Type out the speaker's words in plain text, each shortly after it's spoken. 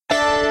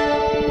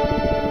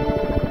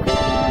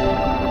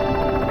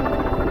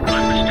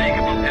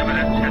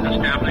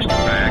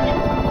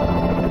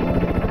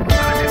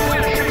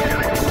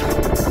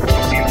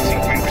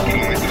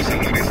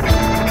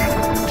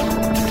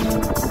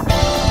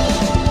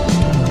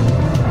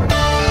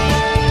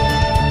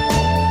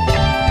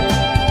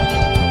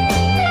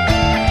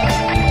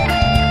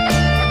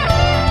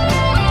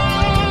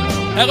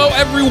Hello,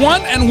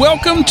 everyone, and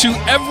welcome to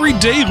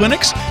Everyday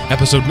Linux,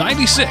 episode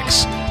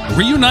 96,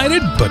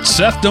 Reunited, but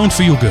Seth Don't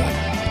Feel Good,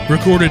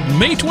 recorded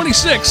May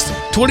 26th,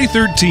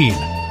 2013,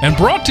 and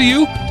brought to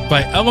you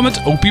by Element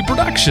OP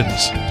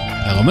Productions,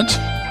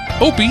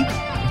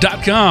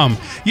 elementop.com.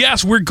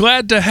 Yes, we're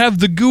glad to have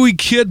the GUI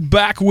Kid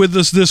back with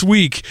us this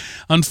week.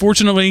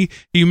 Unfortunately,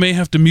 he may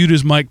have to mute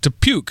his mic to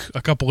puke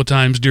a couple of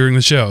times during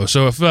the show.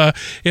 So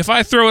if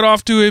I throw it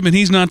off to him and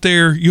he's not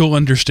there, you'll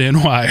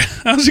understand why.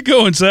 How's it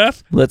going,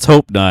 Seth? Let's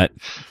hope not.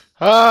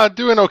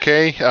 Doing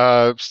okay.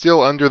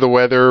 Still under the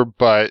weather,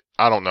 but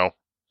I don't know.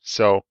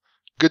 So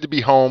good to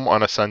be home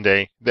on a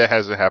Sunday. That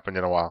hasn't happened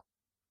in a while.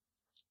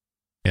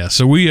 Yeah,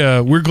 so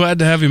we're glad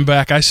to have him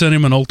back. I sent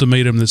him an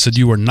ultimatum that said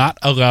you are not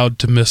allowed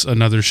to miss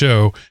another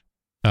show.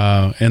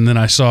 And then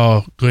I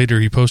saw later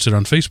he posted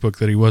on Facebook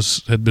that he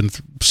had been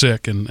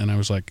sick, and I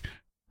was like,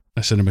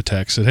 I sent him a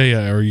text, said, hey,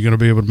 are you going to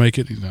be able to make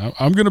it? He's like,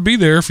 I'm going to be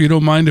there if you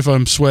don't mind if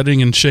I'm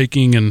sweating and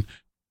shaking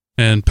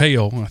and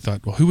pale. And I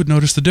thought, well, who would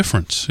notice the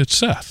difference? It's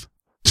Seth.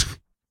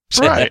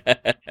 Right.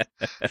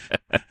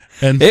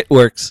 And it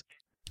works.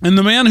 And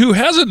the man who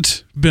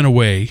hasn't been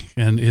away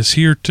and is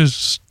here to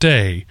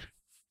stay,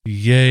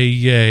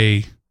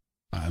 yay.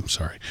 I'm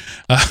sorry.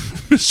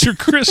 Mr.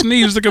 Chris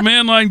Neves, the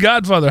Command Line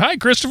Godfather. Hi,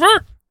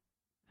 Christopher.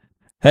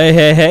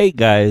 Hey,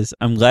 guys.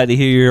 I'm glad to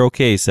hear you're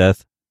okay,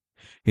 Seth.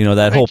 You know,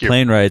 that Thank whole you.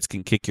 plane rides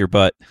can kick your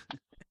butt.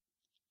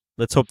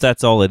 Let's hope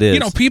that's all it is. You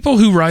know, people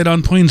who ride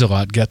on planes a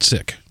lot get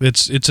sick.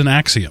 It's an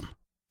axiom.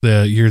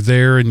 You're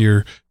there and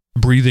you're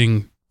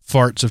breathing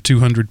farts of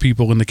 200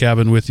 people in the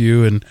cabin with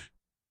you, and,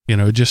 you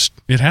know,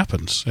 it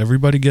happens.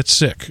 Everybody gets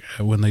sick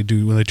when they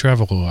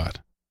travel a lot.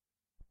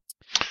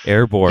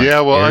 Airborne. Yeah,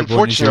 well,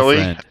 Airborne is your unfortunately,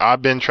 friend.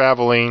 I've been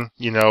traveling,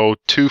 4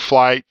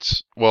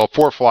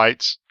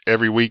 flights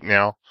every week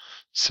now.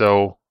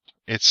 So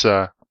it's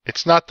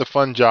not the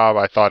fun job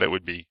I thought it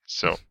would be.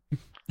 So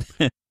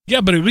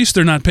Yeah, but at least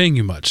they're not paying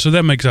you much, so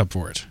that makes up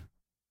for it.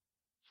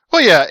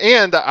 well, yeah,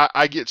 and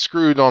I get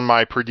screwed on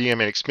my per diem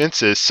and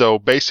expenses. So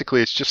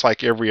basically, it's just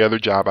like every other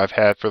job I've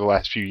had for the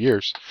last few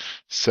years.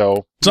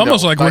 So It's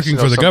almost like nice working to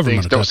know for the some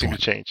government things at don't that seem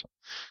point. to change.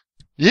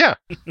 Yeah.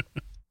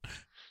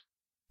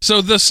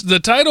 So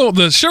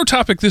the show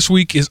topic this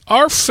week is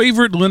our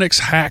favorite Linux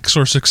hacks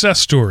or success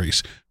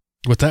stories.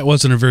 But that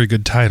wasn't a very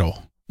good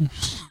title.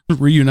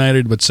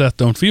 Reunited, but Seth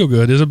Don't Feel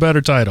Good is a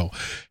better title.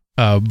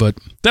 But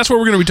that's what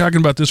we're going to be talking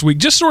about this week.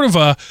 Just sort of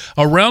a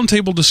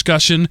roundtable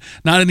discussion,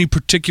 not any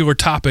particular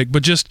topic,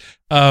 but just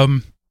a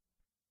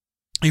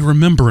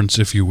remembrance,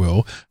 if you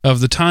will, of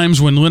the times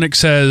when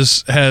Linux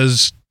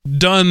has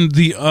done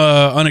the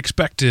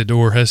unexpected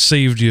or has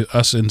saved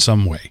us in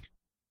some way.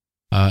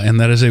 And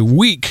that is a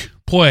week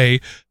play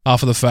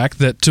off of the fact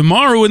that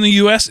tomorrow in the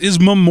U.S. is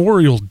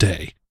Memorial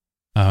Day.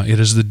 It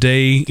is the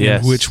day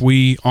Yes. in which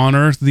we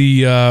honor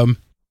the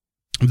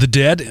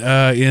dead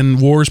in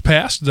wars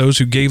past, those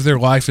who gave their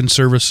life in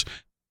service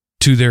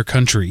to their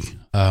country.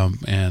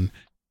 And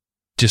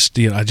just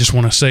I just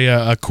want to say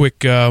a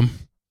quick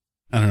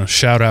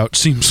shout out.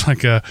 Seems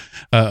like a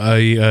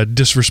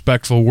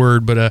disrespectful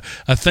word, but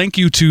a thank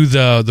you to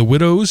the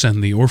widows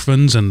and the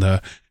orphans and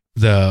the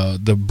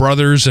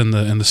brothers and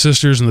the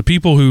sisters and the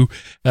people who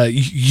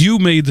you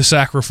made the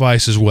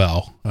sacrifice as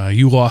well.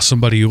 You lost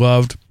somebody you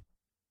loved.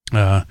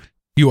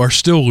 You are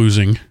still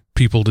losing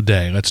people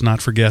today. Let's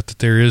not forget that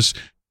there is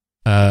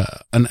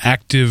an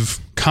active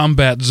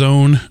combat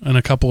zone in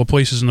a couple of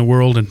places in the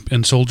world,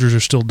 and soldiers are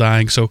still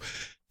dying. So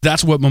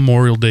that's what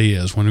Memorial Day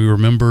is, when we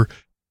remember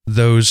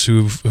those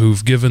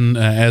who've given,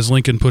 as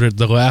Lincoln put it,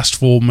 the last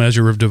full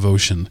measure of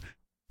devotion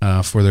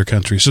for their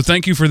country. So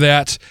thank you for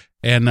that.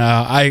 And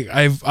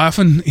I've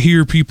often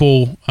hear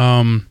people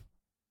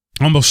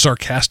almost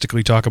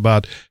sarcastically talk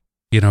about,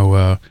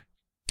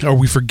 are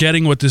we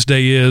forgetting what this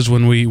day is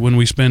when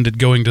we spend it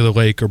going to the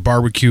lake or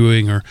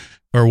barbecuing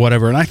or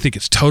whatever? And I think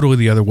it's totally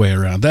the other way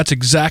around. That's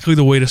exactly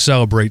the way to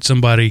celebrate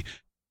somebody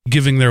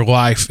giving their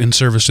life in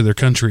service to their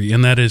country,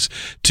 and that is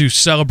to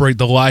celebrate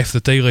the life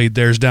that they laid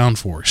theirs down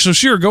for. So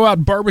sure, go out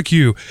and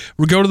barbecue,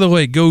 or go to the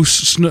lake, go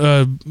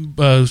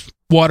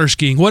water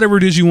skiing, whatever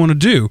it is you want to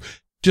do.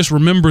 Just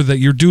remember that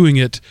you're doing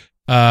it.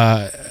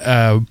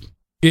 The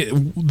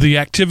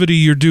activity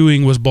you're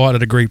doing was bought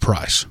at a great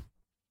price.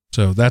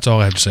 So that's all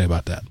I have to say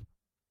about that.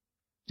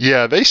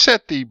 Yeah, they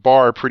set the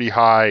bar pretty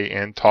high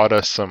and taught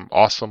us some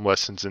awesome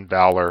lessons in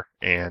valor,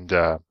 and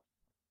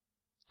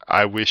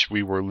I wish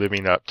we were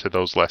living up to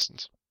those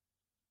lessons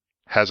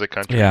as a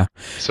country. Yeah.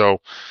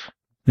 So,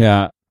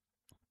 Yeah.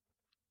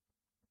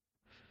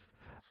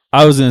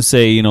 I was going to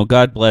say,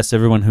 God bless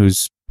everyone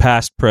who's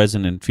past,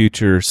 present, and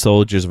future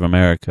soldiers of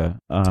America.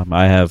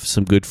 I have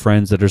some good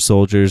friends that are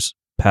soldiers,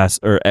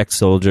 past or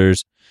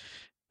ex-soldiers,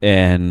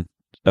 and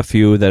a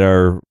few that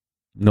are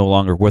no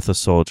longer with us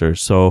soldiers.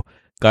 So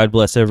God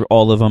bless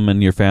all of them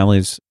and your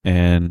families,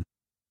 and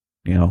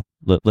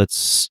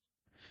let's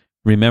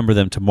remember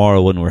them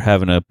tomorrow when we're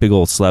having a big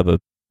old slab of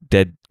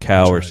dead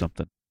cow or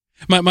something.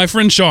 My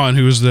friend Sean,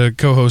 who is the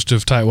co-host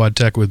of Tightwad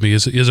Tech with me,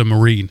 is a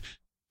Marine,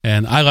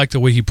 and I like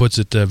the way he puts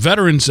it.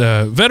 Veterans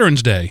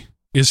Day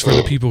is for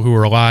the people who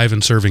are alive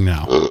and serving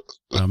now.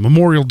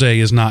 Memorial Day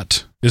is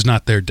not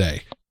their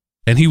day,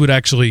 and he would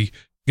actually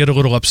get a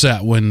little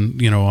upset when,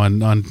 you know,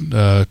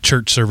 on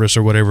church service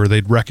or whatever,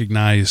 they'd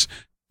recognize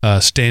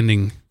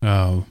standing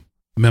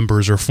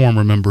members or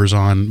former members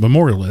on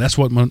Memorial Day. That's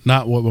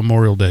not what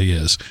Memorial Day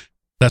is.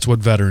 That's what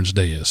Veterans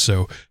Day is.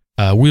 So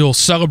we'll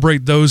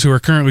celebrate those who are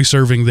currently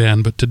serving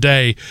then, but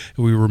today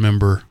we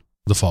remember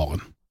the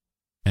fallen.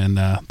 And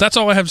that's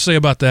all I have to say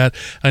about that.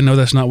 I know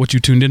that's not what you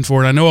tuned in for.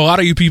 And I know a lot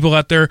of you people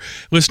out there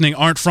listening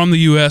aren't from the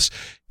U.S.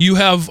 You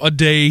have a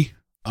day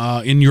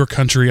in your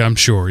country, I'm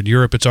sure. In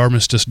Europe, it's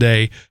Armistice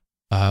Day.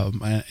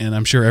 And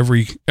I'm sure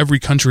every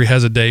country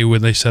has a day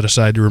when they set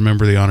aside to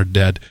remember the honored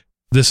dead.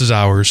 This is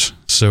ours.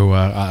 So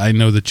I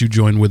know that you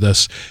join with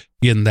us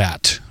in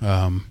that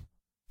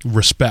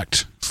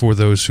respect for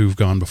those who've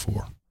gone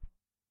before.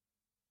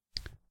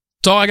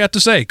 That's all I got to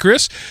say.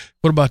 Chris,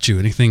 what about you?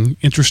 Anything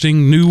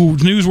interesting,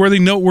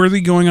 newsworthy, noteworthy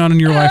going on in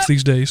your life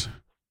these days?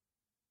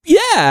 Yeah,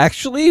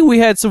 actually, we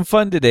had some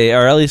fun today,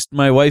 or at least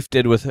my wife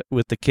did with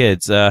the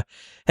kids.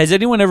 Has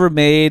anyone ever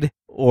made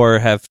or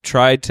have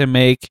tried to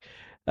make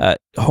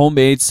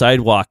homemade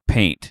sidewalk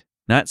paint?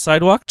 Not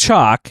sidewalk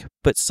chalk,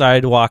 but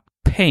sidewalk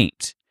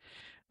paint.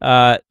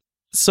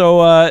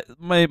 So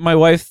my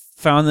wife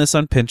found this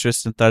on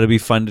Pinterest and thought it'd be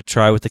fun to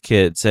try with the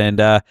kids. And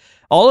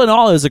all in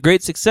all, it was a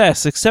great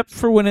success, except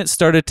for when it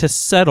started to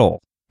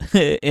settle.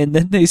 And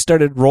then they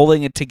started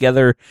rolling it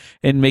together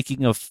and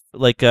making a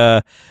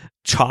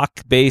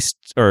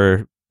chalk-based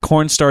or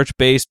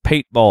cornstarch-based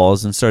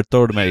paintballs and start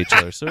throwing them at each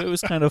other. So it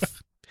was kind of...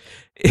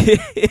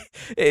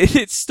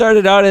 it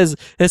started out as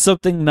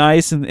something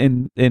nice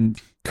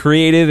and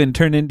creative and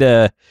turned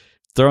into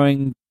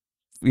throwing,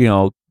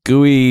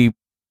 gooey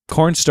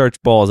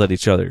cornstarch balls at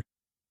each other.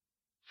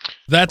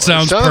 That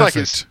sounds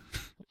perfect.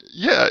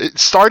 It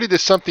started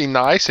as something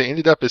nice and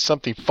ended up as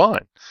something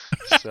fun.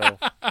 So.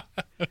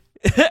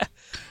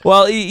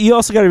 Well, you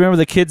also got to remember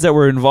the kids that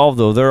were involved,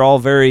 though. They're all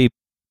very,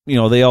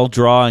 they all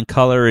draw and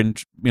color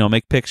and,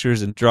 make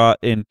pictures and draw.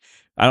 And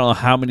I don't know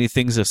how many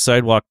things of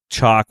sidewalk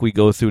chalk we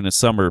go through in the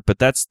summer, but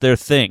that's their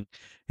thing,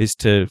 is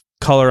to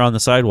color on the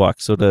sidewalk.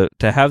 So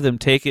to have them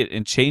take it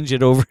and change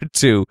it over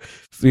to,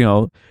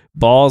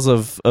 balls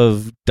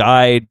of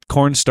dyed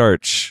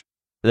cornstarch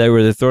that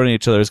they're throwing at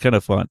each other is kind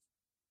of fun.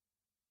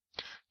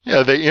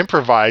 Yeah, they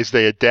improvised,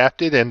 they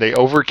adapted, and they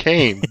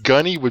overcame.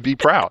 Gunny would be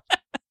proud.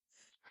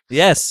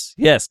 Yes,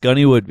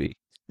 Gunny would be.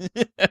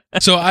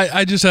 So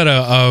I just had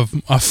a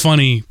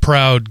funny,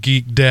 proud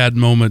geek dad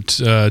moment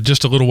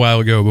just a little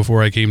while ago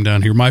before I came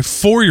down here. My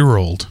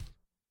 4-year-old,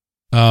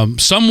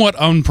 somewhat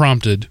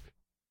unprompted,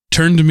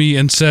 turned to me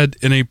and said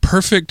in a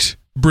perfect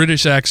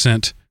British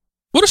accent,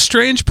 "What a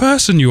strange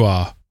person you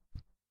are."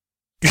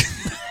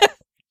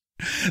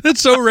 That's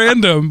so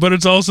random, but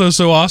it's also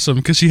so awesome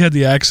because she had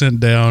the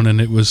accent down,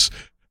 and it was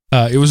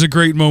a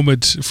great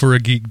moment for a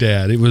geek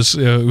dad. It was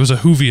a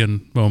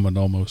Whovian moment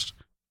almost.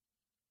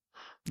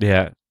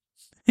 Yeah.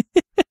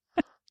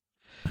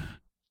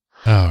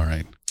 All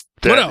right.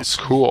 What else?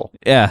 Cool.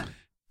 Yeah.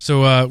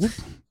 So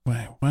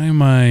why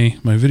my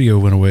video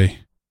went away?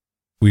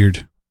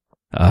 Weird.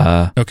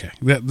 Okay.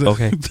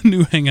 Okay. The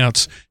new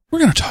Hangouts. We're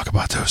going to talk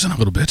about those in a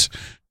little bit.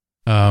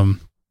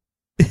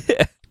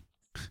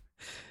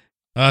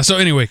 So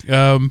anyway,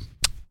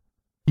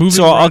 moving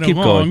so right I'll keep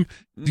along.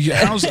 going.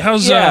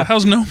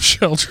 How's Gnome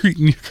Shell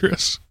treating you,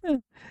 Chris?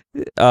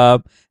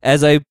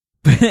 As I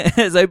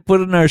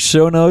put in our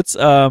show notes,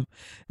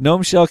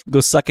 Gnome Shell can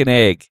go suck an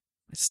egg.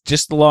 It's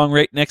just along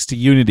right next to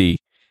Unity,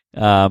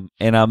 and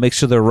I'll make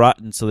sure they're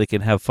rotten so they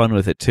can have fun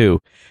with it too.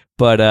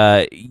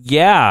 But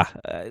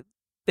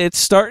it's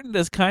starting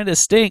to kind of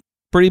stink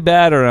pretty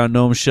bad around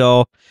Gnome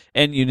Shell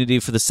and Unity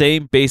for the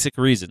same basic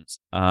reasons.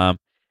 And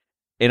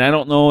I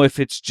don't know if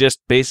it's just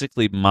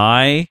basically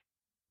my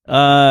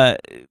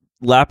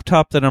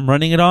laptop that I'm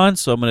running it on,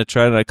 so I'm going to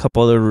try it on a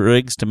couple other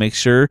rigs to make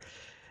sure.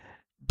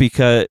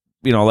 Because,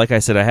 like I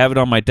said, I have it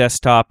on my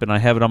desktop, and I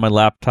have it on my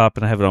laptop,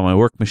 and I have it on my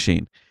work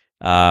machine.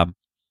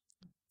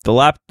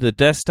 The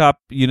desktop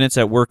units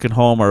at work and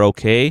home are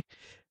okay,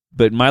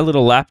 but my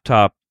little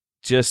laptop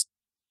just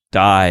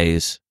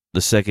dies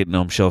the second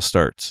Gnome Shell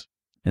starts.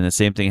 And the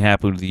same thing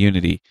happened with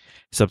Unity.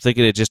 So I'm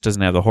thinking it just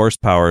doesn't have the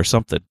horsepower or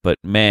something. But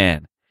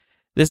man,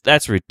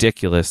 that's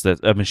ridiculous. That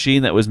a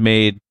machine that was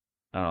made,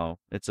 I don't know,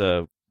 it's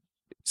a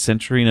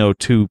Centrino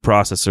 2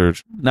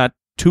 processor, not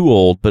too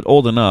old, but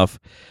old enough,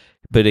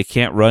 but it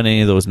can't run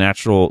any of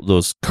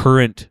those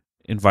current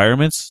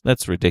environments.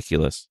 That's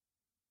ridiculous.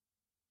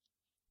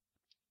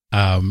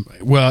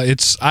 Well,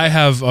 I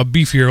have a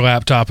beefier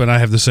laptop and I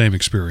have the same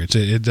experience.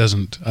 It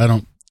doesn't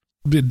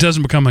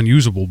become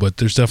unusable, but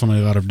there's definitely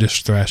a lot of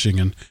disk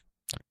thrashing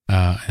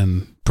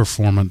and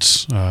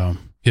performance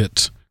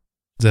hits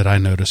that I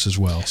notice as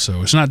well.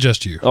 So it's not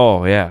just you.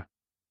 Oh yeah,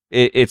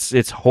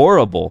 it's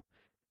horrible.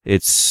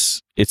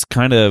 It's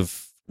kind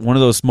of one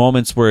of those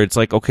moments where it's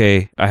like,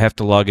 okay, I have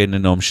to log into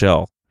Gnome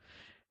Shell,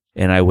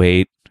 and I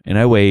wait and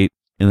I wait.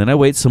 And then I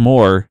wait some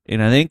more,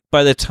 and I think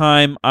by the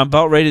time I'm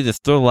about ready to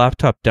throw the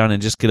laptop down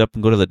and just get up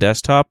and go to the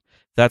desktop,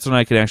 That's when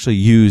I can actually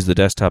use the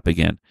desktop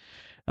again.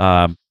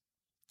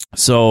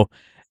 So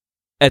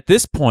at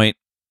this point,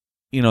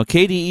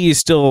 KDE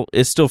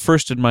is still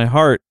first in my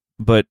heart,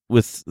 but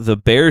with the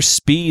bare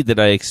speed that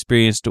I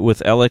experienced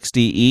with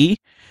LXDE,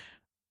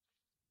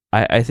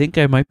 I think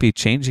I might be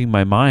changing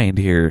my mind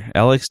here.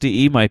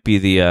 LXDE might be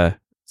the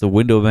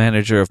window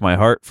manager of my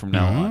heart from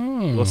now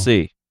on. We'll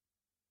see.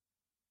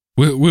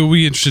 We'll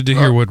be interested to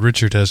hear what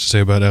Richard has to say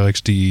about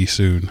LXDE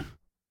soon.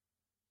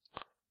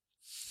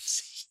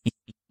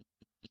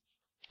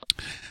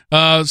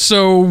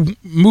 So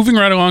moving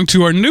right along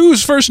to our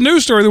first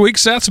news story of the week.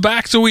 Seth's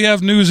back, so we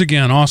have news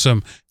again.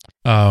 Awesome.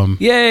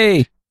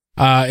 Yay!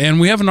 And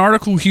we have an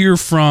article here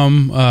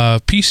from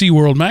PC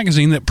World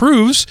Magazine that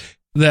proves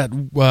that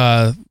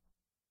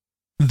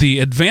the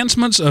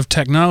advancements of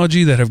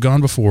technology that have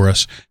gone before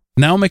us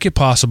now make it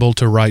possible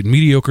to write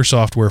mediocre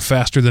software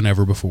faster than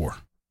ever before.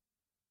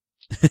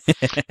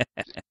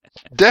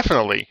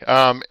 Definitely.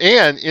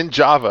 And in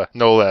Java,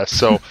 no less.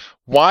 So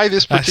why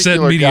this particular I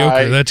said mediocre,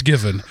 guy... that's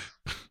given.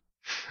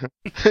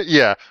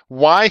 Yeah,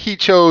 why he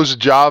chose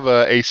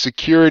Java, a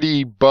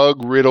security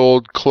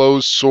bug-riddled,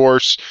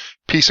 closed-source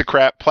piece of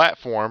crap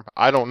platform,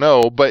 I don't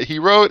know, but he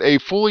wrote a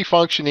fully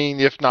functioning,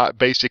 if not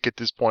basic at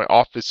this point,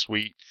 Office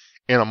suite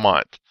in a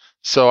month.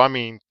 So, I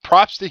mean,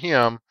 props to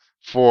him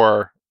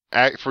for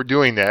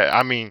doing that.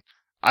 I mean,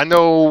 I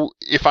know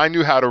if I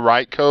knew how to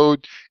write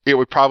code, it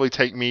would probably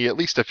take me at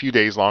least a few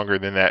days longer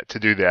than that to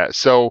do that.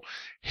 So,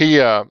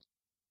 it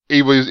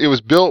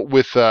was built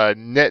with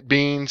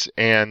NetBeans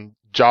and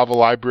Java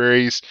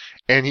libraries,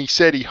 and he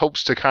said he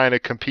hopes to kind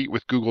of compete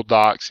with Google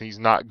Docs, and he's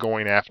not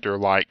going after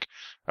like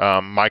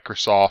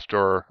Microsoft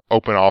or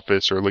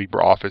OpenOffice or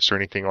LibreOffice or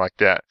anything like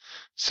that.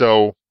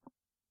 So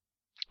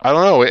I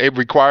don't know. It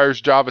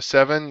requires Java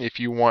 7 if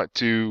you want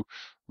to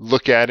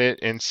look at it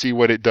and see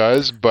what it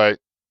does, but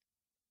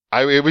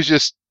I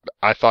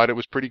thought it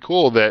was pretty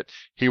cool that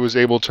he was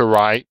able to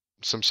write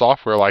some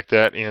software like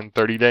that in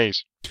 30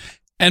 days.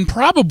 And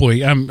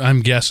probably, I'm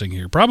guessing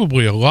here,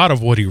 probably a lot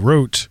of what he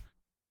wrote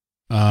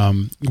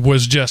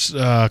was just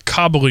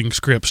cobbling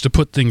scripts to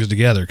put things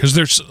together, because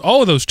there's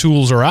all of those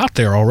tools are out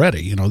there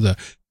already.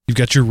 You've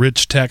got your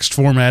rich text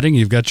formatting,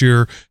 you've got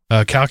your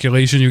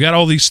calculation, you've got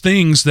all these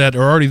things that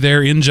are already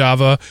there in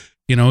Java.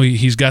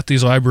 He's got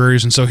these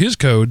libraries, and so his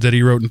code that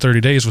he wrote in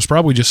 30 days was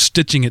probably just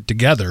stitching it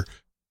together.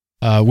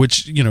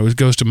 Which it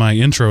goes to my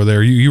intro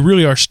there. You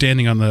really are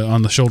standing on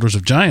the shoulders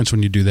of giants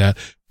when you do that.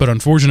 But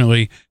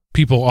unfortunately,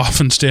 people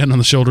often stand on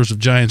the shoulders of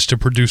giants to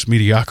produce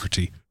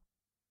mediocrity.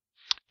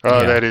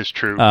 Yeah. That is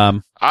true.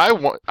 I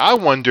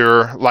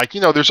wonder,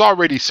 there's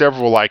already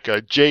several,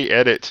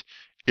 JEdit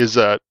is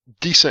a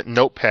decent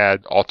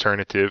Notepad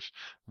alternative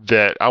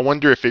that I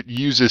wonder if it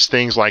uses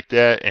things like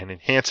that and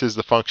enhances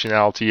the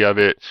functionality of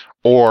it,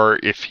 or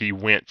if he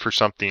went for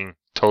something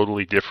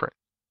totally different.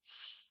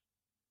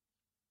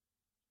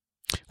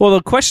 Well,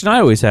 the question I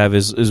always have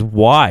is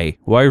why?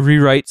 Why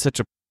rewrite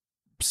such a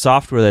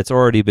software that's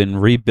already been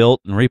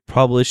rebuilt and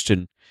republished?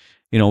 And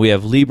we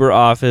have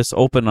LibreOffice,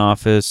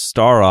 OpenOffice,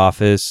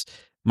 StarOffice,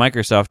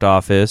 Microsoft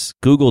Office,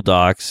 Google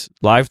Docs,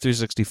 Live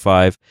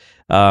 365.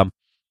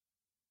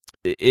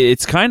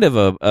 It's kind of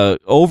a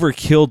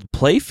overkilled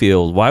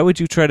playfield. Why would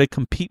you try to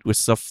compete with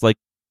stuff like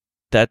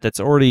that that's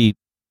already,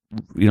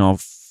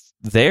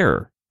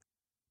 there?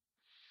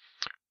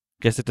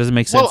 Guess it doesn't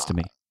make sense to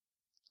me.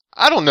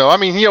 I don't know. I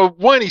mean,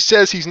 one, he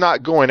says he's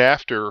not going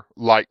after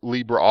like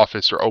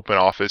LibreOffice or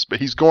OpenOffice, but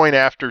he's going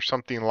after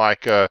something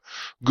like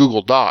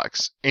Google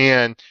Docs.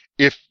 And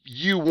if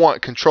you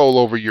want control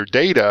over your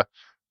data,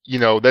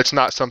 that's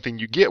not something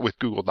you get with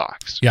Google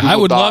Docs. Yeah, Google I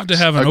would Docs love to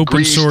have an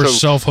open source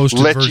self-hosted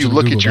version of let you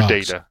look Google at your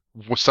Docs. data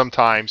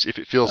sometimes if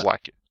it feels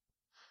like it.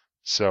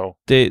 So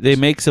they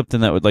make something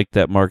that would like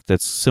that, Mark,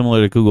 that's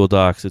similar to Google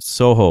Docs. It's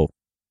Soho.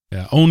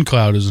 Yeah,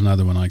 OwnCloud is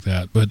another one like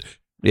that. But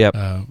yep.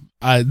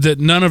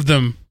 None of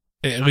them,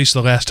 at least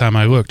the last time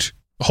I looked,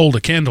 hold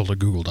a candle to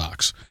Google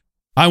Docs.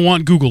 I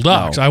want Google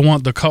Docs. No. I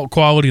want the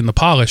quality and the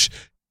polish.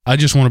 I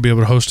just want to be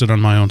able to host it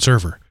on my own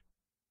server.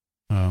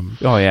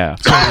 Oh, yeah.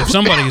 So if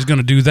somebody is going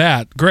to do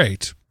that,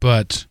 great.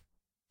 But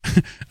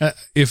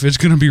if it's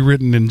going to be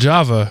written in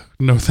Java,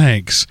 no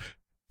thanks.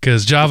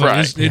 Because Java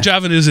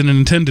isn't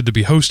intended to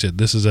be hosted.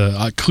 This is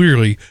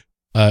clearly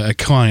a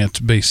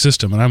client-based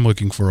system, and I'm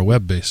looking for a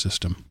web-based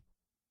system.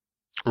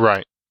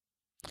 Right.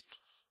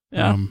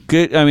 Yeah,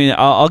 good. I mean,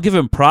 I'll give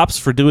him props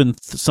for doing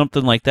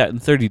something like that in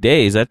 30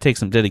 days. That takes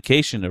some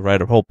dedication to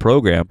write a whole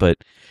program, but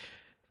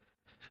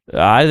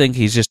I think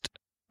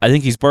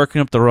he's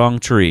barking up the wrong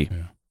tree.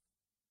 Yeah.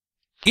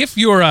 If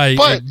you're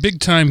a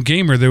big-time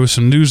gamer, there was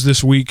some news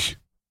this week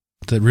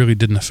that really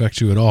didn't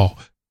affect you at all.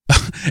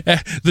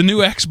 The new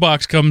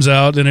Xbox comes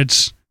out, and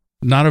it's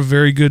not a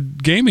very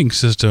good gaming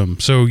system.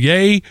 So,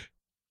 yay,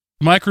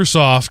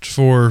 Microsoft,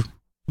 for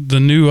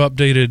the new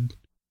updated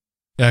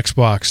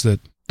Xbox that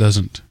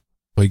doesn't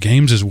play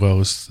games as well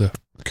as the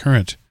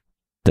current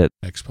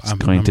Xbox. I'm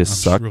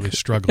really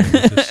struggling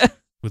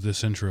with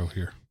this intro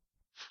here.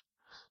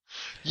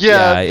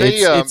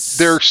 Yeah,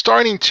 they're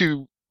starting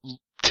to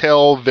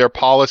tell their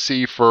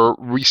policy for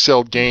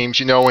resale games.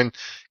 You know, in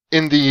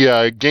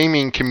the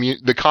gaming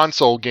community, the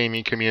console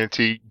gaming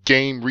community,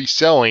 game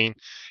reselling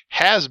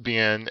has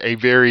been a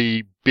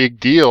very big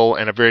deal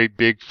and a very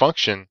big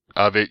function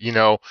of it. You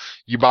know,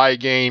 you buy a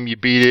game, you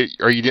beat it,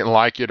 or you didn't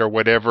like it, or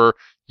whatever.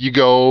 You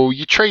go,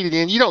 you trade it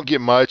in. You don't get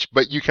much,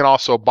 but you can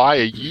also buy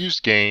a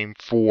used game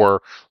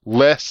for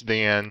less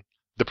than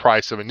the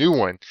price of a new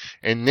one.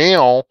 And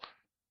now,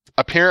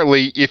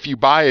 apparently, if you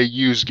buy a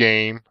used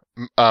game,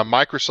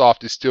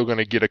 Microsoft is still going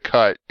to get a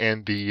cut,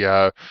 and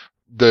the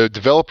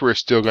developer is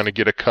still going to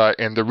get a cut,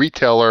 and the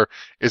retailer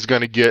is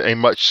going to get a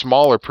much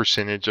smaller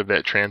percentage of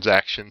that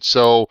transaction.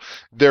 So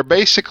they're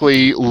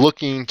basically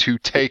looking to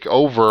take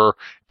over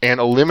and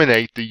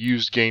eliminate the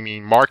used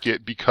gaming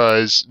market,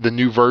 because the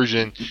new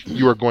version,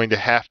 you are going to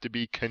have to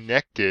be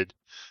connected.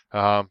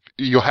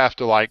 You'll have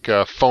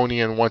to phone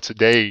in once a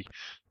day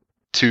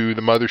to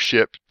the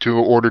mothership to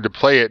order to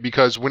play it,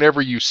 because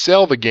whenever you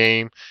sell the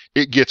game,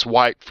 it gets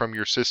wiped from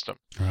your system.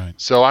 Right.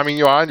 So, I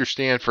mean, I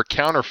understand for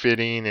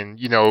counterfeiting, and,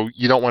 you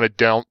don't want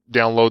to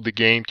download the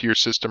game to your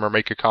system or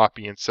make a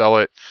copy and sell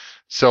it.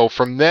 So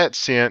from that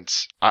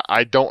sense,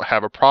 I don't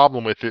have a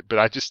problem with it, but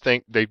I just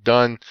think they've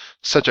done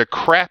such a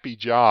crappy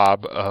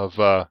job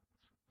of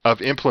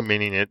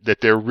implementing it that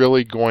they're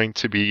really going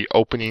to be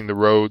opening the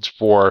roads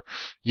for,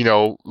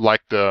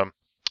 like the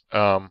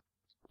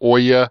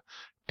Ouya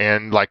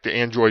and like the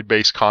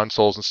Android-based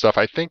consoles and stuff.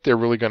 I think they're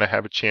really going to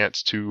have a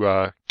chance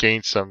to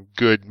gain some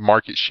good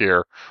market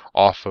share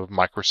off of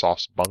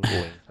Microsoft's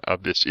bungling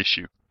of this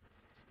issue.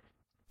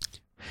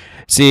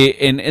 See,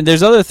 and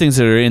there's other things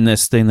that are in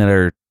this thing that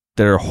are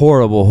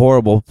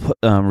horrible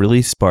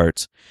release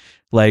parts.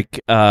 Like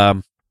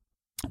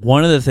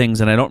one of the things,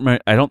 and I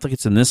don't think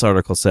it's in this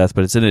article, Seth,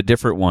 but it's in a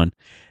different one,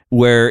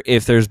 where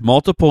if there's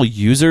multiple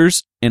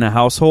users in a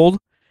household,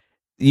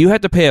 you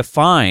have to pay a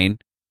fine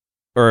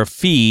or a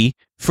fee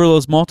for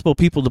those multiple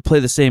people to play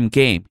the same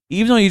game.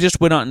 Even though you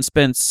just went out and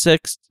spent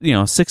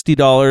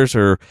 $60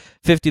 or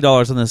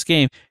 $50 on this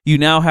game, you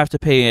now have to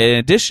pay an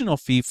additional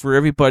fee for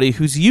everybody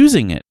who's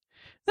using it.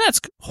 That's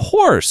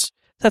horse.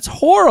 That's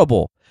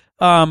horrible.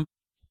 What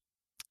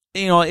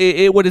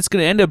it's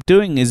going to end up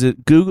doing is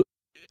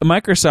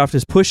Microsoft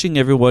is pushing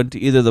everyone to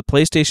either the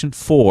PlayStation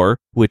 4,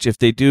 which if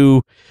they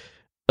do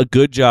a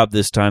good job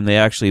this time, they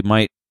actually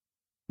might,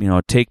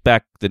 take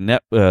back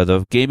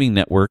the gaming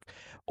network,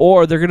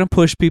 or they're going to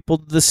push people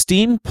to the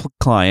Steam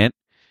client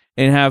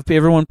and have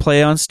everyone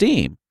play on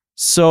Steam.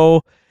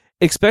 So,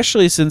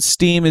 especially since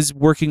Steam is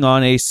working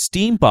on a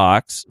Steam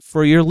box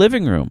for your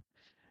living room.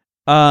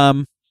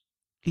 Come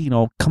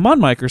on,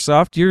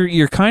 Microsoft,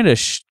 you're kind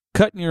of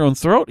cutting your own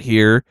throat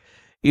here.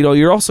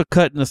 You're also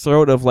cutting the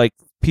throat of like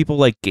people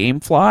like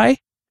GameFly.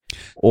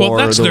 Well,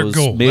 that's their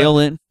goal.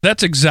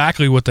 That's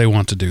exactly what they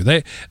want to do.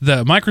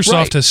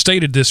 Microsoft has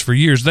stated this for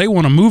years. They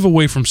want to move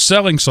away from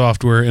selling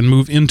software and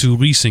move into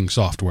leasing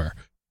software.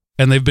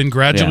 And they've been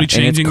gradually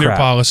changing their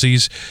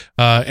policies.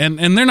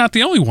 And they're not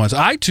the only ones.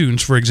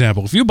 iTunes, for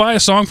example, if you buy a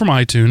song from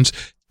iTunes,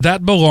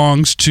 that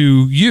belongs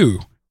to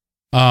you.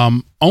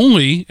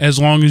 Only as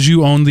long as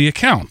you own the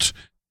account.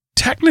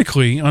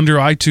 Technically, under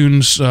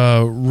iTunes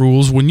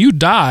rules, when you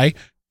die,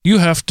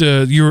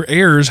 your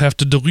heirs have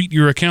to delete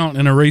your account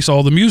and erase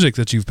all the music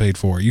that you've paid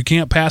for. You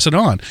can't pass it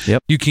on.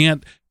 Yep. You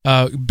can't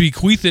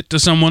bequeath it to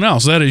someone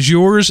else. That is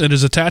yours. It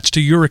is attached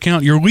to your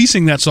account. You're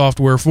leasing that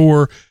software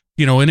for,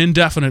 an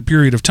indefinite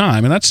period of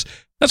time. And that's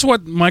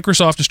what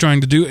Microsoft is trying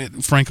to do.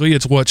 Frankly,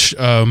 it's what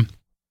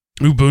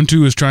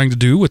Ubuntu is trying to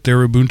do with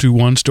their Ubuntu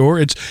One store.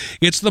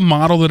 It's the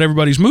model that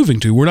everybody's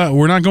moving to.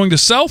 We're not going to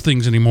sell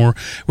things anymore.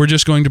 We're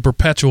just going to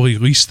perpetually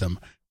lease them.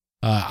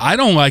 I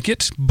don't like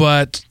it,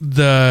 but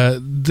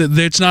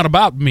it's not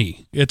about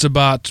me. It's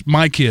about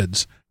my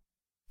kids,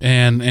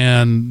 and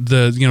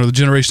the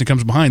generation that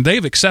comes behind.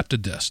 They've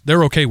accepted this.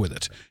 They're okay with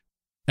it,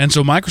 and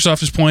so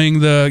Microsoft is playing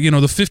the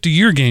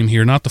 50-year game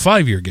here, not the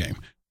 5-year game.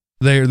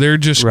 They're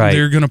just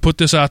they're going to put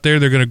this out there.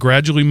 They're going to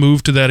gradually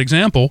move to that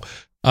example,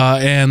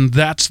 and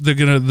that's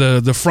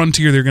the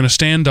frontier they're going to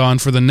stand on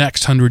for the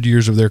next 100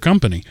 years of their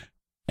company.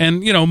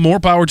 And, more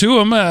power to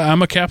them.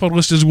 I'm a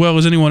capitalist as well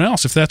as anyone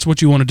else. If that's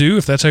what you want to do,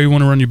 if that's how you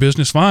want to run your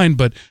business, fine.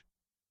 But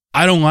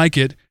I don't like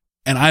it,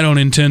 and I don't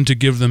intend to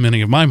give them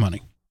any of my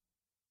money.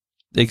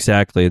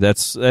 Exactly.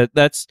 That's part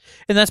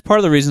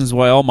of the reasons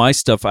why all my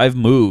stuff I've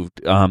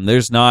moved.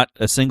 There's not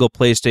a single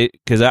PlayStation,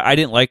 because I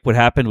didn't like what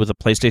happened with the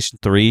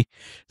PlayStation 3.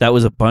 That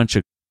was a bunch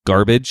of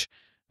garbage.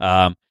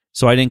 So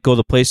I didn't go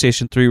the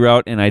PlayStation 3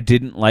 route, and I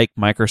didn't like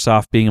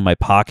Microsoft being in my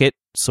pocket.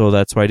 So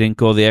that's why I didn't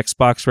go the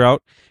Xbox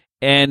route.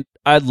 And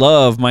I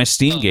love my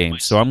Steam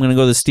games, so I'm going to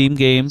go the Steam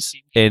games,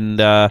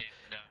 and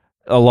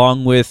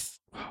along with,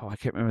 I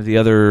can't remember the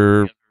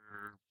other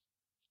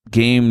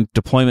game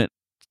deployment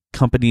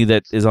company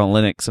that is on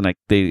Linux, and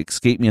they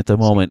escape me at the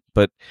moment.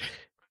 But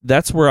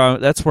that's where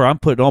I'm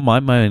putting all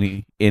my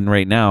money in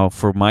right now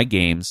for my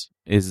games,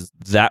 is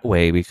that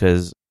way,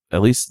 because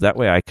at least that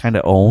way I kind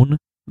of own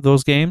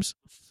those games.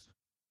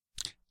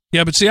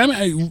 Yeah, but see,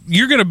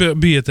 you're going to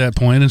be at that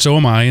point, and so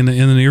am I in the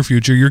near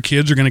future. Your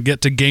kids are going to get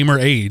to gamer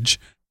age,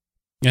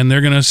 and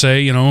they're going to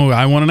say,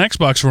 I want an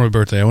Xbox for my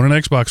birthday. I want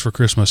an Xbox for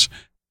Christmas.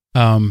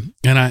 And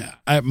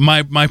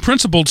my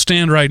principled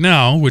stand right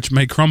now, which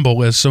may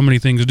crumble as so many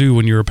things do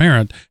when you're a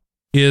parent,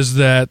 is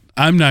that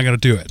I'm not going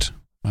to do it.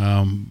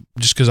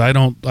 Just because I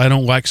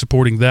don't like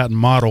supporting that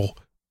model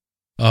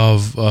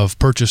of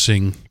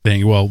purchasing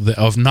thing. Well,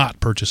 of not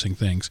purchasing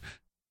things.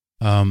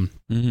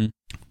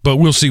 But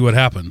we'll see what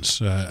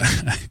happens.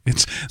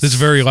 It's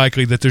very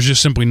likely that there's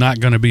just simply not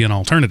going to be an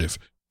alternative.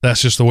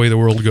 That's just the way the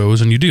world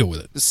goes, and you deal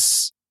with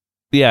it.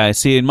 Yeah,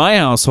 see, in my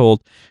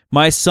household,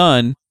 my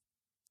son,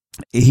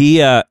 he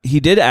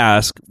did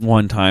ask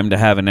one time to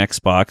have an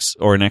Xbox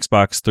or an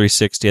Xbox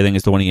 360, I think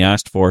is the one he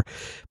asked for.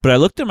 But I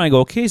looked at him, I go,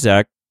 okay,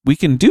 Zach, we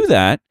can do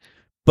that,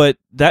 but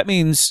that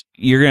means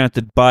you're going to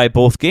have to buy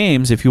both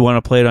games if you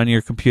want to play it on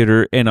your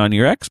computer and on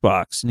your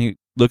Xbox. And he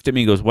looked at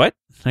me and goes, what?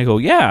 I go,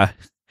 yeah.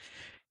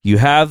 You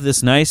have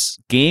this nice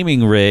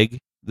gaming rig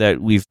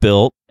that we've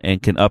built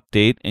and can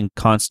update and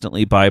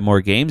constantly buy more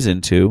games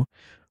into,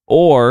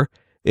 or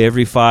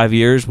every 5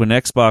 years when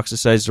Xbox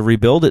decides to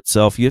rebuild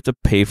itself, you have to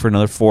pay for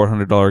another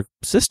 $400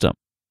 system.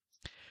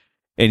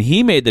 And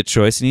he made the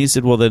choice, and he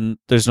said, well, then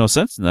there's no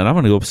sense in that. I'm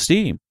going to go with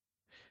Steam.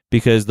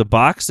 Because the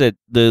box that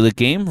the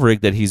game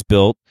rig that he's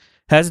built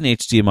has an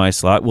HDMI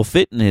slot, will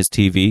fit in his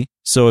TV.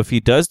 So if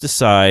he does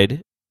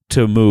decide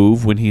to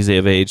move when he's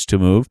of age to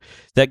move,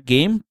 that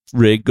game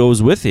rig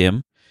goes with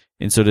him,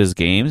 and so does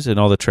games and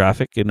all the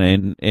traffic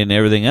and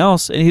everything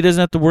else, and he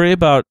doesn't have to worry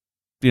about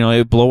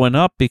it blowing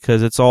up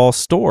because it's all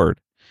stored.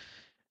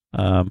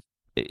 I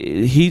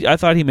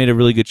thought he made a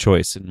really good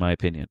choice, in my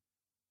opinion.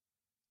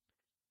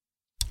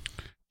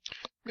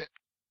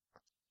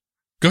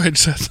 Go ahead,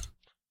 Seth.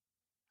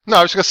 No,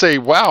 I was going to say,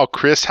 wow,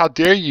 Chris, how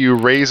dare you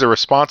raise a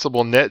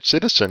responsible net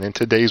citizen in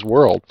today's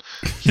world?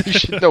 You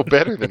should know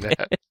better than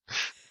that.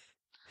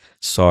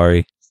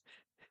 Sorry.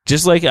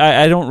 Just like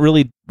I don't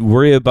really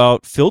worry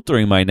about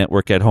filtering my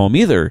network at home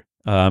either,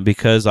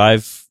 because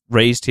I've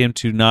raised him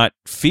to not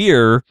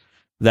fear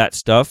that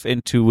stuff,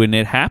 and to, when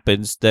it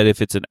happens, that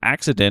if it's an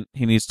accident,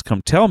 he needs to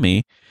come tell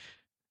me.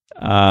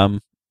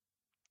 But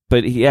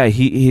yeah,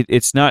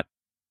 it's not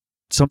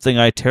something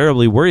I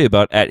terribly worry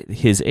about at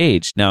his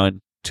age. Now,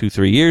 in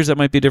 2-3 years, that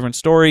might be a different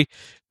story,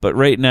 but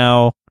right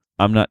now,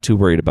 I'm not too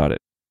worried about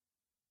it.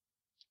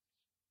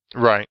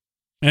 Right.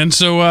 And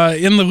so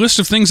in the list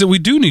of things that we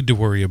do need to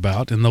worry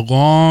about, in the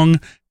long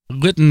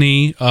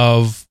litany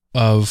of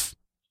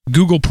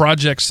Google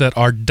projects that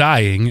are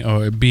dying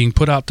or being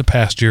put out to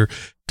pasture,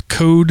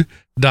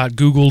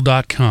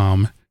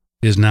 code.google.com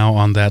is now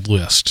on that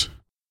list.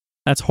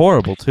 That's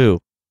horrible, too.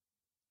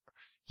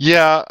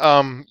 Yeah,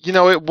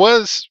 it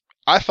was,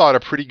 I thought,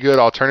 a pretty good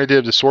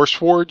alternative to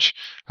SourceForge,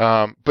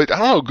 but I don't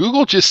know,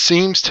 Google just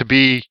seems to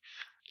be,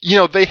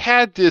 they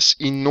had this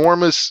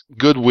enormous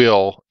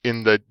goodwill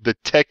in the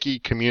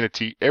techie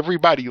community.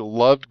 Everybody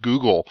loved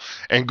Google,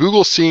 and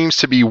Google seems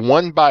to be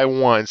one by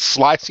one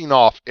slicing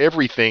off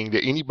everything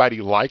that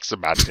anybody likes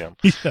about them.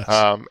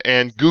 Yes.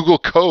 And Google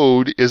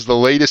Code is the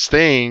latest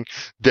thing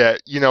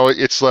that,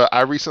 it's,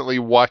 I recently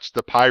watched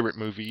the Pirate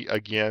movie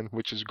again,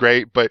 which is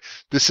great, but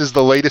this is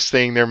the latest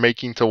thing they're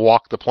making to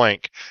walk the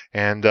plank.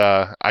 And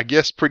I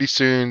guess pretty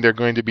soon they're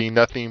going to be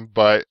nothing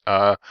but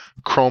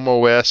Chrome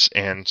OS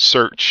and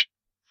search.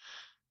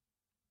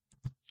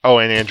 Oh,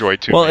 and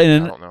Android too. Well, I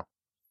don't know.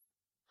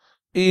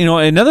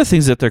 Another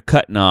things that they're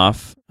cutting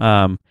off.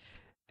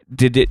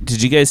 Did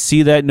you guys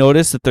see that?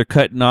 Notice that they're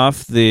cutting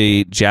off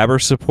the Jabber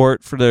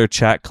support for their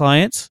chat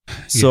clients.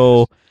 Yes.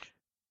 So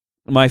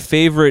my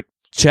favorite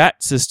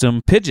chat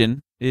system,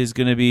 Pigeon, is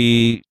going to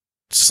be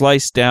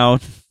sliced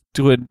down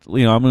to I'm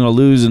going to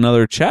lose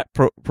another chat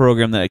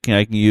program that I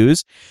can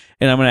use,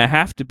 and I'm going to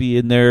have to be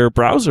in their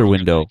browser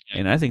window,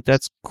 and I think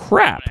that's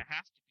crap.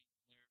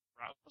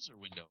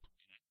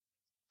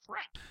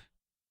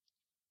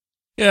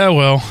 Yeah,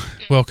 well,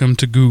 welcome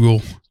to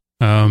Google.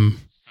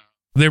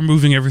 They're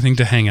moving everything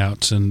to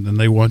Hangouts, and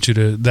they want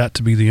that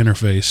to be the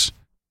interface.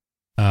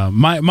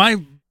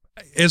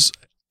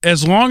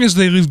 As long as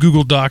they leave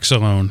Google Docs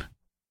alone,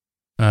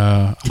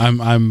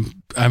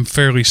 I'm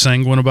fairly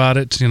sanguine about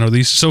it.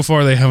 So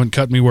far they haven't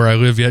cut me where I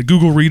live yet.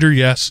 Google Reader,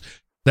 yes,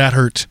 that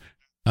hurt,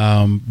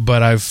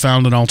 but I've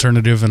found an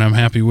alternative and I'm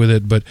happy with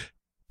it. But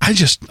I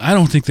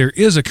don't think there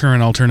is a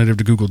current alternative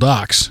to Google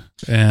Docs,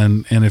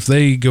 and if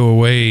they go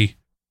away,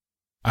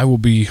 I will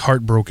be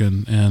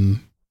heartbroken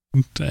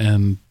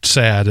and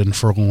sad and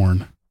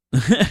forlorn.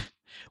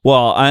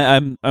 Well,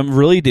 I'm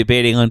really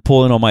debating on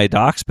pulling all my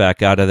docs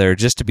back out of there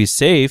just to be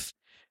safe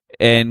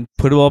and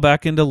put it all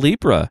back into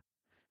Libra.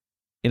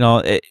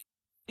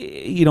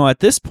 At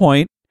this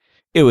point,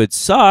 it would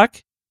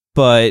suck,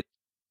 but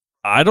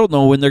I don't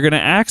know when they're going to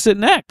axe it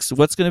next.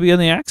 What's going to be on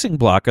the axing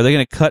block? Are they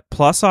going to cut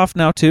Plus off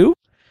now too,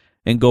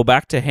 and go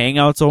back to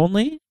Hangouts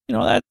only?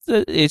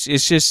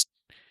 It's just.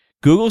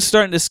 Google's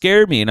starting to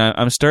scare me, and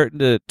I'm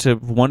starting to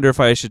wonder if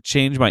I should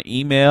change my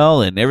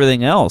email and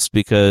everything else,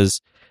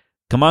 because,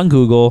 come on,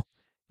 Google,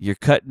 you're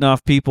cutting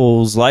off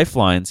people's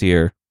lifelines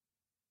here.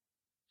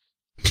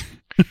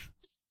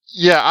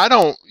 Yeah, I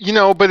don't,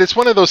 but it's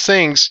one of those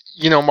things,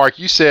 Mark,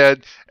 you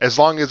said as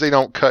long as they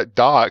don't cut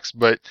docs,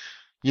 but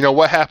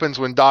what happens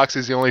when docs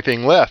is the only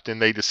thing left and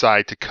they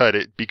decide to cut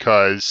it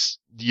because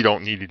you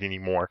don't need it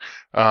anymore?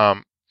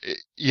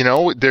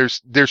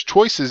 There's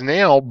choices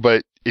now,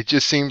 but it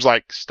just seems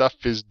like stuff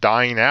is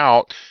dying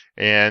out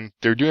and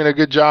they're doing a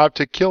good job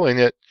to killing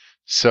it.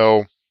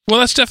 So, well,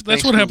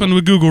 that's what happened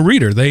with Google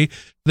Reader.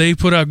 They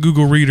put out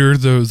Google Reader.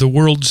 The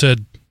world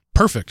said,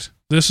 perfect.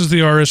 This is the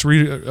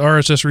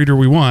RSS reader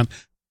we want.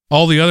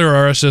 All the other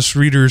RSS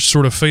readers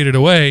sort of faded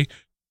away,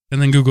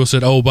 and then Google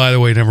said, "Oh, by the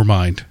way, never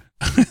mind."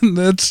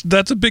 that's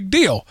a big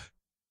deal.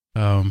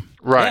 Right.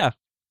 Yeah.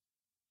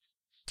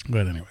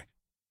 But anyway,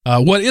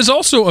 what is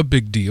also a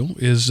big deal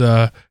is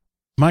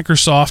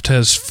Microsoft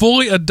has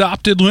fully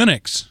adopted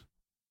Linux.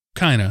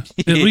 Kinda,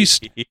 at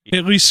least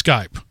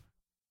Skype.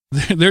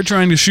 They're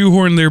trying to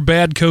shoehorn their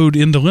bad code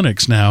into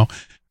Linux now.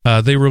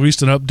 They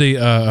released an update,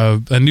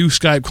 a new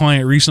Skype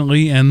client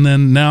recently, and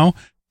then now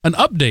an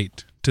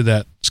update to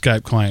that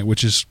Skype client,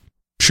 which is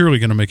surely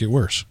going to make it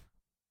worse.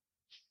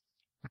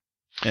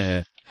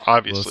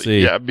 Obviously,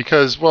 yeah,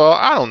 because, well,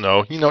 I don't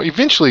know.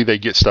 Eventually they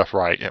get stuff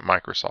right at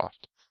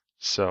Microsoft.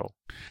 So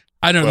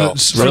I don't know.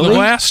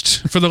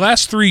 For the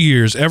last 3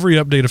 years, every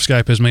update of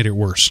Skype has made it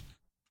worse.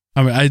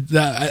 I mean,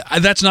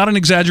 that's not an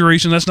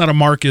exaggeration. That's not a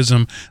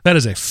Markism. That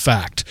is a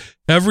fact.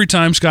 Every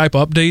time Skype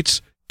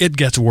updates, it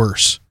gets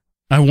worse.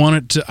 I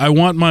want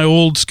my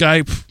old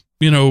Skype,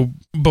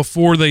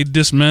 before they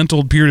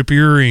dismantled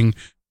peer-to-peering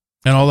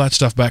and all that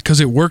stuff back, because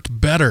it worked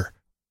better.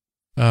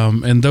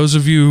 And those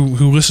of you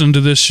who listen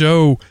to this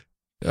show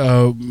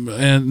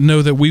and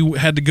know that we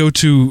had to go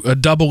to a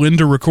double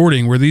ender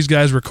recording where these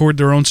guys record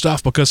their own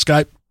stuff because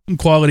Skype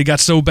quality got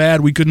so bad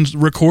we couldn't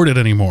record it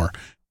anymore.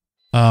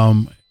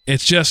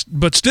 It's just,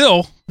 but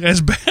still,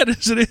 as bad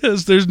as it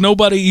is, there's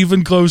nobody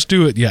even close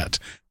to it yet.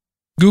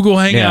 Google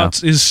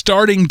Hangouts is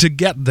starting to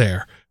get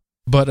there.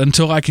 But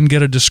until I can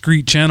get a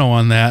discrete channel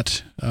on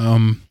that,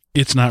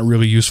 it's not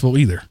really useful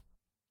either.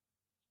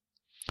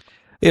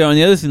 And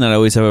the other thing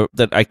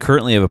that I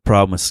currently have a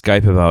problem with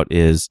Skype about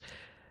is,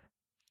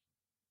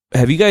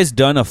 have you guys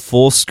done a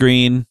full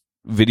screen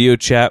video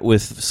chat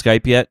with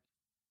Skype yet?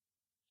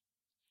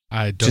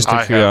 I don't. Just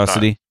out of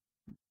curiosity.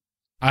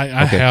 I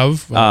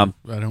have. I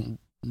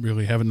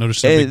haven't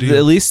noticed a big deal.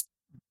 At least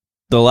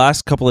the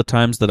last couple of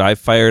times that I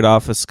fired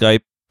off a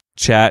Skype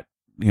chat,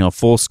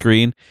 full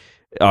screen,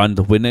 on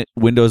the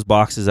Windows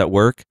boxes at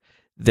work,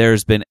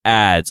 there's been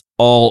ads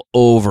all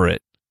over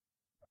it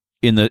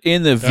in the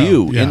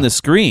view, in the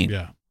screen.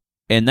 Yeah.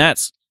 And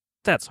that's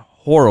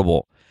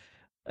horrible.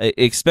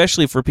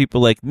 Especially for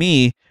people like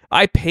me.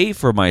 I pay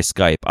for my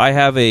Skype. I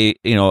have a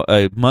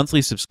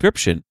monthly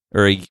subscription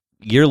or a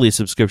yearly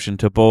subscription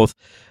to both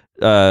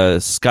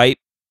Skype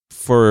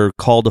for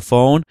call to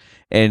phone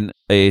and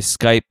a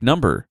Skype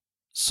number.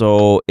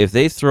 So if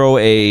they throw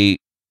a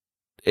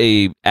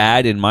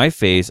ad in my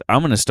face,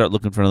 I'm going to start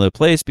looking for another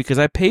place because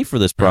I pay for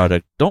this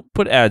product. Don't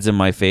put ads in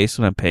my face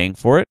when I'm paying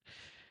for it.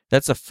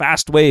 That's a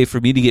fast way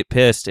for me to get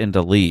pissed and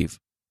to leave.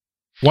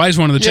 Wise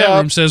one in the chat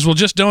room says, well,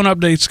 just don't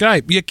update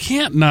Skype. You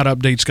can't not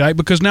update Skype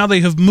because now they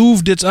have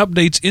moved its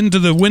updates into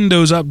the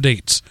Windows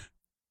updates.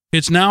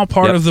 It's now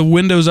part of the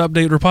Windows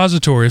Update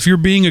repository. If you're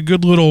being a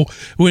good little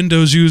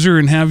Windows user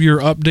and have your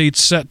updates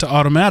set to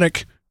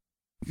automatic,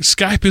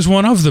 Skype is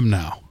one of them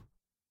now.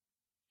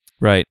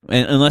 Right.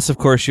 And unless, of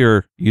course,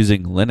 you're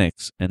using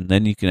Linux, and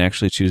then you can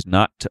actually choose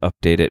not to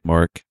update it,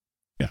 Mark.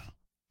 Yeah.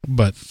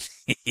 But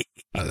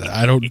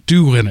I don't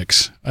do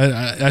Linux.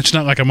 It's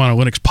not like I'm on a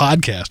Linux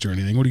podcast or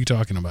anything. What are you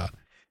talking about?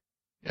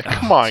 Yeah,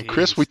 come on,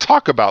 Chris. We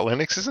talk about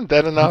Linux. Isn't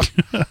that enough?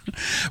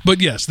 But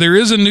yes, there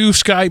is a new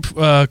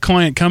Skype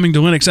client coming to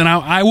Linux, and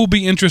I will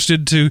be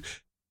interested to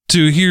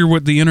hear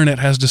what the internet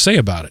has to say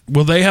about it.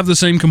 Will they have the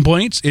same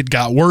complaints? It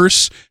got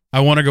worse. I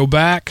want to go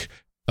back.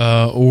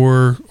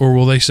 Or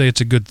will they say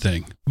it's a good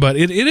thing? But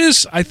it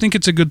is, I think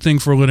it's a good thing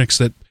for Linux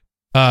that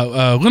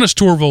Linus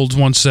Torvalds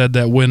once said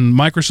that when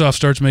Microsoft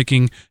starts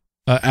making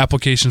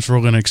applications for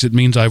Linux, it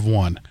means I've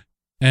won.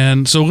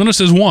 And so Linus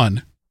has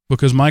won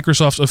because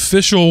Microsoft's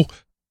official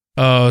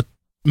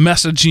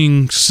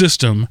messaging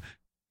system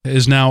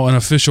is now an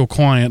official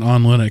client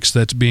on Linux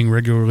that's being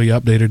regularly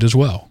updated as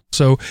well.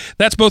 So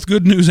that's both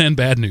good news and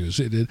bad news.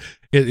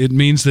 It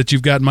means that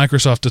you've got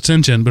Microsoft's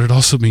attention, but it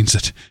also means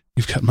that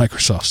you've got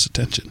Microsoft's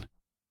attention.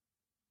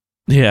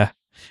 Yeah.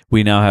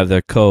 We now have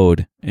their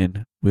code,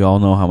 and we all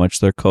know how much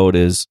their code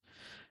is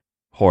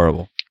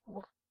horrible.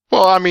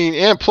 Well, I mean,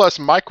 and plus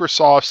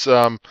Microsoft's,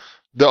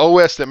 the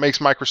OS that makes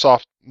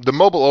Microsoft, the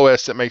mobile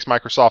OS that makes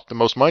Microsoft the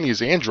most money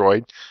is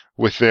Android,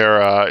 with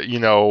their,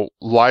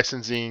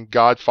 licensing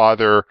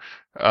godfather,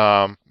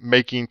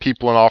 making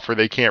people an offer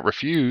they can't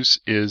refuse,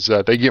 is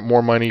they get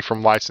more money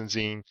from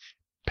licensing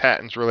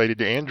patents related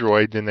to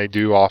Android than they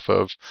do off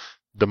of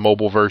the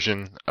mobile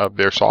version of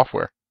their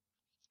software.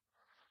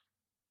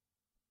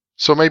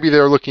 So maybe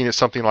they're looking at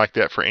something like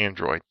that for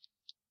Android.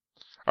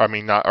 I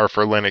mean, not, or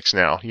for Linux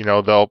now.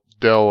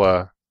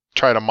 They'll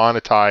try to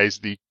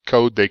monetize the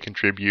code they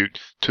contribute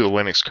to the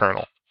Linux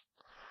kernel.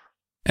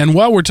 And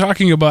while we're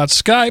talking about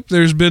Skype,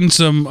 there's been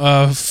some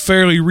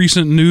fairly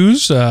recent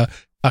news. A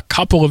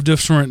couple of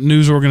different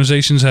news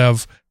organizations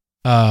have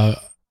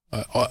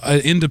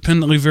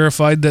independently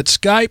verified that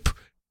Skype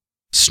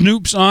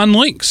snoops on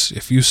links.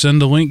 If you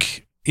send a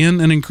link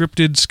in an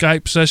encrypted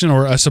Skype session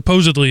or a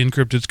supposedly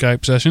encrypted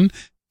Skype session,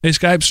 a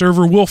Skype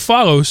server will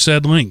follow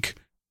said link.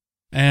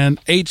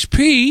 And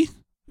HP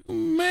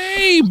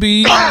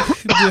maybe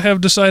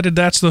have decided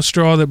that's the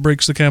straw that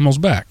breaks the camel's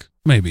back.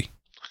 Maybe.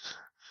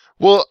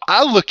 Well,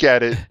 I look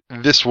at it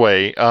this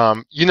way.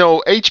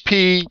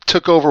 HP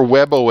took over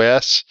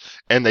WebOS,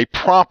 and they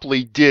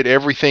promptly did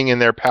everything in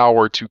their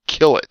power to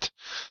kill it.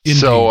 Indeed.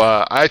 So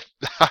I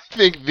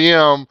think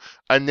them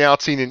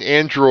announcing an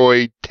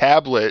Android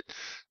tablet,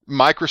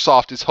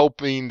 Microsoft is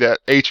hoping that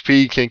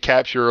HP can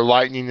capture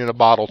lightning in a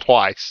bottle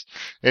twice.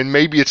 And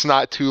maybe it's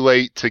not too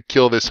late to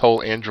kill this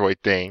whole Android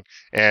thing.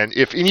 And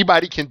if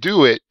anybody can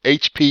do it,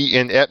 HP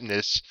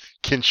ineptness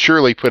can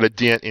surely put a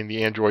dent in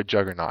the Android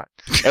juggernaut.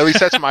 At least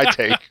that's my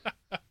take.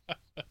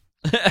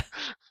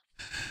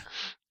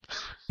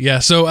 Yeah,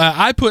 so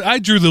I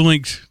drew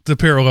the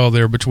parallel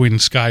there between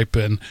Skype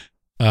and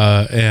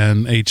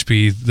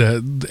HP.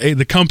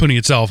 The company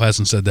itself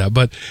hasn't said that,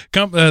 but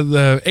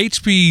the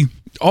HP,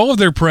 all of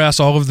their press,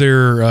 all of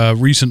their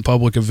recent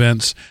public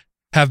events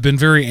have been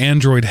very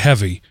Android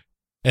heavy,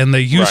 and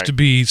they used to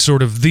be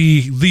sort of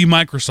the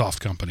Microsoft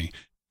company,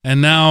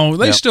 and now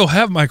they still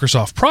have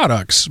Microsoft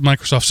products,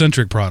 Microsoft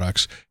centric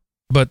products,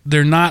 but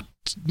they're not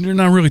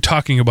really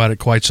talking about it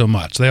quite so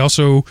much. They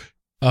also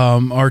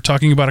are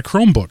talking about a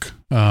Chromebook.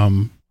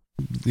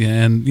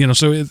 And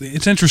so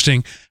it's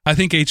interesting. I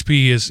think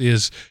HP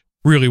is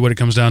really what it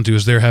comes down to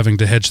is they're having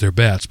to hedge their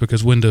bets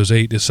because Windows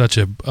 8 is such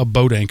a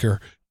boat anchor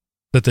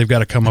that they've got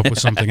to come up with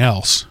something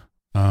else.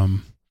 But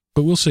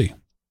we'll see.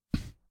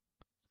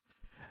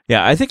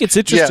 Yeah, I think it's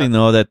interesting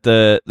though that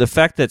the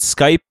fact that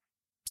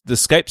the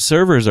Skype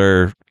servers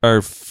are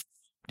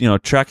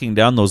tracking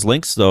down those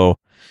links though,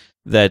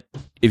 that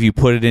if you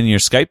put it in your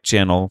Skype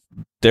channel,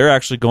 they're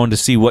actually going to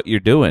see what you're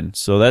doing.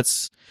 So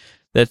that's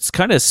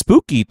kind of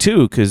spooky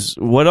too, because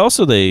what else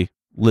are they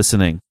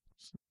listening?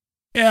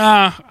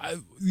 Yeah,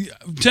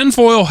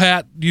 tinfoil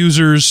hat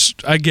users,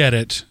 I get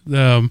it.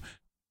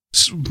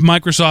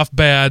 Microsoft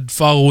bad,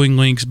 following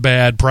links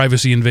bad,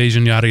 privacy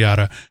invasion, yada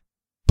yada.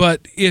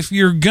 But if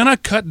you're gonna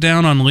cut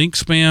down on link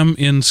spam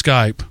in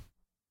Skype,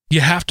 you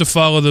have to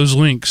follow those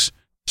links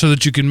so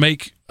that you can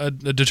make a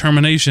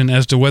determination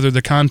as to whether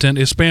the content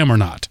is spam or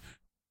not.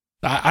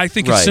 I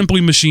think it's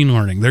simply machine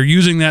learning. They're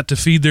using that to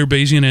feed their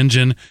Bayesian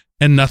engine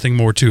and nothing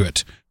more to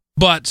it.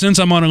 But since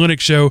I'm on a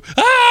Linux show,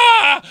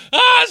 sky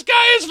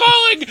is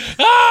falling!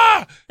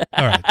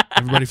 All right,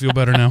 everybody feel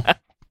better now?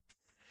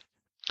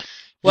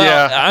 Well,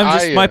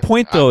 yeah, my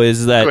point though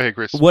is that go ahead,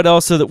 Chris. what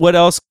else?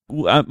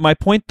 My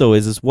point though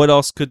is what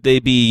else could they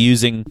be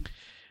using?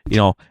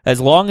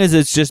 As long as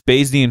it's just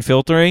Bayesian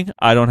filtering,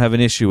 I don't have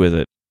an issue with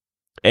it.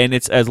 And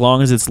it's as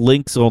long as it's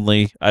links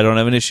only, I don't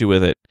have an issue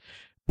with it.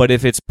 But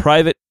if it's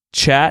private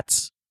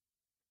chats,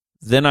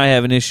 then I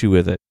have an issue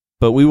with it.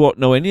 But we won't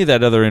know any of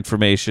that other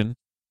information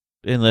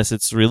unless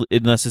it's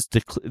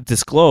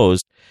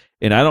disclosed.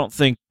 And I don't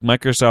think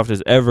Microsoft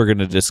is ever going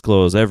to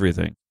disclose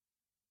everything.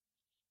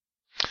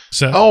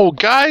 So, oh,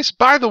 guys,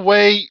 by the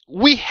way,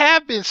 we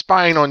have been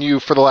spying on you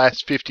for the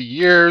last 50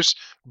 years,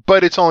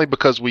 but it's only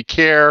because we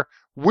care.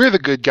 We're the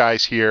good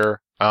guys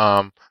here.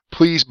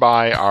 Please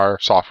buy our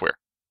software.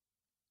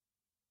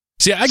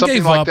 See, I Something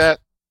gave like up. that.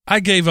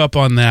 I gave up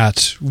on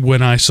that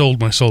when I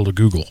sold my soul to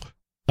Google.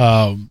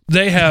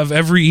 They have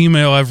every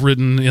email I've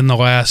written in the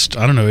last,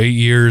 8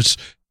 years.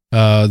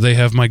 They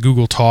have my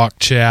Google Talk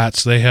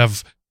chats. They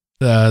have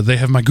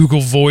my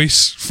Google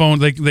Voice phone.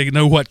 They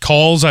know what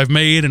calls I've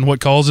made and what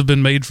calls have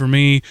been made for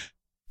me.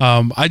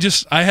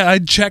 I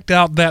checked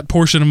out that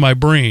portion of my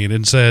brain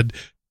and said,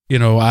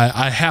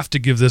 I have to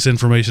give this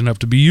information up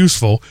to be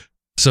useful.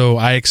 So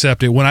I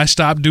accept it. When I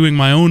stopped doing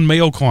my own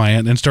mail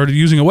client and started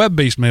using a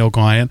web-based mail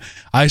client,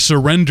 I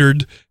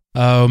surrendered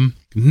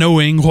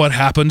knowing what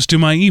happens to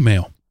my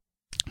email.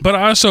 But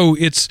also,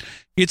 it's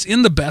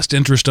in the best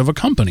interest of a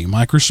company.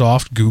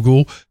 Microsoft,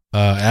 Google,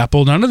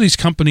 Apple, none of these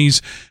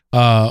companies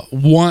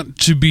want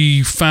to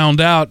be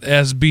found out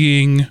as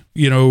being,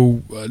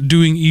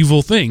 doing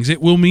evil things.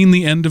 It will mean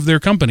the end of their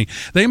company.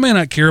 They may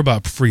not care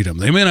about freedom.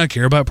 They may not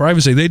care about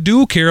privacy. They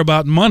do care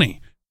about money.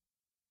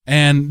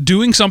 And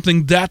doing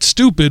something that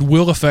stupid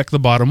will affect the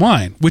bottom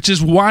line, which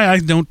is why I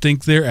don't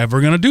think they're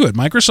ever going to do it.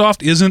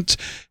 Microsoft isn't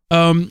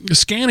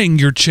scanning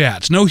your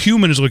chats. No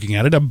human is looking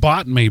at it. A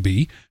bot may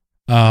be,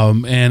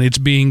 and it's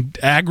being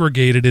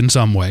aggregated in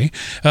some way.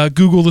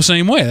 Google the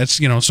same way. That's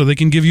so they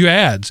can give you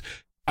ads.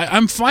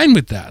 I'm fine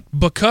with that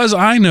because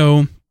I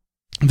know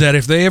that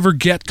if they ever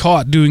get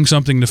caught doing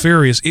something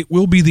nefarious, it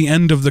will be the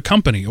end of the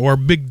company or a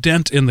big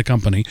dent in the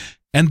company,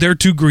 and they're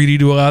too greedy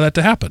to allow that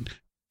to happen.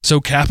 So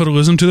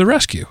capitalism to the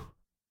rescue.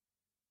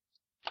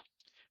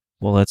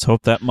 Well, let's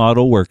hope that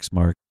model works,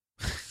 Mark.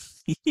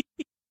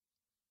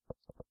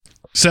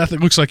 Seth,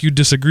 it looks like you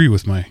disagree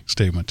with my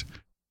statement.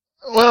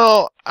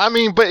 Well, I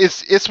mean, but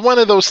it's one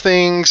of those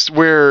things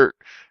where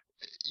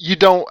you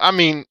don't. I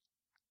mean,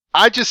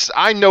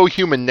 I know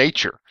human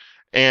nature,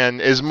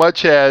 and as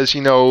much as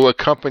a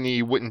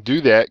company wouldn't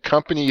do that.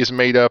 Companies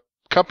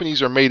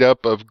are made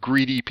up of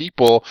greedy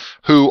people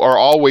who are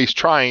always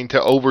trying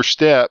to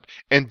overstep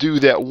and do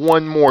that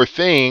one more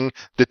thing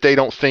that they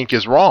don't think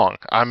is wrong.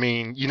 I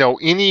mean,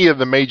 any of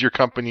the major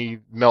company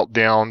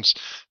meltdowns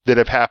that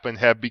have happened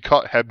have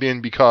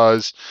been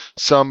because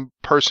some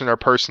person or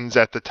persons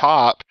at the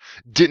top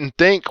didn't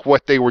think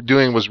what they were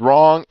doing was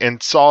wrong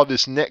and saw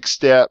this next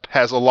step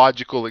has a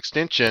logical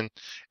extension,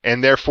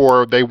 and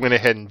therefore they went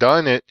ahead and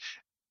done it,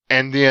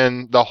 and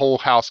then the whole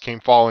house came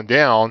falling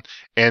down,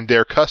 and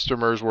their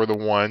customers were the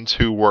ones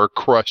who were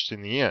crushed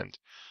in the end.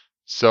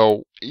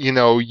 So,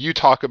 you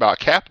talk about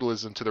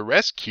capitalism to the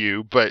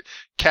rescue, but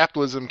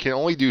capitalism can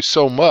only do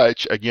so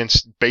much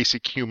against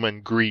basic human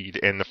greed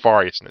and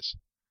nefariousness.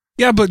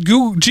 Yeah, but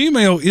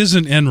Gmail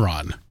isn't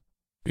Enron.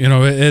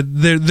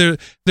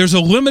 There's a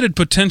limited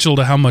potential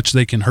to how much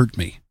they can hurt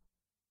me.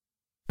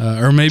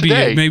 Or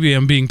maybe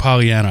I'm being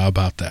Pollyanna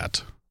about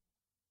that.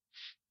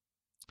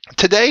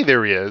 Today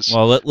there is.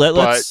 Well,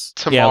 let's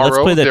tomorrow let's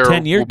play the there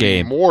 10-year will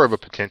game. Be more of a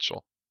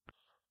potential.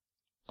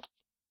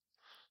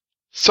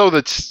 So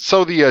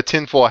the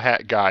tinfoil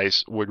hat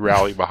guys would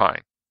rally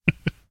behind.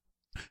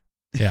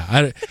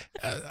 Yeah,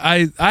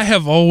 I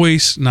have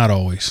always, not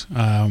always,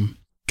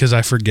 because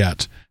I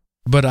forget,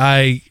 but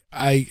I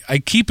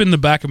keep in the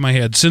back of my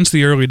head since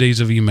the early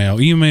days of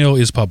email. Email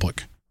is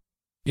public.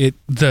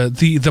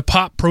 The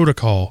POP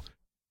protocol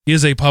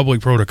is a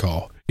public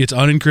protocol. It's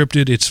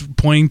unencrypted. It's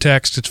plain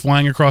text. It's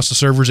flying across the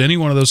servers. Any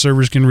one of those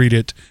servers can read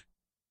it.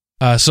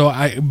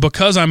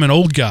 Because I'm an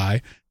old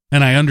guy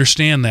and I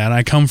understand that,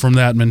 I come from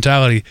that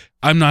mentality,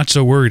 I'm not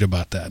so worried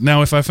about that.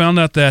 Now, if I found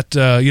out that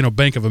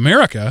Bank of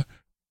America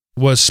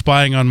was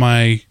spying on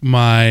my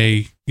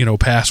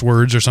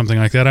passwords or something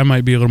like that, I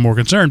might be a little more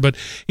concerned. But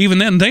even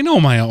then, they know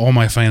all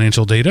my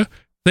financial data.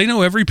 They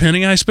know every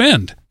penny I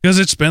spend because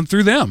it's spent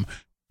through them.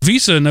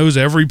 Visa knows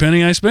every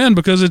penny I spend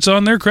because it's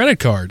on their credit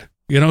card.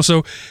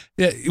 So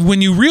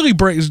when you really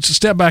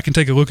step back and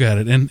take a look at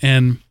it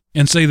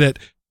and say that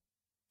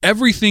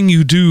everything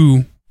you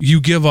do, you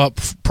give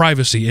up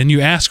privacy and you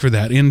ask for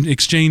that in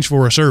exchange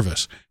for a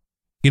service.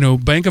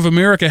 Bank of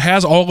America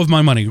has all of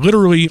my money.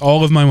 Literally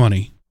all of my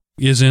money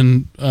is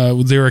in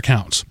their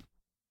accounts,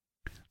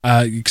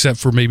 except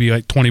for maybe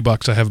like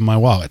 $20 I have in my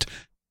wallet.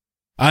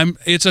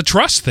 It's a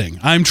trust thing.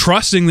 I'm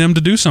trusting them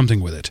to do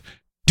something with it.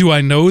 Do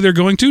I know they're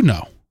going to?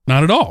 No,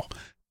 not at all.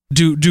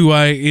 Do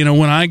I,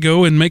 when I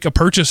go and make a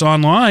purchase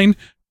online,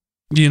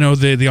 the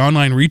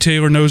online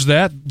retailer knows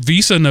that,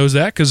 Visa knows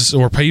that,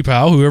 or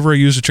PayPal, whoever I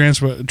use to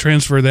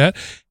transfer that,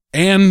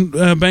 and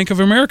Bank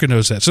of America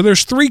knows that. So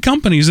there's 3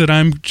 companies that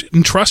I'm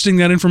entrusting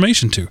that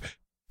information to,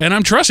 and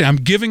I'm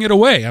giving it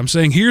away. I'm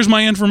saying, here's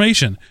my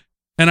information,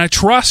 and I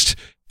trust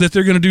that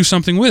they're going to do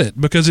something with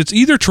it, because it's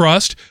either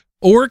trust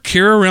or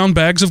carry around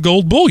bags of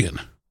gold bullion.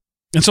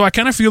 And so I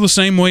kind of feel the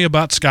same way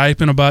about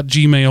Skype and about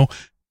Gmail.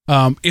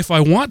 If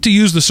I want to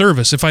use the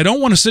service, if I don't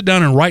want to sit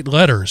down and write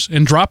letters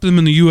and drop them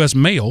in the U.S.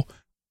 mail,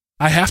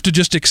 I have to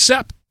just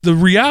accept the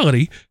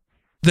reality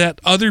that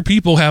other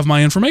people have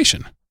my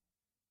information.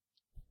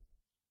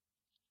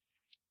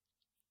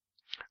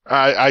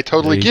 I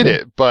totally get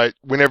it, but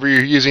whenever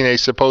you're using a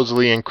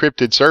supposedly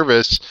encrypted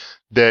service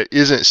that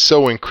isn't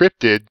so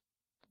encrypted,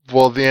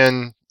 well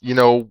then,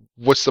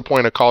 what's the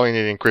point of calling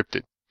it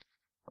encrypted?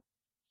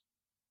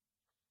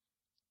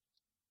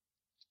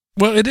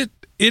 Well, it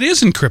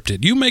is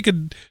encrypted.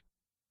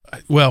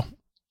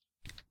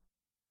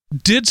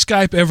 Did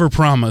Skype ever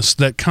promise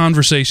that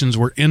conversations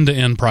were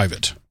end-to-end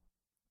private?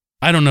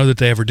 I don't know that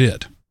they ever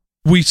did.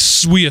 We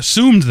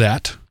assumed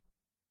that,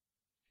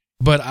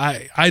 but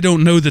I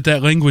don't know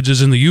that language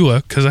is in the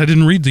EULA because I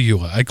didn't read the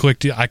EULA.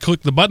 I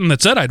clicked the button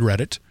that said I'd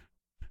read it,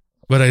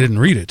 but I didn't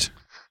read it.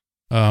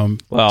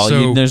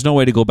 There's no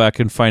way to go back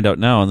and find out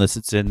now unless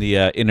it's in the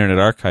Internet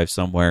Archive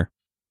somewhere.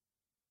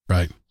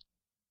 Right.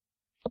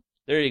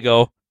 There you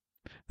go.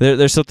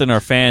 There's something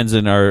our fans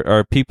and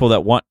our people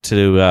that want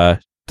to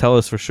tell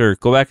us for sure.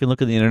 Go back and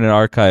look at the Internet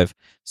Archive.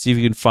 See if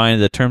you can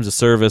find the terms of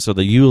service or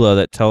the EULA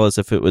that tell us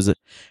if it was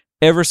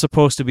ever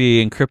supposed to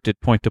be encrypted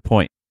point to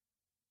point.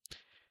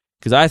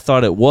 Because I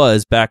thought it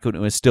was back when it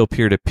was still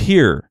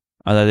peer-to-peer.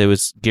 I thought it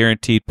was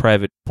guaranteed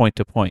private point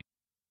to point.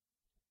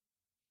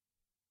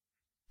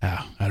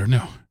 I don't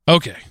know.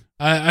 Okay.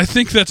 I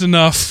think that's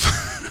enough.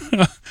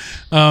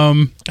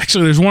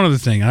 Actually, there's one other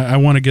thing. I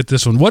want to get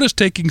this one. What is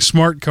taking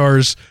smart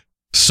cars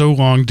so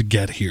long to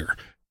get here?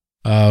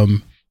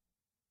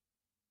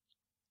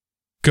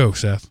 Go,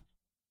 Seth.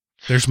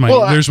 There's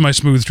my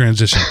smooth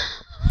transition.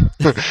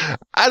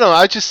 I don't know.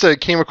 I just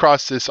came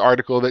across this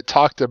article that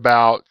talked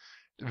about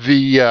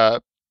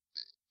the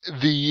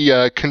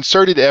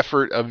concerted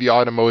effort of the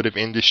automotive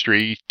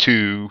industry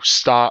to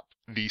stop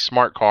the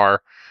smart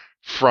car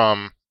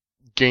from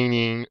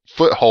gaining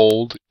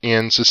foothold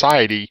in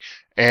society.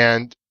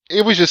 And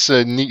it was just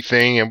a neat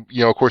thing. And,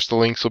 of course, the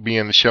links will be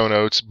in the show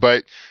notes.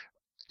 But,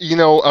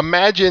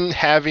 imagine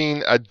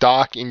having a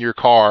dock in your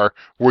car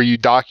where you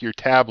dock your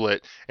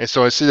tablet. And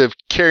so instead of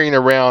carrying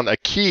around a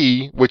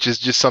key, which is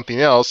just something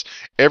else,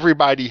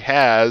 everybody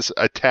has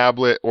a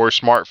tablet or a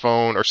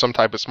smartphone or some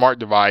type of smart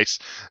device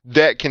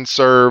that can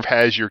serve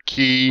as your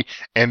key.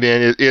 And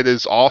then it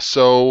is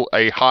also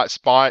a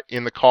hotspot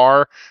in the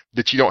car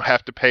that you don't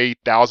have to pay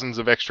thousands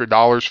of extra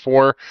dollars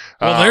for.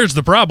 Well, there's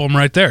the problem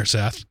right there,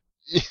 Seth.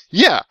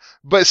 Yeah.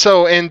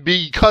 And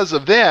because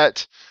of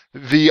that,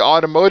 the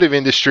automotive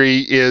industry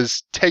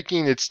is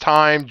taking its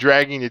time,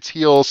 dragging its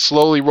heels,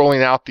 slowly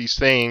rolling out these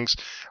things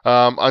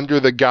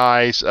under the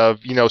guise of,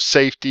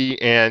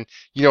 safety and,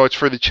 it's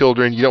for the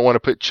children. You don't want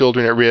to put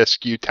children at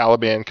risk, you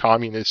Taliban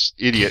communist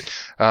idiot.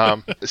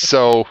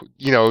 So,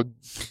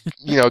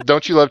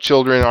 don't you love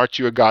children? Aren't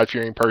you a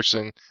God-fearing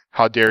person?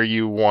 How dare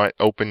you want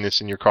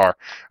openness in your car?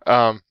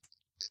 Now,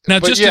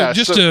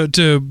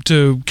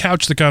 to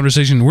couch the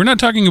conversation, we're not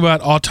talking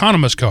about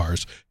autonomous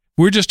cars.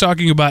 We're just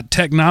talking about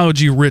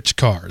technology-rich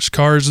cars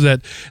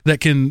that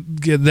can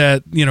get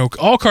that.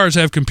 All cars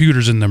have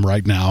computers in them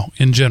right now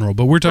in general,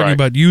 but we're talking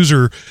about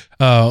user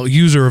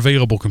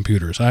available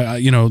computers.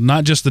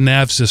 Not just the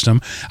nav system.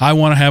 I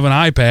want to have an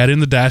iPad in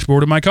the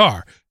dashboard of my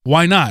car.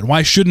 Why not?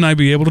 Why shouldn't I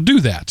be able to do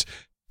that?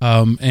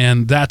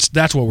 And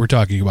that's what we're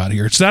talking about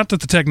here. It's not that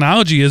the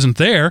technology isn't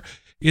there.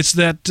 It's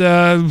that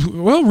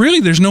really,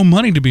 there's no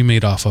money to be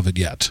made off of it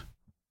yet.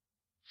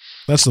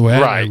 That's the way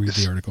I read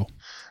the article.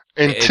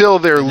 Until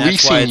they're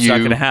leasing you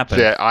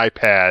that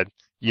iPad,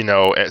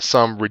 at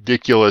some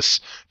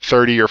ridiculous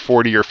 $30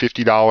 or $40 or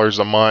 $50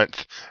 a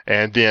month,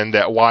 and then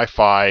that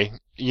Wi-Fi,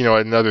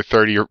 another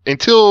 $30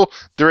 until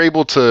they're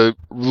able to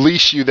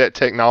lease you that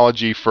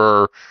technology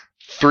for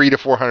 $300 to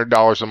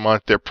 $400 a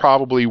month, there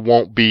probably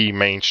won't be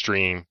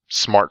mainstream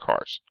smart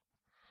cars.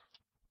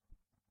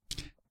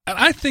 And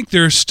I think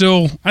there's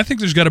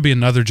got to be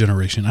another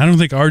generation. I don't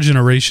think our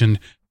generation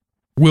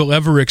will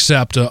ever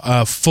accept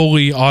a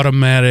fully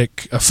automated,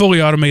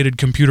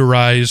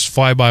 computerized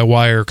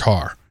fly-by-wire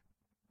car.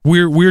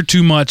 We're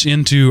too much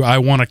into, I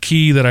want a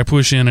key that I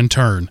push in and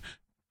turn.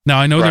 Now,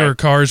 I know there are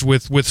cars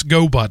with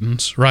go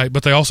buttons, right?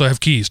 But they also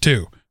have keys,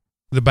 too,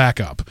 the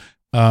backup.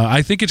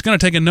 I think it's going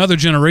to take another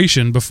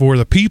generation before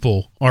the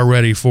people are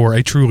ready for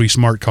a truly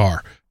smart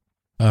car.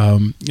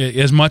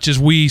 As much as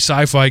we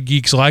sci-fi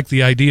geeks like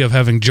the idea of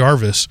having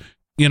Jarvis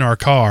in our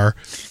car,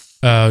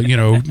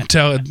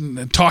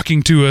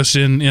 talking to us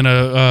in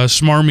a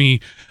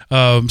smarmy,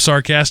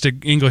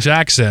 sarcastic English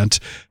accent,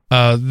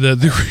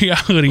 the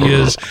reality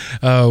is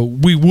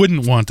we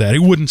wouldn't want that. It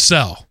wouldn't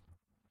sell,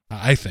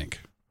 I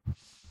think.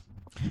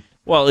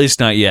 Well, at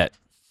least not yet.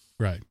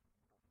 Right.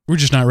 We're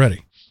just not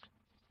ready.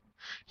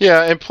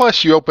 Yeah, and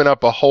plus you open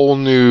up a whole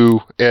new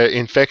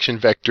infection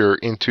vector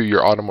into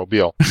your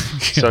automobile.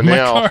 So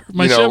now,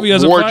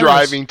 war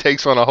driving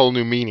takes on a whole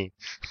new meaning.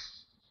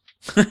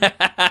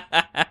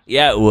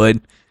 Yeah, it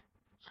would.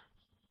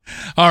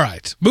 All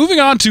right. Moving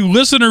on to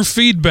listener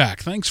feedback.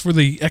 Thanks for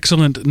the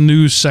excellent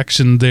news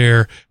section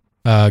there,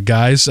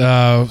 guys.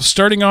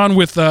 Starting on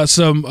with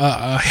some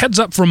heads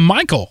up from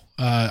Michael.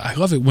 I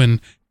love it when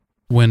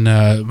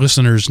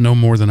listeners know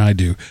more than I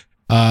do.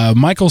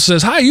 Michael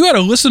says, hi, you had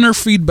a listener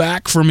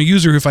feedback from a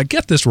user who, if I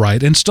get this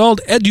right,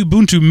 installed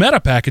Edubuntu meta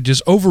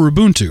packages over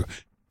Ubuntu.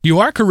 You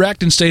are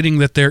correct in stating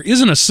that there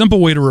isn't a simple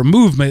way to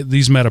remove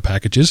these meta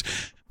packages,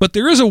 but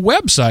there is a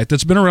website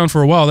that's been around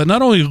for a while that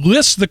not only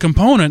lists the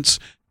components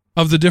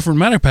of the different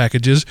meta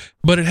packages,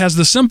 but it has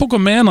the simple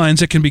command lines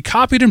that can be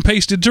copied and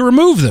pasted to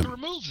remove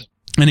them.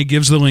 And it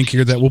gives the link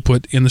here that we'll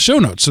put in the show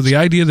notes. So the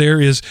idea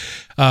there is,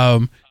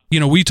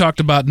 we talked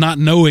about not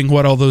knowing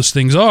what all those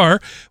things are.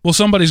 Well,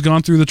 somebody's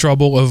gone through the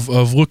trouble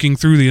of looking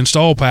through the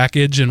install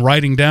package and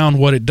writing down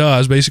what it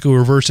does, basically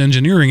reverse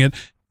engineering it,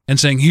 and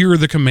saying, here are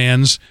the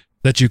commands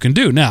that you can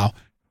do. Now,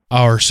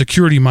 our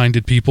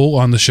security-minded people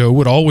on the show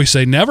would always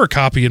say, never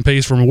copy and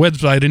paste from a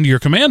website into your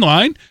command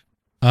line.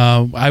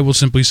 I will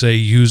simply say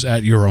use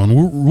at your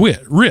own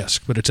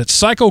risk. But it's at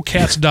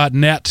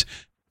psychocats.net.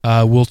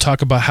 We'll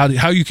talk about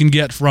how you can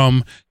get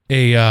from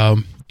a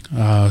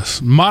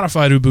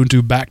modified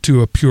Ubuntu back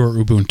to a pure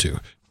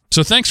Ubuntu.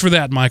 So thanks for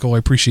that, Michael. I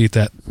appreciate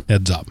that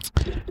heads up.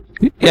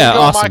 Yeah,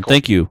 awesome. Michael.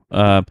 Thank you.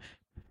 And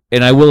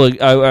I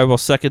will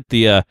second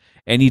the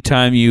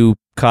anytime you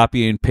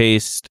copy and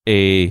paste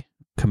a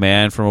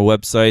command from a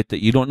website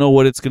that you don't know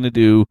what it's going to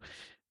do,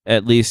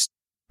 at least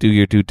do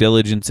your due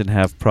diligence and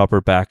have proper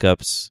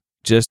backups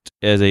just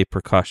as a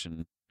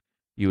precaution.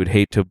 You would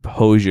hate to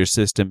hose your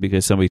system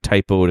because somebody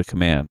typoed a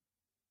command.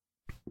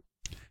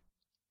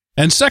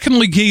 And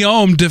secondly,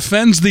 Guillaume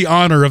defends the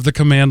honor of the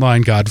command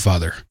line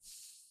godfather.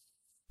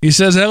 He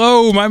says,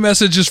 hello, my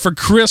message is for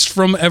Chris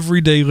from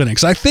Everyday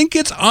Linux. I think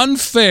it's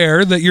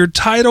unfair that your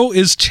title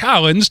is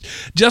challenged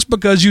just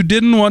because you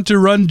didn't want to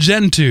run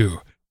Gentoo.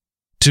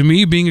 To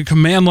me, being a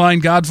command line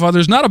godfather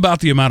is not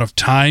about the amount of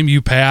time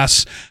you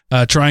pass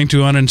trying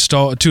to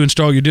install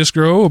your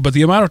distro, but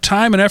the amount of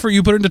time and effort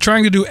you put into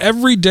trying to do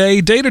everyday,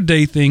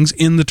 day-to-day things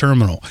in the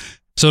terminal.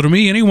 So to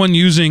me, anyone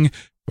using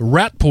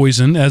Rat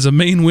Poison, as a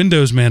main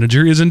Windows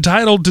manager, is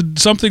entitled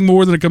to something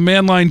more than a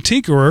command line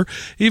tinkerer,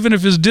 even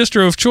if his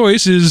distro of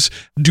choice is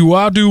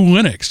Duadu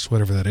Linux,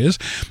 whatever that is.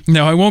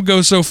 Now, I won't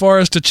go so far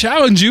as to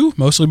challenge you,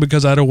 mostly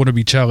because I don't want to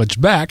be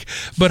challenged back,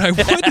 but I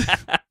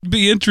would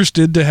be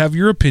interested to have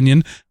your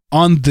opinion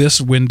on this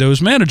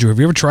Windows manager. Have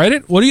you ever tried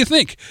it? What do you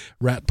think?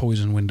 Rat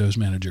Poison Windows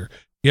Manager.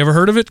 You ever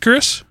heard of it,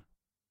 Chris?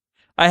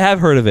 I have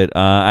heard of it.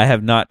 I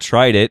have not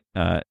tried it,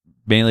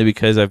 mainly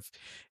because I've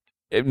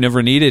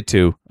never needed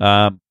to.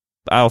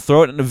 I'll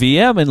throw it in a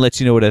VM and let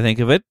you know what I think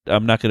of it.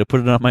 I'm not going to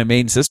put it on my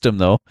main system,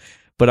 though.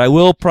 But I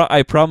will.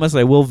 I promise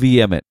I will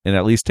VM it and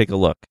at least take a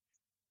look.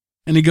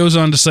 And he goes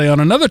on to say, on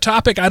another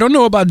topic, I don't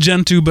know about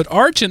Gentoo, but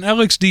Arch and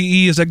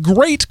LXDE is a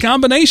great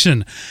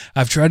combination.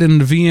 I've tried it in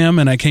a VM,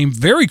 and I came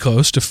very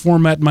close to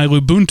format my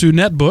Ubuntu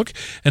netbook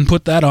and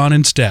put that on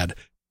instead.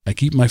 I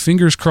keep my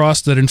fingers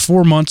crossed that in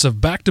 4 months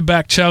of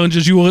back-to-back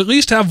challenges, you will at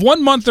least have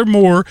 1 month or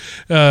more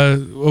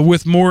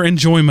with more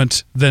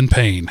enjoyment than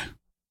pain.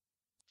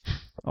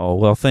 Oh,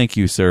 well, thank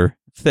you, sir.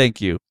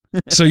 Thank you.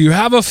 So you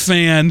have a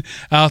fan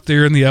out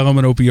there in the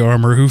Element OP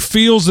armor who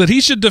feels that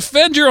he should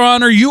defend your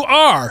honor. You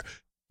are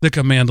the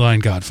command line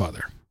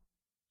godfather.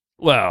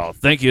 Well,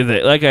 thank you.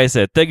 Like I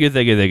said, thank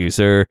you,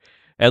 sir.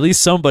 At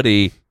least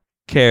somebody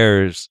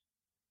cares,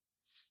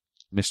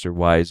 Mr.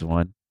 Wise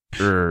One.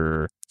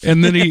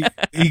 And then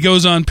he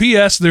goes on,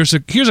 P.S.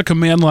 Here's a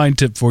command line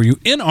tip for you.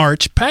 In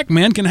Arch,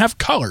 Pac-Man can have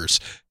colors.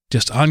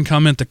 Just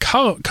uncomment the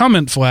color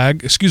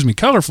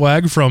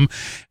flag from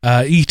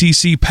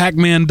etc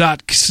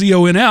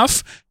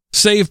pacman.conf,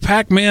 save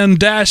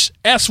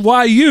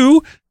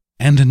pacman-syu,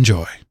 and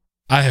enjoy.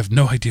 I have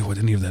no idea what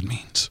any of that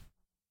means.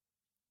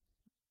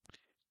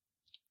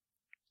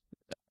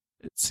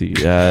 Let's see.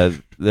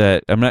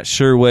 That I'm not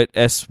sure what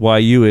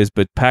SYU is,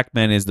 but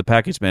Pac-Man is the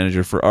package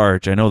manager for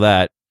Arch. I know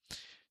that.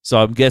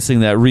 So I'm guessing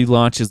that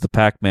relaunches the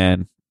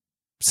Pac-Man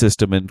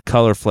system and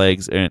color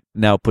flags and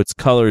now puts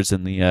colors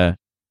in the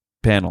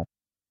panel.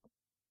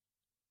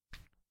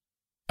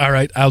 All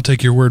right, I'll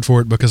take your word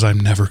for it because I'm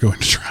never going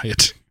to try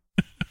it.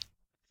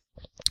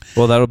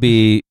 Well, that'll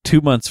be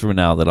 2 months from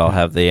now that I'll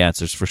have the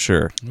answers for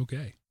sure.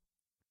 Okay.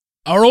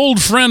 Our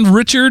old friend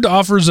Richard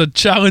offers a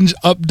challenge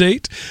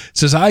update.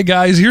 Says, hi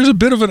guys, here's a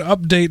bit of an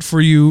update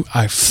for you.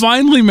 I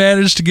finally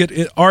managed to get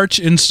Arch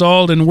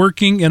installed and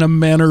working in a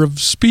manner of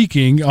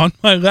speaking on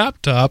my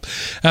laptop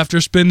after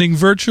spending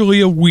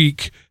virtually a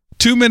week.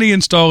 Too many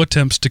install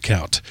attempts to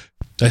count.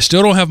 I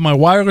still don't have my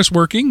wireless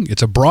working.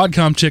 It's a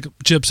Broadcom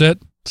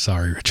chipset.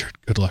 Sorry, Richard.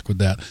 Good luck with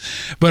that.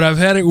 But I've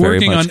had it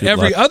working on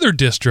every other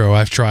distro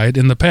I've tried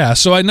in the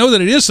past, so I know that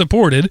it is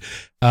supported,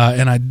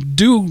 and I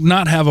do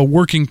not have a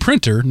working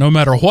printer no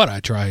matter what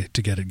I try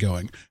to get it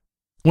going.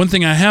 One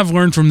thing I have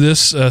learned from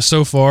this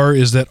so far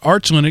is that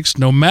Arch Linux,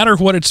 no matter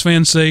what its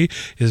fans say,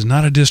 is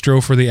not a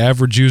distro for the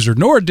average user,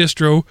 nor a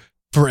distro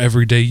for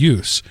everyday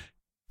use.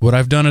 What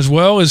I've done as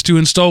well is to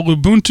install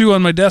Ubuntu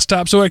on my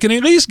desktop so I can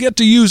at least get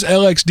to use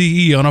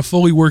LXDE on a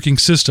fully working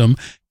system,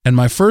 and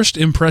my first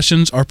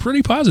impressions are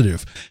pretty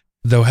positive.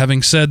 Though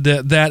having said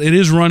that it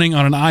is running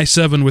on an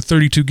i7 with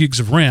 32 gigs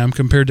of RAM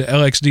compared to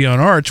LXD on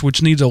Arch,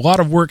 which needs a lot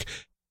of work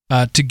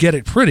to get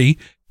it pretty,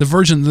 the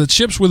version that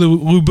ships with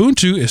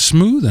Ubuntu is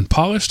smooth and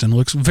polished and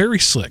looks very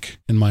slick,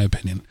 in my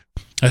opinion.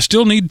 I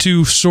still need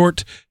to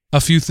sort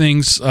a few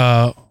things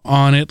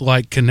on it,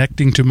 like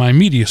connecting to my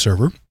media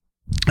server.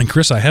 And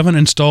Chris, I haven't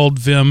installed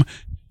Vim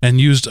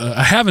and used.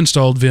 I have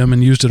installed Vim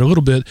and used it a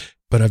little bit,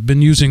 but I've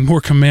been using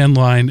more command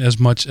line as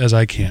much as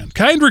I can.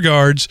 Kind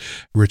regards,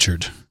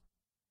 Richard.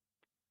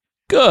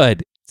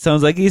 Good.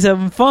 Sounds like he's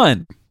having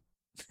fun.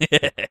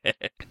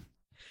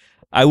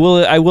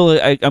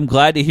 I'm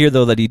glad to hear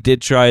though that he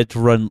did try to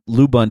run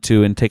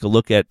Lubuntu and take a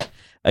look at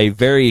a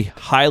very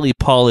highly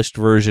polished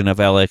version of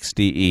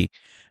LXDE.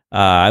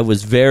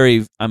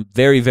 I'm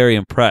very, very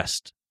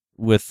impressed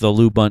with the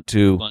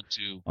Lubuntu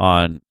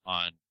on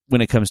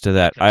when it comes to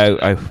that.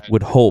 I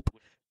would hope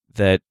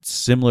that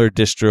similar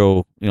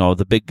distro,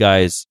 the big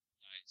guys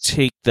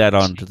take that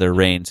onto their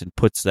reins and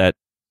puts that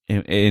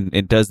in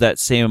and does that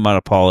same amount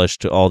of polish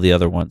to all the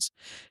other ones,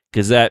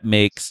 because that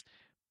makes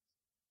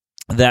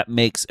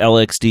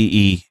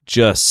LXDE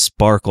just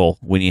sparkle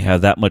when you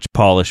have that much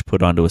polish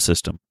put onto a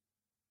system.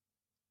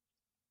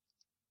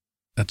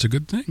 That's a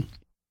good thing.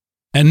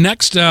 And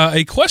next,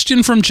 a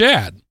question from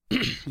Chad.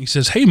 He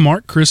says, hey,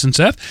 Mark, Chris, and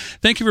Seth,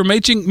 thank you for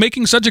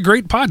making such a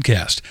great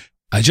podcast.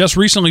 I just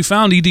recently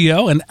found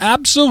EDL and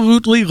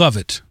absolutely love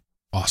it.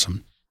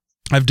 Awesome.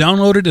 I've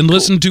downloaded and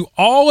listened to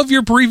all of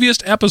your previous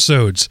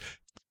episodes.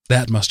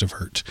 That must have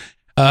hurt.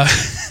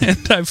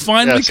 And I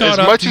finally caught up.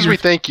 As much as we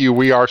thank you,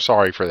 we are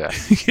sorry for that.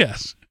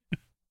 Yes.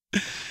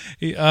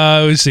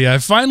 Let's see. I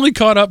finally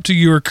caught up to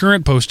your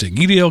current posting.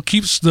 EDL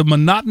keeps the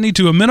monotony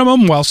to a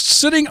minimum while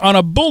sitting on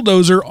a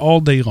bulldozer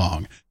all day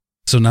long.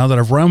 So now that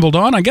I've rambled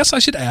on, I guess I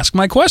should ask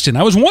my question.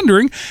 I was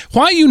wondering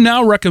why you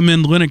now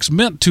recommend Linux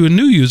Mint to a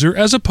new user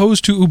as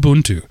opposed to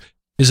Ubuntu.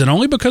 Is it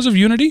only because of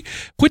Unity?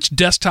 Which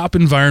desktop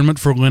environment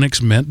for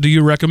Linux Mint do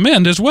you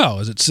recommend as well?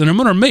 Is it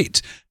Cinnamon or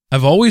Mate?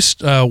 I've always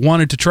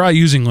wanted to try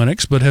using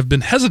Linux, but have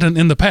been hesitant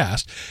in the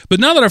past. But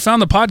now that I've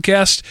found the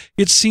podcast,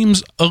 it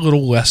seems a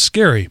little less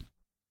scary.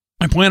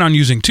 I plan on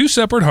using 2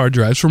 separate hard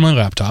drives for my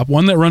laptop,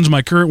 one that runs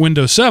my current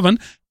Windows 7,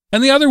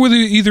 and the other with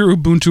either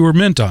Ubuntu or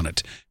Mint on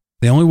it.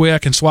 The only way I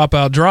can swap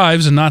out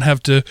drives and not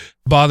have to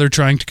bother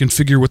trying to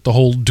configure with the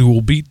whole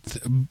dual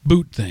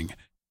boot thing.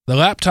 The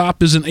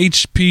laptop is an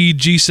HP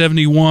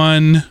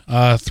G71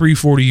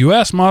 340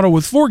 US model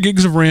with 4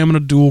 gigs of RAM and a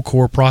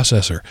dual-core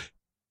processor.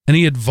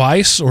 Any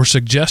advice or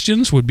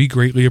suggestions would be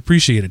greatly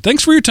appreciated.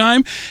 Thanks for your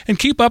time, and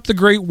keep up the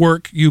great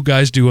work you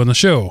guys do on the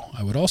show.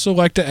 I would also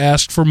like to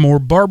ask for more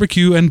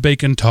barbecue and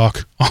bacon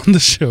talk on the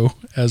show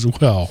as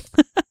well.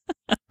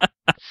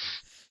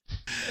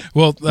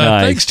 Well,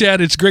 nice. Thanks,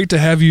 Chad. It's great to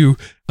have you,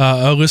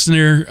 a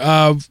listener.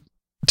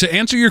 To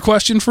answer your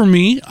question for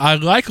me, I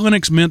like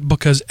Linux Mint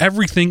because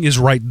everything is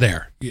right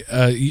there.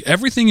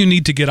 Everything you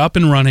need to get up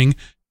and running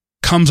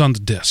comes on the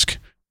disk,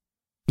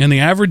 and the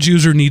average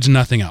user needs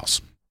nothing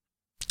else.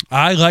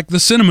 I like the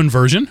Cinnamon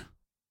version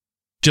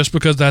just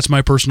because that's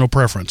my personal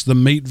preference. The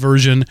Mate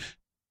version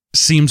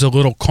seems a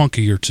little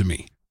clunkier to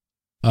me.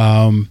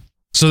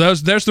 So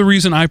there's the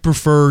reason I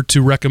prefer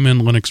to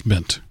recommend Linux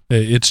Mint.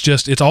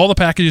 It's all the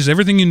packages,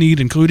 everything you need,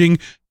 including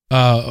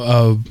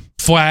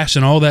Flash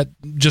and all that,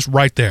 just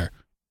right there.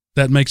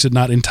 That makes it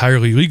not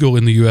entirely legal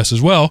in the U.S.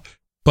 as well,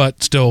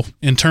 but still,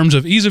 in terms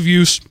of ease of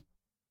use,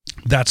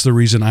 that's the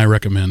reason I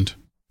recommend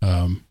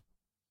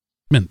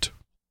Mint.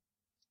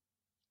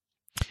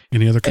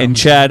 Any other comments? And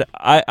Chad,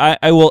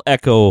 I will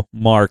echo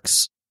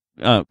Mark's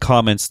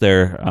comments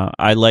there.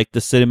 I like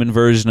the Cinnamon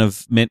version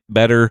of Mint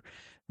better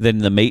than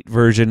the Mate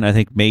version. I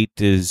think Mate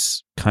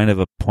is kind of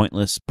a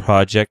pointless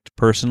project,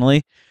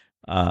 personally.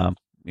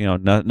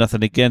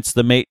 Nothing against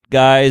the Mate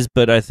guys,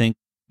 but I think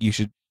you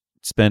should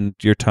spend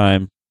your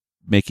time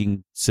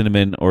making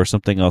Cinnamon or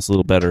something else a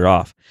little better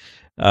off.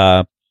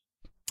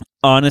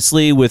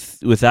 Honestly, with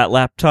that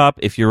laptop,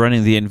 if you're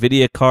running the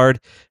NVIDIA card,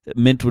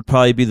 Mint would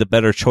probably be the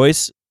better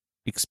choice,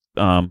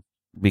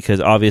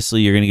 because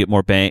obviously you're going to get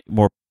more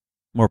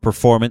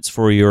performance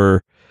for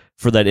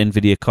that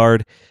NVIDIA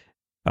card,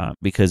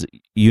 because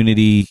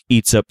Unity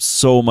eats up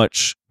so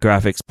much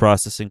graphics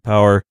processing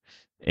power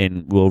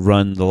and will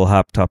run the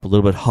laptop a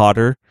little bit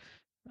hotter.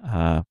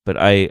 But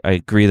I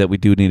agree that we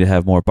do need to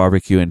have more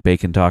barbecue and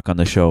bacon talk on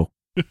the show.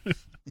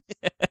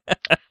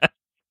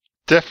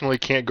 Definitely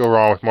can't go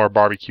wrong with more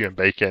barbecue and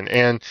bacon.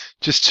 And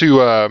just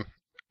to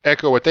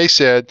echo what they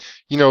said,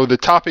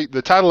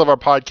 the title of our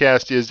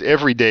podcast is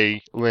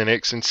Everyday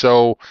Linux. And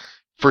so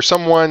for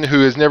someone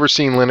who has never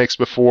seen Linux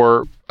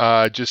before,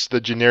 just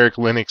the generic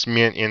Linux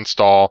Mint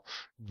install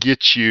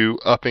gets you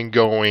up and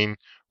going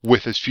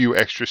with as few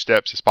extra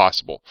steps as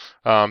possible.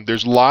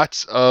 There's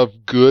lots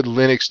of good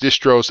Linux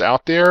distros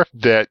out there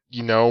that,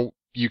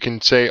 you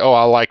can say, oh,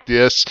 I like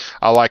this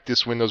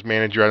Windows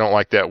Manager, I don't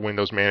like that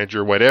Windows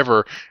Manager,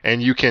 whatever.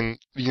 And you can,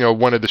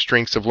 one of the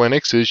strengths of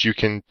Linux is you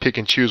can pick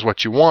and choose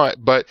what you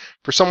want. But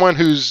for someone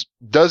who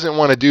doesn't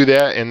want to do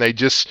that and they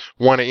just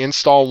want to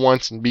install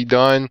once and be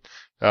done,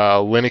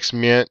 Linux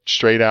Mint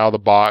straight out of the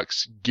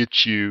box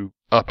gets you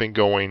up and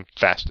going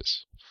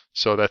fastest.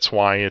 So that's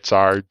why it's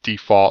our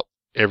default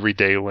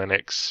everyday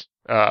Linux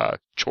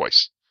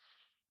choice.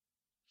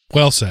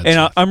 Well said.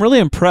 And I'm really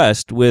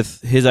impressed with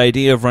his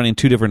idea of running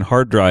 2 different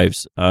hard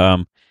drives.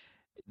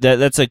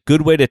 That's a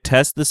good way to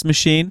test this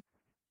machine.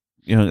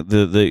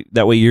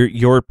 That way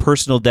your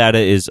personal data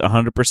is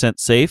 100%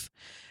 safe.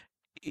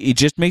 You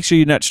just make sure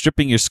you're not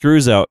stripping your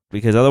screws out,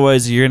 because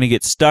otherwise you're going to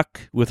get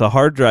stuck with a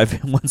hard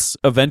drive once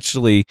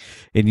eventually,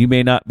 and you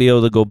may not be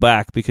able to go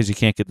back because you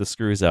can't get the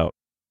screws out.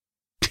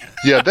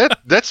 Yeah,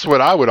 that's what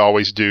I would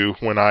always do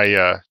when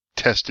I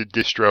tested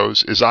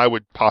distros, is I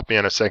would pop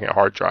in a second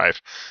hard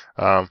drive.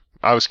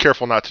 I was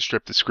careful not to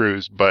strip the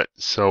screws, but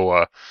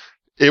so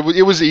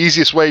it was the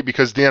easiest way,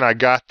 because then I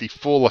got the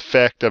full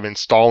effect of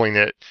installing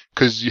it,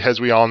 because as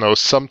we all know,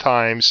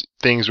 sometimes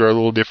things are a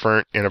little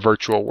different in a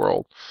virtual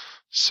world.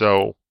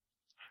 So,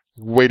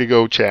 way to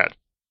go, Chad.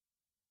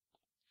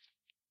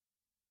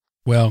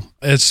 Well,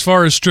 as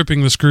far as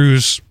stripping the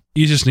screws,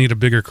 you just need a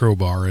bigger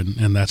crowbar,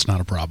 and that's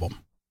not a problem.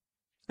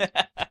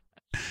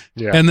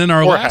 Yeah. And then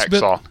our or last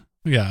hacksaw.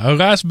 our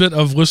last bit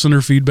of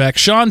listener feedback.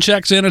 Sean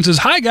checks in and says,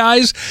 "Hi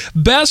guys,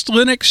 best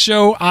Linux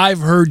show I've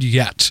heard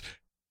yet.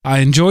 I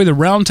enjoy the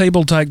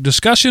roundtable type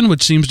discussion,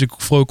 which seems to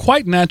flow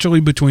quite naturally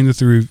between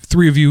the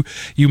three of you.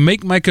 You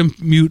make my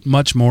commute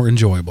much more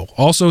enjoyable.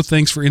 Also,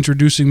 thanks for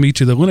introducing me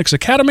to the Linux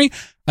Academy.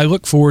 I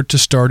look forward to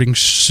starting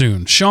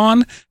soon.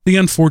 Sean, the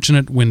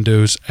unfortunate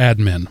Windows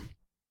admin."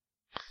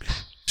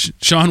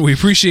 Sean, we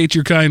appreciate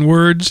your kind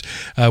words.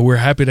 We're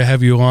happy to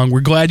have you along.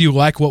 We're glad you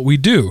like what we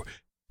do.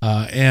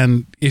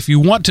 And if you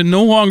want to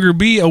no longer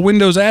be a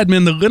Windows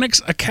admin, the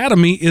Linux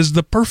Academy is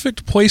the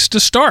perfect place to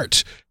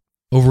start.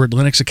 Over at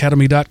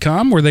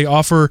linuxacademy.com, where they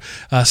offer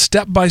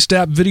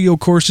step-by-step video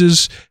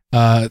courses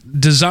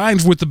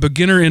designed with the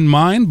beginner in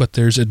mind, but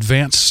there's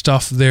advanced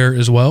stuff there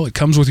as well. It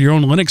comes with your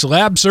own Linux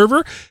lab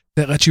server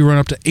that lets you run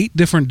up to 8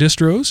 different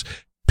distros,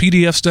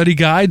 PDF study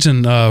guides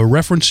and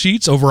reference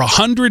sheets, over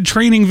 100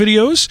 training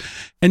videos,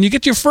 and you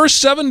get your first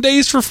 7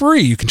 days for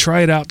free. You can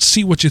try it out,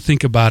 see what you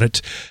think about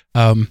it.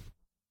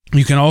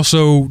 You can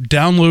also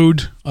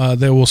download.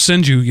 They will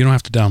send you. You don't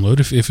have to download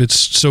if it's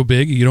so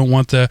big. You don't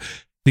want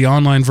the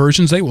online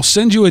versions. They will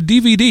send you a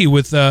DVD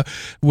with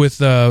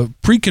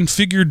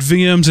pre-configured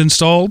VMs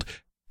installed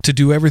to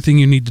do everything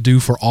you need to do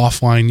for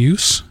offline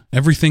use.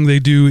 Everything they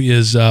do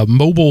is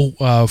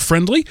mobile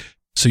friendly,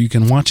 so you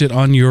can watch it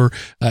on your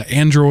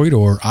Android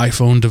or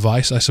iPhone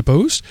device, I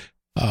suppose.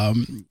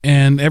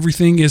 And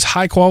everything is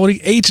high quality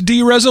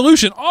HD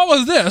resolution. All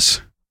of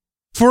this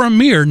for a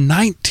mere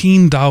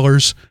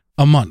 $19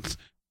 a month.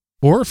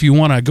 Or if you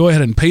want to go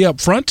ahead and pay up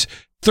front,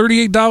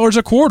 $38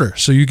 a quarter.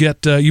 So you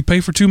get you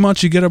pay for 2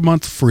 months, you get a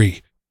month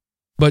free.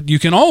 But you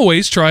can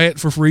always try it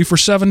for free for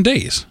 7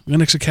 days.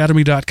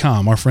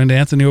 LinuxAcademy.com. Our friend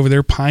Anthony over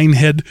there,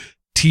 Pinehead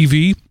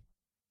TV,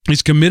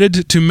 is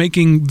committed to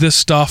making this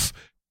stuff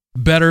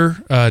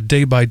better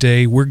day by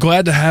day. We're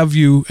glad to have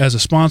you as a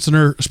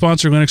sponsor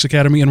Linux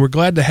Academy, and we're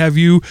glad to have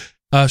you,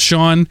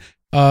 Sean,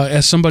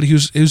 as somebody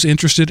who's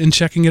interested in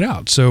checking it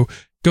out. So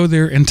go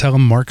there and tell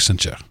them Mark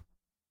sent you.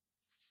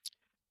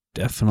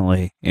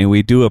 Definitely. And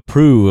we do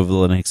approve of the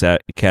Linux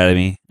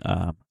Academy.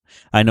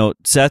 I know,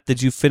 Seth,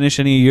 did you finish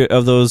any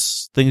of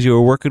those things you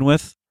were working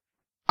with?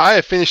 I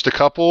have finished a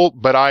couple,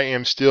 but I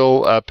am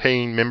still a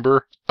paying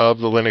member of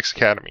the Linux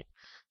Academy.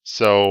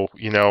 So,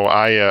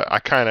 I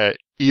kind of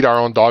eat our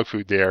own dog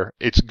food there.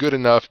 It's good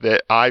enough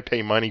that I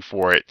pay money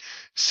for it.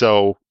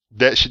 So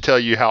that should tell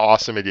you how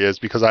awesome it is,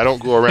 because I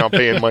don't go around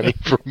paying money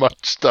for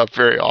much stuff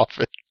very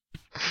often.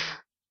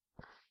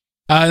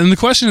 And the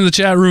question in the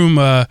chat room,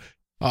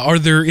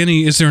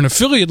 is there an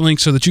affiliate link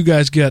so that you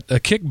guys get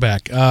a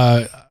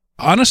kickback?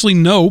 Honestly,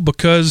 no,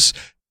 because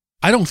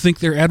I don't think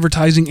they're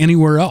advertising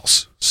anywhere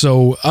else.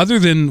 So other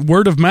than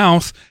word of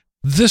mouth,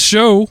 this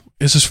show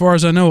is, as far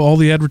as I know, all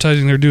the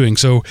advertising they're doing.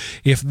 So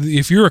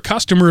if you're a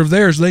customer of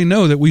theirs, they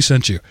know that we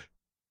sent you.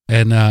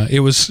 And it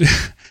was,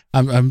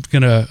 I'm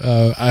gonna,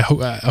 I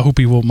hope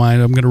he won't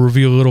mind. I'm gonna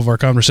reveal a little of our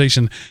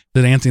conversation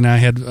that Anthony and I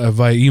had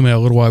via email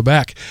a little while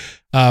back.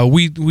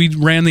 We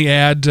ran the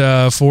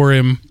ad for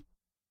him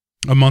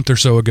a month or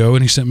so ago,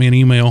 and he sent me an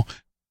email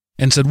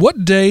and said,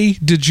 "What day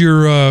did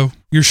your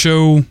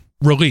show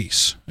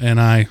release?"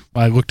 And I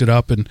looked it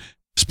up and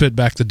spit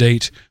back the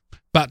date.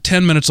 About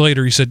 10 minutes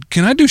later, he said,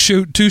 "Can I do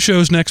 2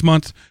 shows next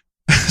month?"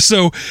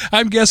 So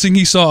I'm guessing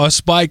he saw a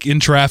spike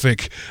in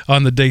traffic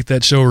on the date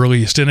that show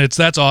released, and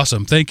that's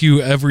awesome. Thank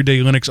you, Everyday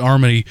Linux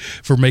Army,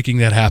 for making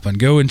that happen.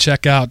 Go and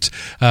check out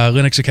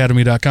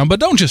linuxacademy.com, but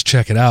don't just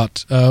check it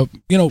out.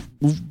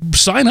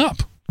 Sign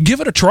up,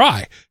 give it a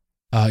try.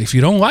 If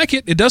you don't like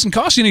it, it doesn't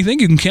cost you anything.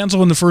 You can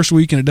cancel in the first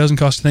week, and it doesn't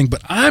cost a thing.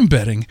 But I'm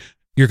betting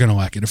you're going to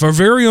like it. If our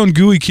very own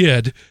GUI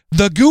Kid,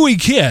 the GUI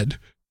Kid,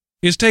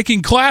 is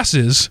taking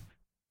classes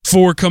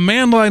for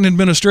command line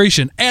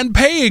administration and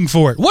paying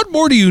for it, what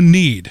more do you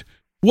need?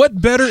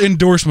 What better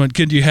endorsement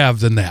could you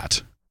have than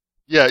that?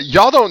 Yeah,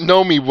 y'all don't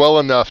know me well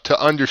enough to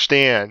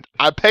understand.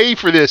 I pay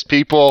for this,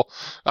 people.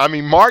 I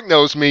mean, Mark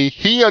knows me.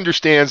 He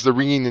understands the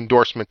ringing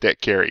endorsement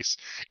that carries.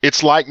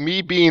 It's like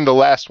me being the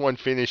last one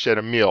finished at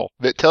a meal.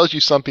 That tells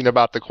you something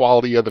about the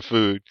quality of the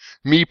food.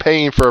 Me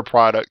paying for a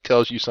product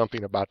tells you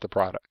something about the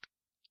product.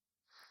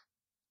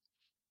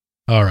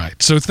 All right.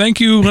 So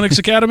thank you, Linux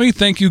Academy.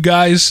 Thank you,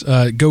 guys.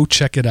 Go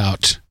check it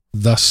out.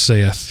 Thus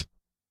saith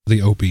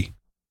the Opie.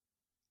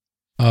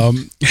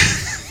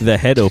 The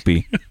head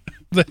Opie.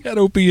 The head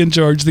OP in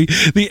charge, the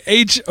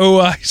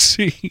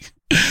HOIC.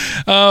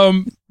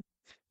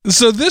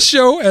 So this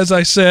show, as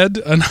I said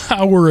an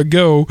hour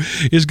ago,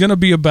 is going to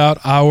be about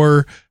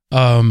our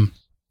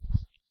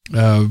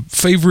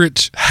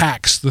favorite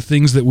hacks, the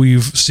things that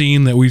we've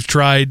seen, that we've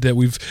tried, that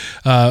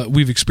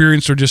we've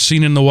experienced or just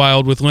seen in the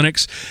wild with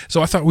Linux.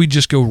 So I thought we'd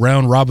just go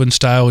round robin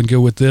style and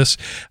go with this.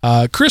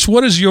 Chris,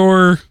 what is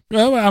your?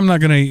 Well, we're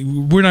not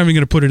even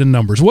gonna put it in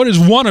numbers. What is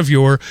one of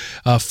your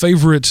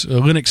favorite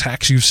Linux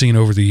hacks you've seen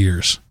over the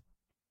years?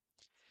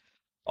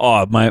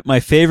 Oh, my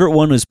favorite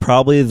one was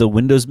probably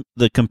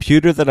the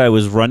computer that I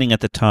was running at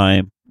the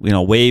time.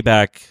 Way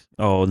back.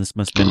 Oh, this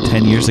must have been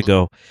 10 years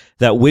ago.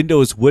 That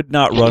Windows would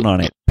not run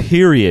on it.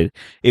 Period.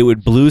 It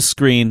would blue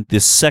screen the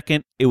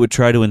second it would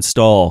try to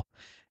install.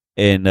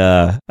 And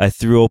I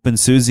threw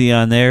OpenSUSE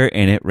on there,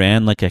 and it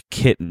ran like a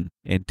kitten.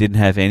 It didn't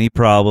have any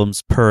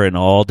problems, purring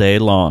all day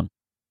long.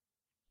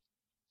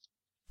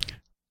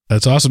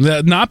 That's awesome.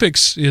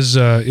 Knoppix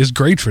is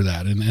great for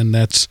that, and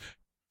that's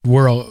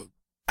where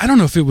I don't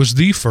know if it was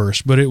the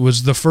first, but it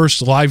was the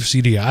first live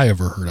CD I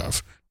ever heard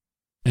of.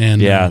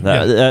 And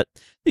that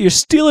you're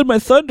stealing my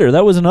thunder.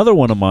 That was another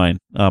one of mine.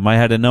 I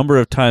had a number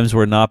of times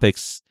where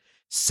Knoppix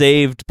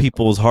saved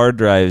people's hard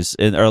drives,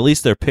 or at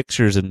least their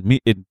pictures and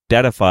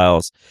data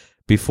files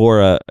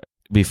before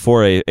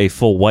a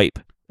full wipe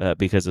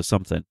because of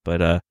something.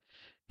 But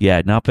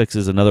Knoppix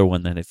is another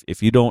one that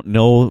if you don't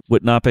know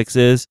what Knoppix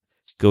is,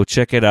 go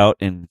check it out,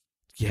 and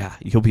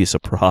you'll be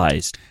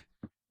surprised.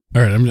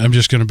 All right, I'm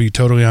just going to be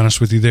totally honest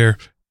with you there.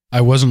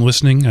 I wasn't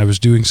listening. I was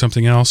doing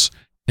something else,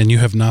 and you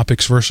have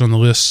Knoppix first on the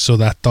list,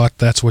 so I thought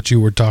that's what you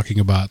were talking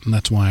about, and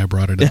that's why I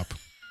brought it up.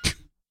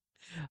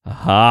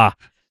 Aha!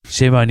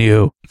 Shame on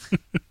you.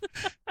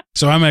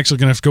 So I'm actually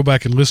going to have to go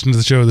back and listen to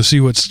the show to see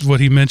what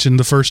he mentioned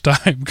the first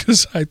time,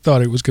 because I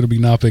thought it was going to be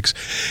Knoppix.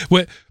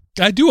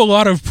 I do a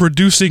lot of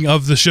producing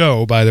of the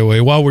show, by the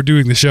way, while we're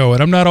doing the show,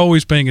 and I'm not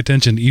always paying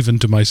attention even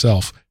to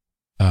myself.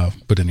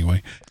 But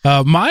anyway,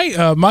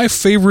 my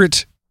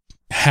favorite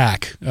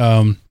hack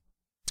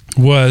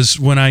was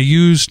when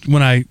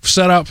I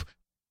set up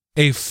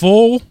a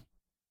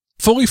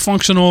fully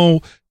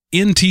functional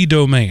NT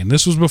domain.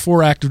 This was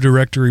before Active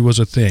Directory was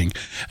a thing.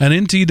 An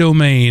NT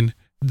domain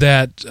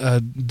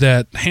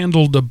that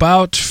handled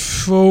about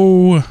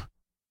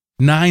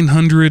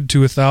 900 to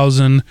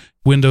 1,000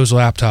 Windows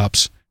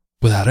laptops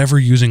without ever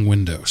using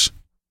Windows.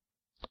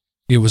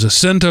 It was a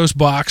CentOS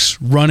box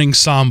running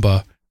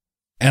Samba,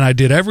 and I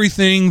did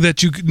everything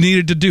that you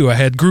needed to do. I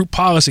had group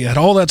policy, I had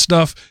all that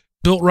stuff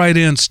built right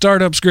in,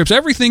 startup scripts,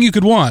 everything you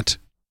could want,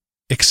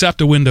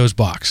 except a Windows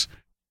box.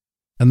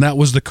 And that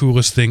was the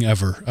coolest thing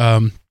ever.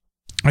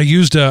 I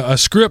used a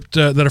script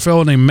that a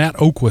fellow named Matt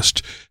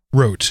Oquist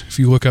wrote. If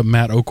you look up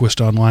Matt Oquist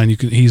online,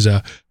 he's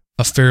a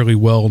fairly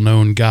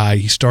well-known guy.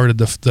 He started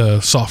the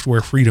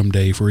Software Freedom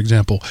Day, for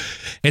example.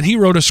 And he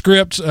wrote a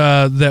script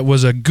that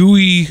was a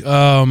GUI,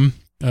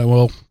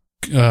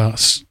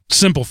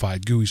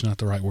 simplified. GUI's not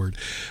the right word.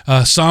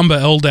 Samba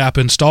LDAP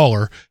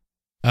installer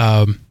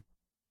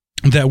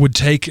that would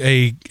take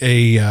a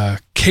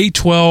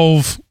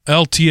K12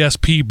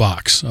 LTSP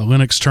box, a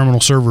Linux Terminal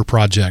Server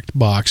Project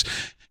box,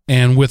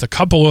 and with a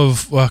couple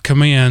of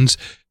commands,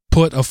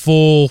 put a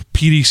full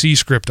PDC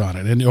script on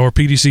it, or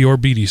PDC or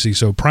BDC,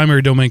 so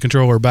primary domain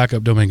controller,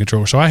 backup domain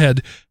controller. So I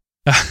had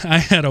a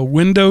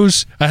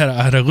Linux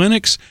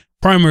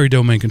primary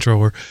domain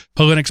controller,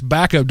 a Linux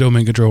backup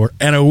domain controller,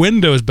 and a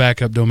Windows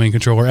backup domain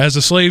controller as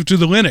a slave to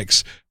the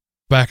Linux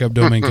backup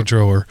domain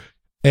controller,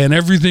 and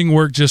everything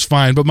worked just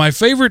fine. But my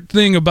favorite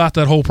thing about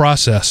that whole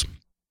process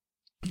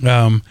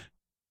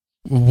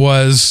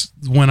was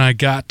when I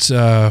got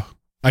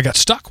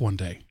stuck one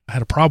day. I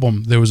had a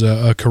problem. There was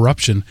a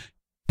corruption,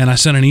 and I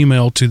sent an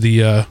email to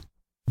the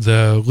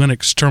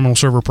Linux Terminal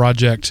Server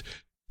Project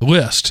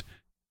list,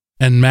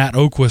 and Matt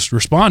Oquist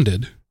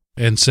responded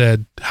and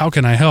said, "How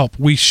can I help?"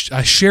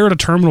 I shared a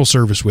terminal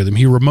service with him.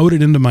 He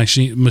remoted into my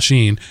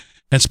machine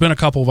and spent a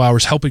couple of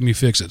hours helping me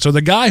fix it. So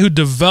the guy who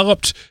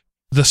developed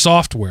the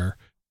software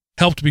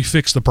helped me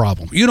fix the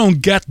problem. You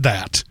don't get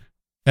that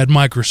at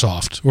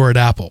Microsoft or at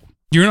Apple.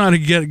 You're not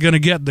going to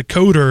get the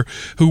coder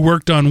who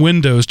worked on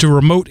Windows to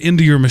remote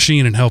into your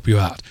machine and help you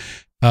out.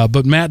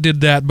 But Matt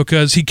did that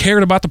because he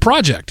cared about the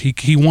project.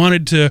 He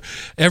wanted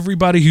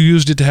everybody who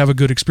used it to have a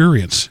good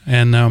experience.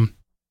 And I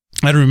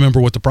don't remember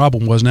what the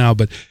problem was now,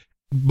 but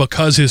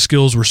because his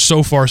skills were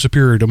so far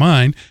superior to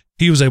mine,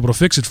 he was able to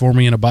fix it for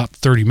me in about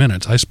 30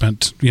 minutes. I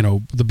spent,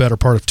 the better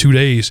part of 2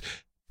 days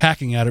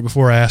hacking at it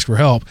before I asked for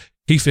help.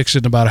 He fixed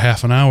it in about a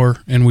half an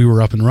hour, and we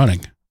were up and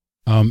running.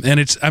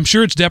 And I'm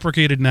sure it's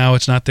deprecated now.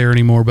 It's not there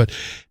anymore, but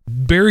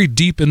buried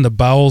deep in the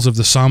bowels of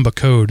the Samba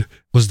code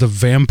was the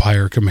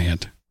vampire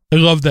command. I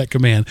love that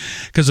command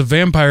because the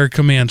vampire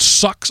command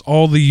sucks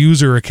all the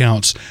user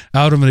accounts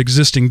out of an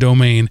existing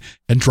domain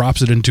and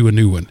drops it into a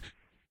new one.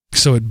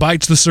 So it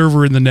bites the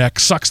server in the neck,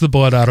 sucks the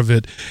blood out of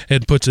it,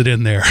 and puts it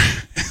in there.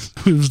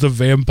 It was the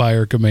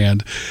vampire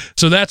command.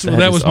 So that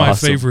was my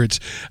awesome. favorite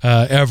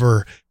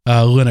ever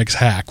Linux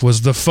hack,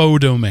 was the faux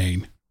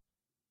domain.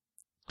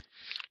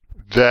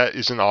 That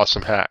is an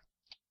awesome hack.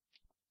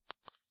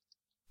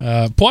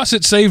 Plus,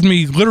 it saved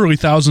me literally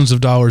thousands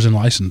of dollars in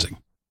licensing.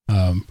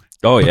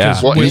 Oh yeah,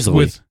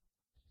 easily.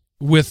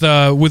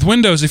 With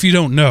Windows, if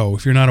you're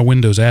not a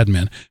Windows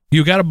admin,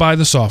 you got to buy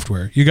the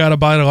software. You got to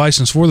buy the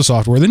license for the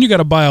software. Then you got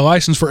to buy a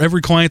license for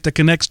every client that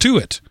connects to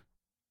it.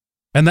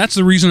 And that's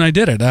the reason I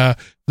did it.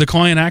 The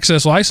client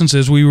access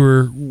licenses,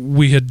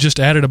 we had just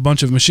added a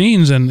bunch of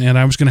machines, and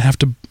I was going to have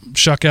to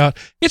shuck out.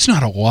 It's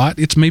not a lot.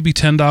 It's maybe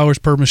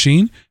 $10 per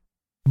machine,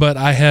 but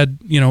I had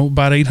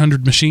about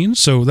 800 machines,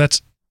 so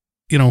that's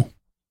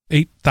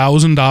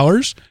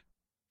 $8,000.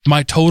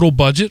 My total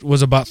budget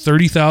was about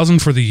 $30,000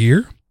 for the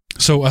year.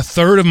 So a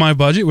third of my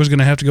budget was going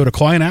to have to go to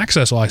client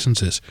access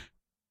licenses.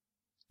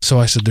 So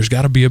I said, there's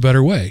got to be a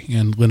better way,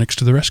 and Linux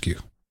to the rescue.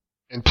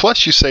 And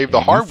plus, you save the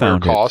hardware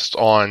cost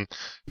on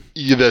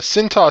the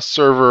CentOS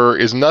server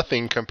is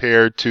nothing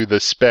compared to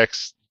the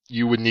specs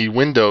you would need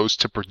Windows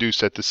to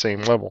produce at the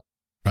same level.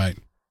 Right.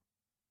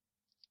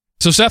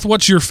 So Seth,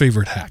 what's your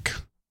favorite hack?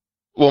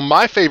 Well,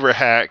 my favorite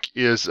hack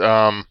is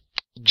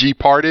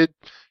gparted.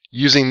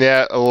 Using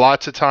that,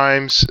 lots of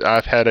times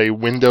I've had a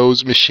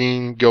Windows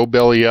machine go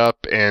belly up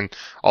and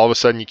all of a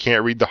sudden you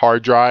can't read the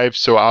hard drive,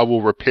 so I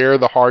will repair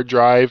the hard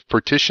drive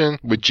partition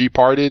with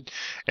gparted,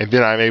 and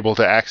then I'm able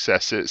to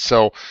access it.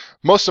 So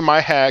most of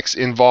my hacks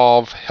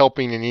involve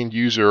helping an end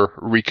user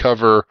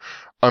recover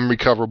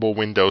unrecoverable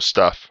Windows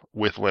stuff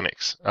with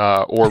Linux,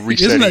 or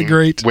resetting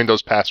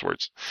Windows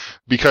passwords.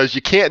 Because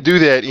you can't do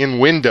that in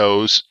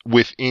Windows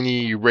with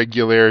any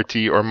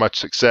regularity or much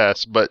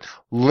success, but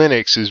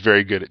Linux is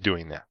very good at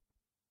doing that.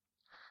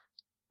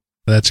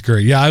 That's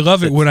great. Yeah, I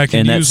love it when I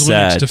can And use that's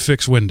Linux sad. to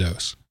fix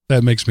Windows.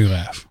 That makes me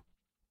laugh.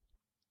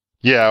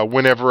 Yeah,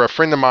 whenever a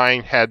friend of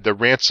mine had the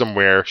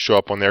ransomware show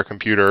up on their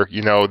computer,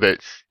 you know that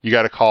you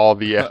got to call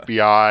the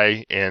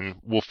FBI and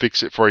we'll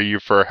fix it for you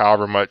for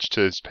however much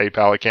to his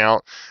PayPal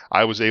account.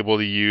 I was able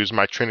to use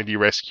my Trinity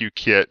Rescue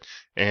Kit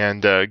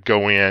and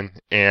go in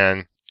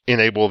and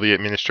enable the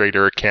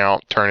administrator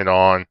account, turn it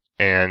on,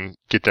 and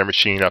get their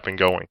machine up and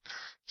going.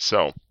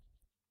 So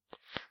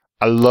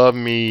I love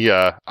me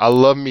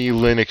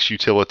Linux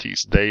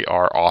utilities. They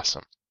are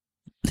awesome.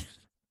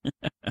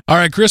 All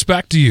right, Chris,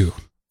 back to you.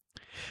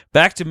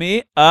 Back to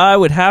me, I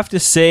would have to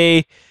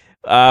say,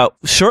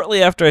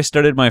 shortly after I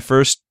started my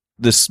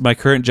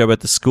current job at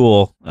the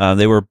school,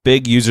 they were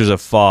big users of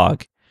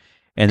Fog,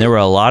 and there were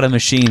a lot of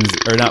machines,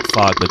 or not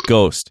Fog, but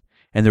Ghost,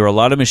 and there were a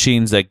lot of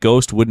machines that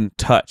Ghost wouldn't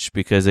touch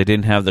because they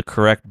didn't have the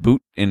correct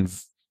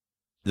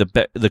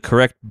the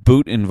correct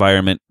boot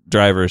environment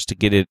drivers to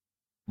get it,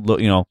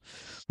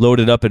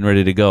 loaded up and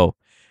ready to go.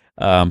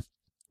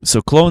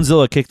 So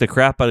Clonezilla kicked the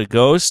crap out of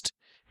Ghost.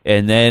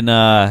 And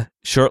then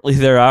shortly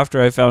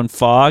thereafter, I found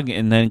Fog,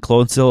 and then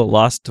Clonezilla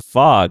lost to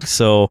Fog.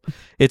 So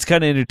it's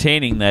kind of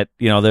entertaining that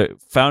they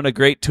found a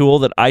great tool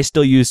that I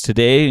still use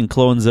today in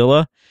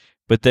Clonezilla,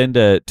 but then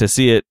to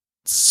see it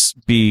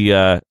be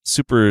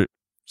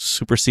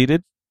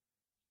superseded,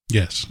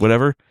 Yes,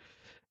 whatever,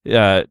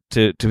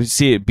 to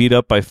see it beat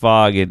up by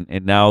Fog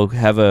and now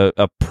have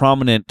a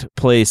prominent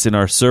place in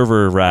our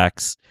server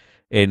racks.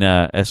 And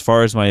as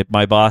far as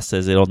my boss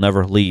says, it'll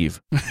never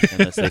leave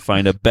unless they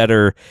find a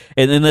better.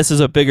 And then this is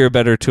a bigger,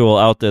 better tool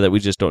out there that we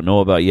just don't know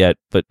about yet.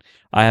 But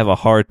I have a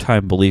hard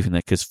time believing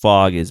that because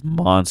Fog is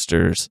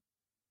monsters.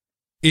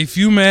 if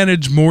you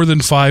manage more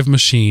than 5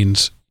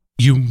 machines,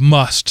 you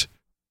must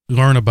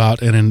learn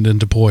about and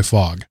deploy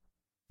Fog.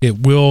 It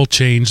will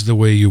change the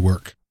way you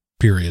work,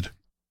 period.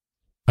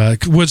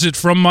 Was it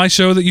from my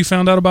show that you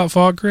found out about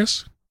Fog,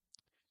 Chris?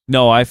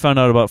 No, I found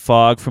out about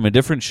Fog from a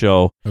different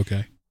show.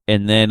 Okay.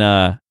 And then,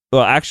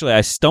 actually,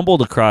 I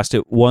stumbled across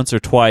it once or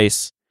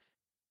twice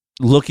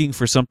looking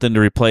for something to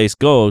replace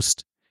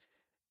Ghost.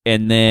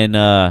 And then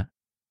I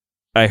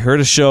heard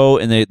a show,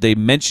 and they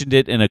mentioned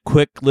it in a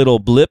quick little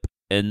blip.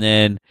 And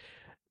then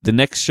the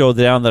next show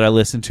down that I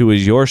listened to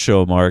is your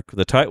show, Mark,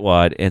 the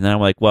Tightwad. And then I'm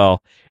like,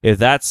 well, if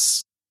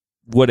that's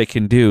what it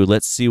can do,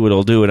 let's see what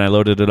it'll do. And I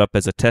loaded it up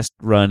as a test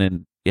run,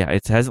 and yeah,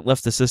 it hasn't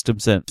left the system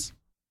since.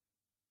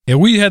 Yeah,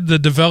 we had the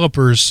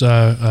developers,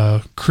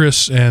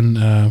 Chris and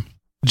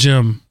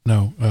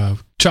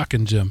Chuck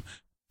and Jim,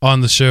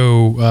 on the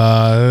show,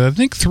 I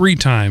think 3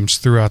 times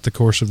throughout the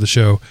course of the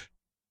show.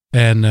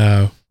 And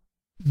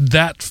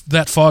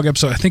that Fog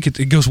episode, I think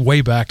it goes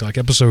way back to like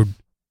episode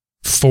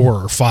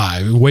 4 or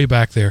 5, way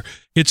back there.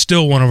 It's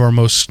still one of our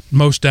most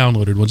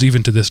downloaded ones,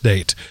 even to this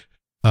date,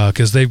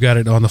 because they've got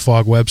it on the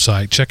Fog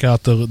website. Check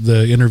out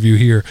the interview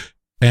here,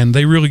 and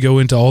they really go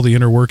into all the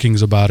inner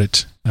workings about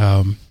it.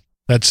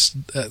 That's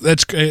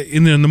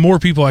and then the more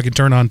people I can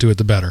turn on to it,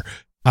 the better.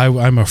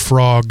 I'm a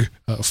frog.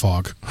 I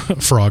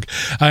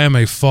am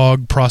a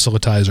Fog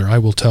proselytizer. I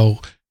will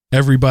tell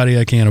everybody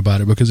I can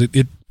about it because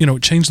it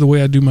changed the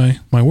way I do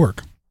my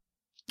work.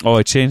 Oh,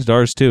 it changed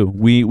ours too.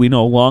 We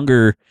no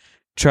longer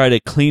try to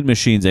clean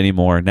machines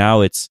anymore.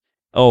 Now it's,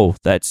 oh,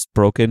 that's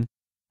broken.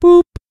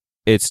 Boop.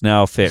 It's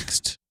now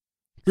fixed.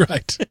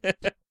 Right.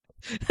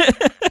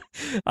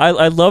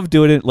 I love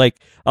doing it. Like,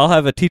 I'll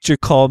have a teacher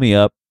call me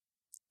up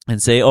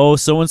and say, oh,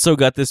 so-and-so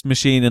got this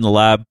machine in the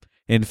lab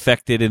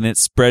infected and it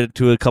spread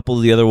to a couple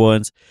of the other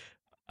ones.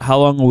 How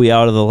long are we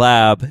out of the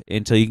lab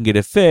until you can get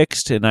it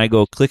fixed? And I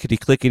go clickety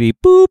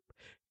boop,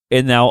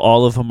 and now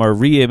all of them are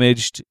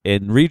re-imaged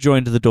and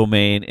rejoined to the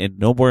domain and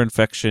no more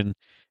infection.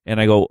 And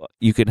I go,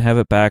 you can have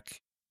it back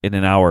in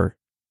an hour.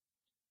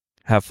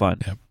 Have fun.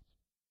 Yep.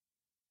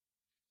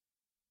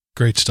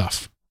 Great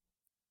stuff.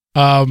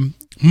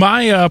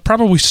 My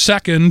probably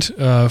second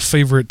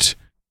favorite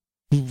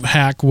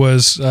hack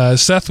was,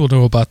 Seth will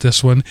know about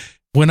this one,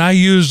 when I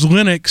used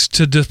Linux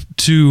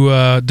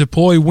to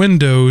deploy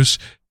Windows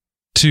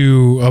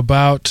to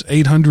about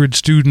 800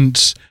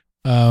 students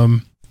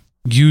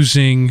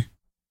using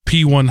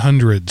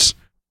P100s,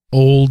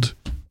 old.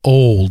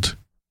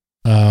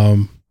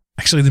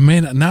 Actually, they may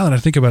not, now that I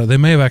think about it, they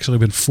may have actually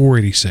been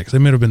 486. They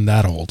may have been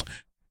that old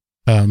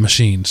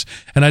machines,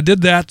 and I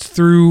did that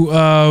through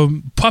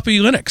Puppy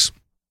Linux.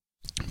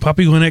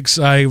 Puppy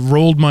Linux. I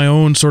rolled my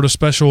own sort of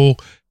special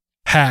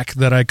hack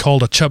that I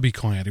called a chubby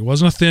client. It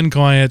wasn't a thin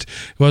client.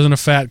 It wasn't a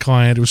fat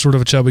client. It was sort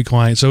of a chubby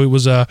client. So it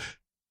was it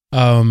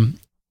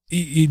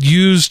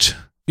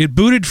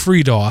booted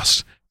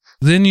FreeDOS,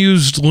 then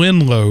used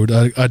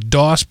linload, a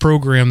DOS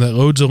program that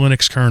loads a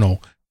Linux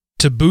kernel,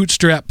 to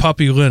bootstrap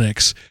Puppy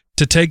Linux,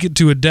 to take it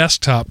to a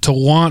desktop, to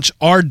launch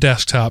our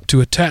desktop,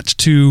 to attach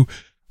to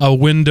a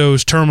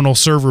Windows terminal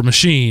server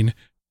machine.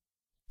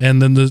 And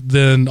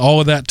then all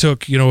of that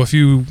took, a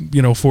few,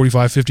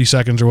 45, 50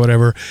 seconds or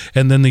whatever.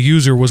 And then the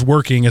user was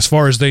working, as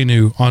far as they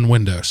knew, on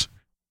Windows.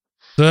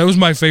 So that was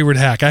my favorite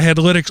hack. I had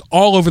Linux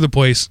all over the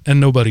place and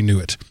nobody knew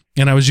it.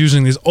 And I was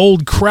using these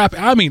old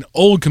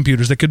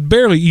computers that could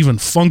barely even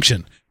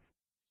function.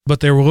 but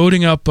they were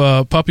loading up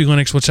Puppy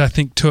Linux, which I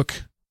think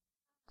took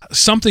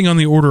something on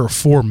the order of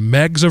 4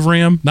 megs of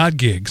RAM, not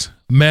gigs,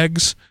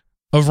 megs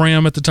of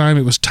RAM at the time.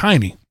 It was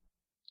tiny.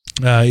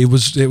 It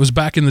was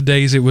back in the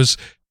days. It was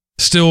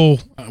still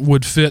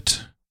would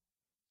fit.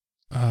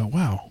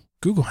 Wow.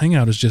 Google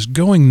Hangout is just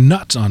going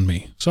nuts on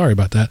me. Sorry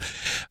about that.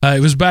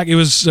 It was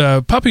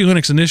Puppy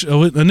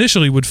Linux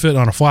initially would fit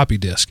on a floppy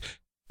disk.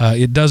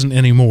 It doesn't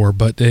anymore,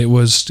 but it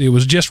was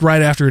just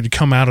right after it had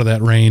come out of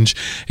that range.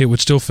 It would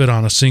still fit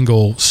on a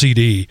single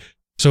CD.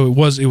 So it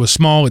was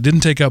small. It didn't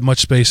take up much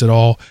space at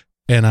all,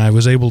 and I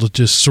was able to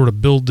just sort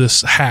of build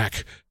this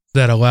hack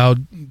that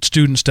allowed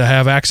students to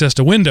have access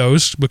to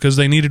Windows because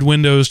they needed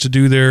Windows to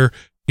do their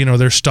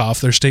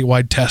stuff, their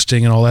statewide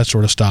testing and all that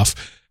sort of stuff.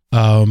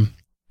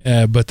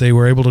 But they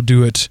were able to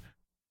do it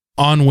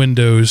on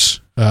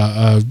Windows,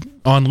 on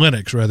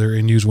Linux rather,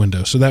 and use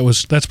Windows. So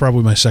that's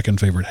probably my second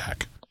favorite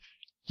hack.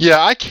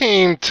 Yeah, I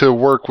came to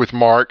work with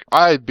Mark.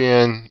 At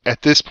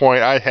this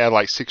point, I had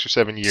like 6 or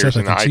 7 years Seth,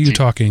 in the I can IT. see you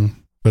talking,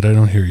 but I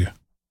don't hear you.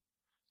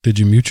 Did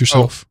you mute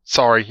yourself? Oh,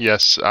 sorry.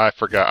 Yes, I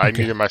forgot. I Okay.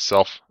 muted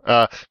myself.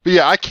 But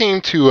yeah, I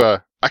came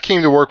to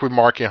work with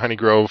Mark in Honey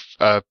Grove.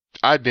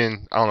 I've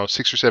been,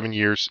 6 or 7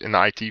 years in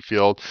the IT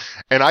field,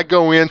 and I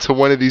go into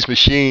one of these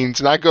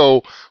machines and I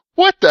go,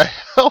 what the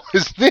hell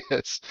is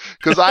this?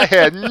 Because I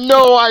had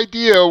no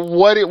idea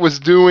what it was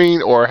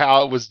doing or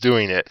how it was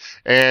doing it.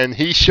 And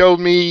he showed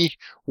me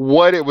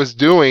what it was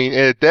doing.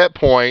 And at that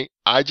point,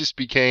 I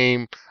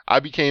became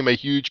a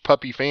huge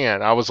Puppy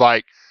fan. I was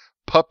like,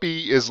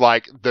 Puppy is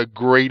like the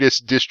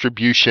greatest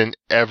distribution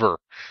ever.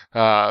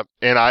 And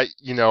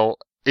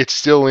it's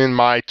still in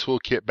my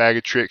toolkit bag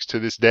of tricks to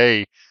this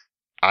day.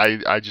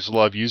 I just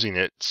love using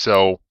it.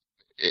 So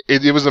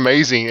it was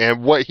amazing.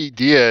 And what he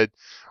did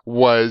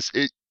was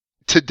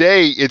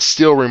today it's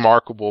still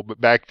remarkable,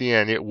 but back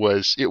then it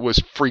was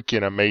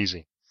freaking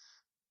amazing.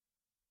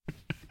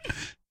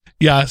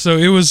 Yeah, so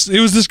it was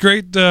this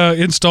great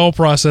install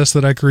process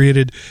that I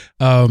created.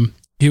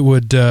 It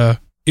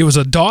was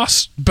a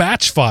DOS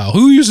batch file.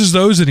 Who uses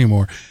those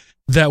anymore?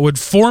 That would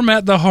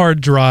format the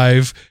hard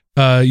drive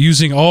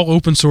using all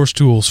open source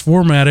tools.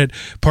 Format it,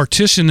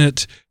 partition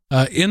it,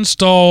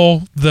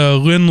 install the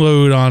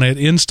linload on it,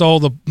 install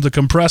the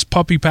compressed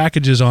Puppy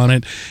packages on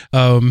it,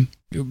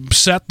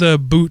 set the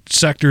boot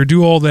sector,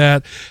 do all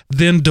that,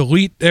 then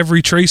delete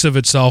every trace of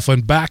itself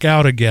and back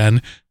out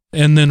again,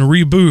 and then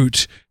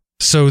reboot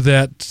so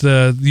that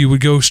you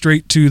would go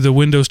straight to the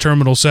Windows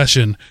terminal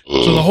session.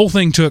 So the whole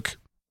thing took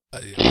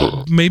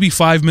maybe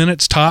 5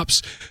 minutes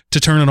tops to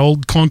turn an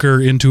old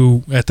clunker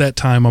into, at that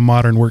time, a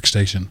modern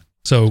workstation.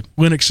 So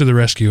Linux to the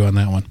rescue on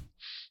that one.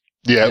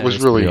 Yeah, it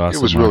was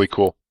really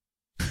cool.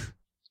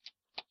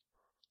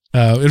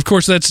 Of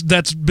course,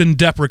 that's been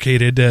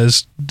deprecated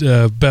as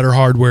better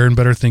hardware and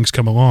better things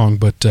come along,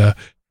 but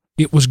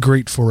it was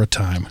great for a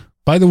time.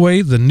 By the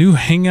way, the new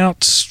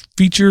Hangouts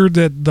feature,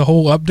 that the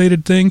whole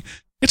updated thing,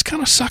 it's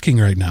kind of sucking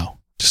right now.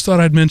 Just thought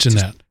I'd mention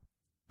that.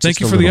 Thank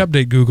you for the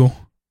update, Google.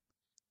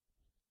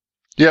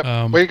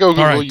 Yep. Way to go,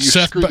 Google. All right, you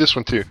Seth, screwed this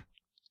one too.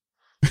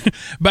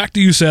 Back to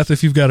you, Seth,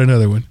 if you've got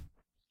another one.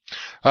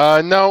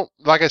 No,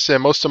 like I said,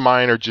 most of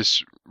mine are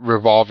just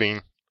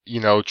revolving.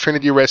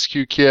 Trinity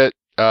Rescue Kit,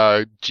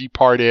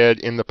 GPartEd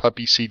in the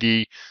Puppy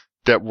CD.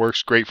 That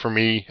works great for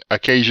me.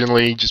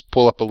 Occasionally, just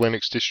pull up a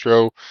Linux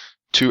distro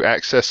to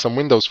access some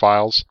Windows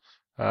files.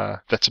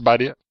 That's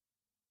about it.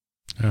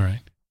 All right.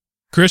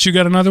 Chris, you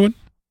got another one?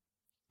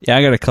 Yeah,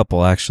 I got a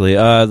couple actually.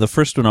 The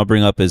first one I'll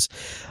bring up is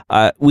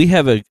we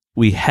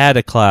had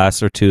a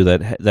class or two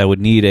that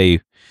would need a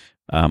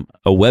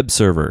web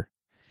server,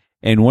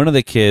 and one of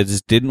the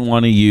kids didn't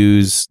want to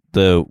use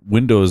the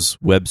Windows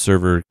web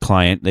server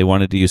client. They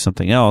wanted to use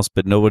something else,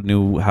 but no one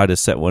knew how to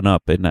set one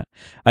up, and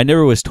I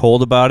never was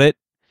told about it.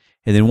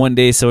 And then one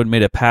day, someone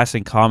made a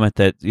passing comment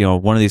that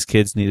one of these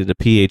kids needed a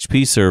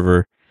PHP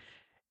server,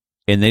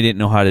 and they didn't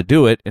know how to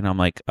do it. And I'm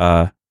like,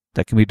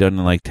 that can be done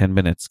in like 10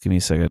 minutes. Give me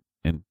a second.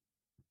 And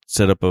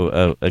set up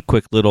a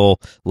quick little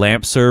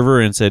LAMP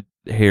server and said,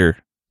 here,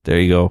 there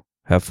you go.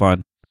 Have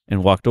fun.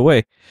 And walked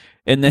away.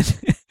 And then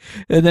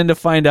and then to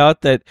find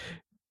out that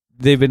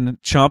they've been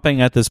chomping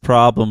at this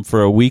problem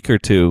for a week or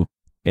two.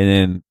 And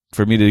then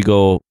for me to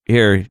go,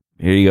 here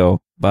you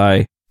go.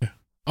 Bye.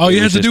 All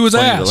you had to do was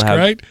ask,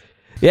 right?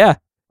 Yeah.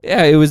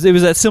 Yeah. It was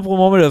that simple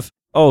moment of,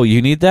 oh,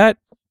 you need that?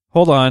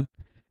 Hold on.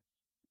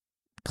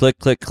 Click,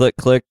 click, click,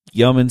 click,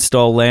 yum,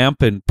 install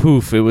LAMP, and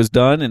poof, it was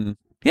done, and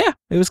yeah,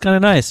 it was kind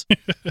of nice.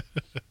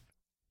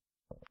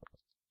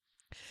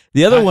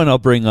 The other one I'll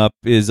bring up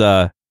is,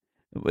 this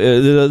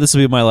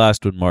will be my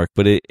last one, Mark,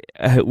 but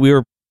we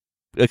were,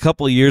 a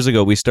couple of years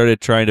ago, we started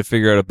trying to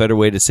figure out a better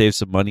way to save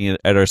some money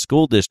at our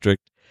school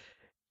district,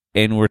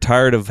 and we're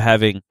tired of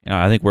having,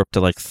 I think we're up to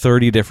like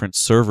 30 different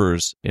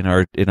servers in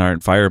our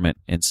environment,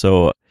 and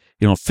so,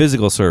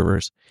 physical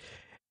servers,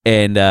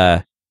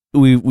 and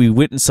we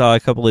went and saw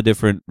a couple of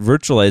different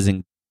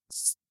virtualizing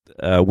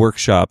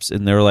workshops,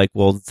 and they were like,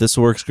 well, this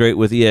works great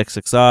with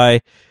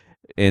EXXI,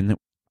 and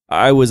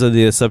I was of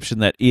the assumption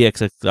that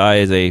EXXI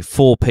is a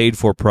full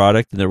paid-for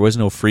product, and there was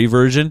no free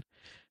version.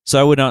 So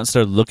I went out and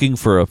started looking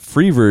for a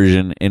free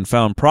version and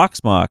found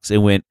Proxmox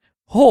and went,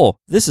 oh,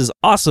 this is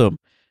awesome.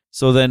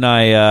 So then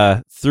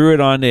I threw it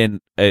on in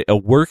a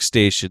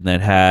workstation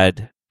that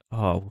had,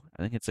 I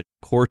think it's a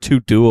Core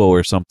 2 Duo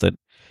or something,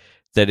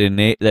 that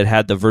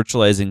had the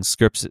virtualizing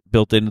scripts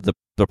built into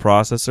the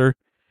processor,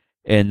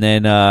 and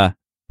then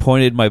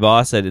pointed my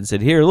boss at it and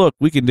said, here, look,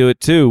 we can do it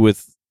too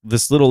with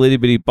this little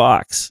itty-bitty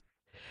box.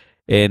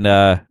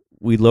 And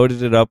we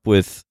loaded it up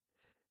with,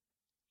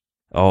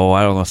 I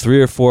don't know,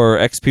 3 or 4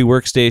 XP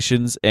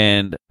workstations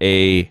and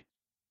the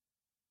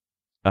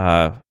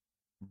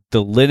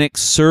Linux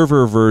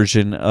server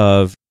version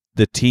of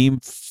the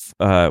Team,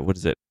 what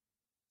is it?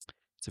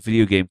 It's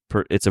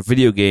a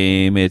video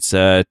game. It's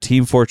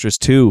Team Fortress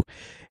 2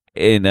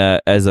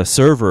 as a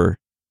server,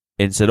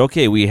 and said,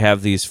 okay, we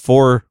have these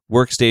 4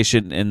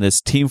 workstation and this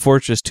Team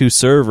Fortress 2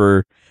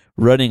 server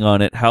running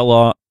on it. How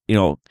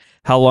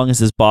long is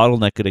this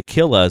bottleneck going to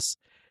kill us?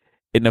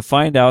 And to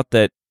find out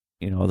that,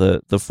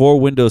 the 4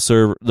 window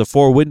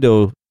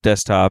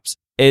desktops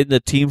and the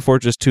Team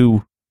Fortress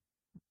 2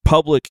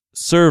 public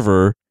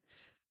server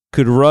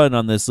could run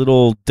on this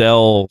little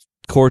Dell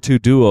Core 2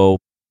 Duo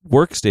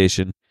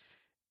workstation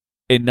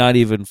and not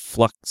even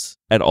flux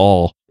at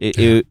all.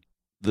 I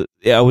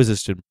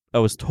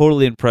was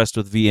totally impressed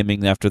with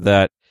VMing after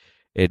that.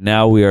 And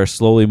now we are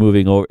slowly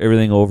moving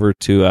everything over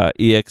to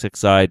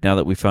EXXi now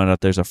that we found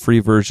out there's a free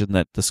version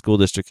that the school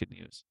district can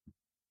use.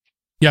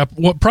 Yeah,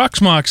 what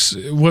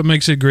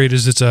makes it great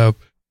is it's a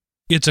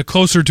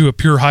closer to a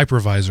pure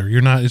hypervisor.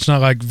 It's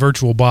not like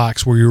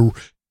VirtualBox where you're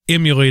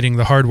emulating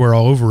the hardware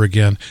all over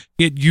again.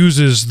 It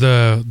uses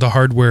the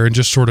hardware and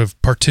just sort of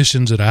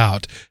partitions it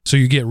out, so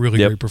you get really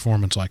great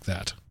performance like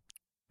that.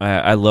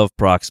 I love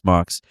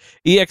Proxmox.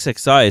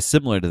 EXXi is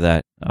similar to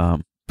that,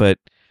 but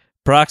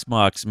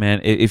Proxmox, man,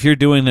 if you're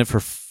doing it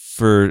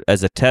for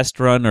as a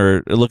test run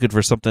or looking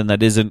for something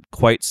that isn't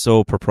quite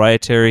so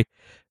proprietary,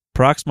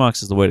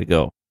 Proxmox is the way to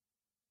go.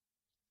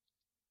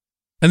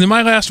 And then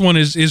my last one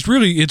is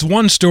really, it's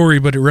one story,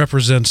 but it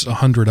represents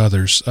 100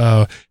 others.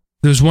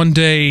 There was one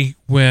day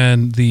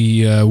when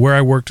the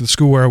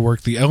school where I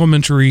worked, the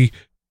elementary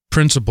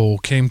principal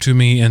came to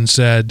me and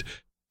said,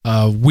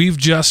 we've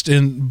just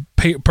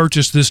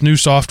purchased this new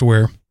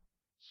software,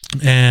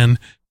 and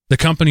the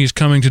company is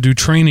coming to do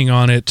training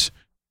on it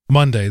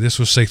Monday. This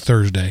was, say,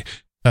 Thursday.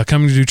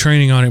 Coming to do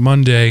training on it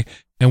Monday,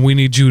 and we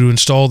need you to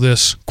install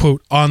this,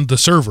 quote, on the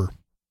server,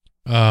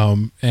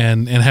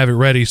 and have it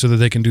ready so that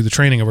they can do the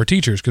training of our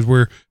teachers, because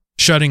we're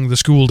shutting the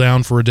school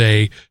down for a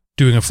day,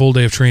 doing a full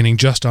day of training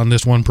just on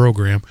this one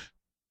program,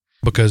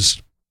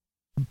 because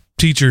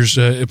teachers,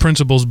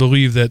 principals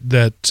believe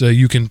that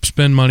you can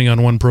spend money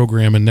on one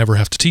program and never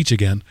have to teach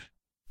again.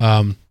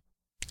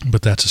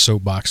 But that's a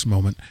soapbox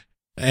moment.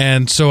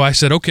 And so I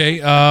said, okay,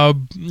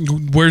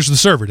 where's the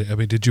server?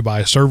 Did you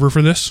buy a server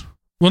for this?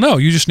 Well, no,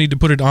 you just need to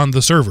put it on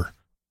the server.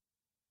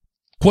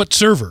 What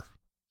server?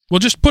 Well,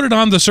 just put it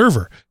on the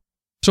server.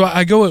 So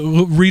I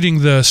go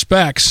reading the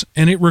specs,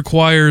 and it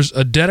requires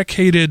a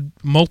dedicated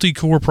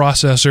multi-core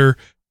processor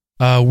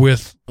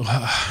with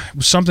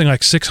something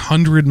like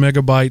 600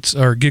 megabytes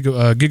or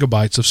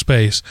gigabytes of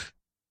space,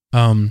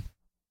 and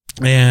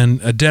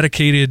a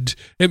dedicated.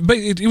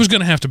 It was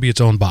going to have to be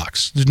its own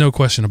box. There's no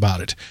question about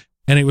it.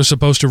 And it was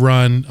supposed to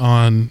run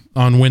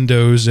on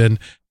Windows, and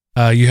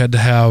you had to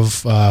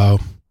have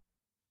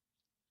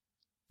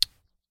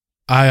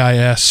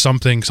IIS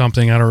something.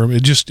 I don't remember.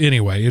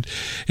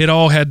 It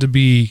all had to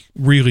be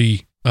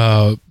really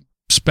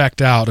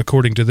spec'd out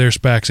according to their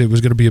specs. It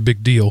was going to be a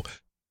big deal.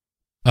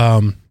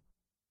 And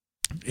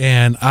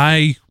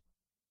I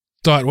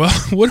thought, well,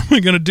 what am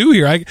I going to do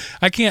here? I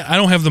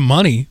don't have the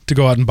money to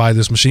go out and buy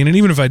this machine. And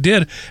even if I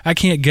did, I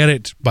can't get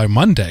it by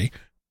Monday.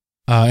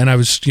 And I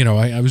was,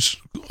 I was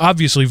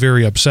obviously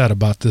very upset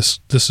about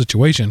this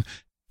situation.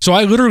 So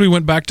I literally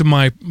went back to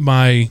my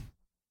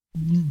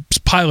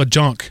pile of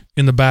junk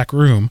in the back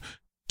room,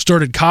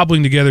 started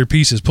cobbling together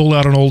pieces, pulled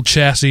out an old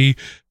chassis,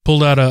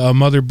 pulled out a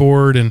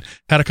motherboard, and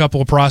had a couple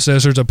of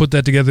processors. I put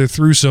that together,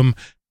 threw some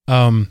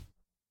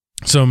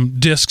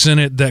disks in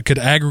it that could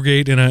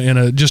aggregate in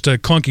a just a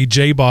clunky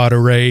JBOD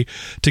array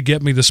to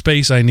get me the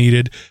space I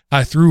needed.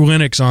 I threw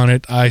Linux on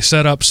it. I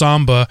set up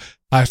Samba.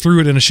 I threw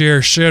it in a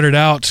share, shared it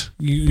out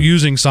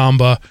using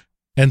Samba,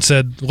 and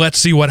said, let's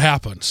see what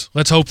happens.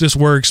 Let's hope this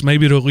works.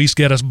 Maybe it'll at least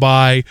get us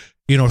by,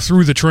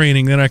 through the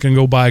training. Then I can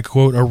go buy,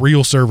 quote, a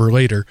real server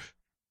later.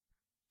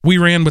 We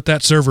ran with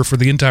that server for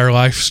the entire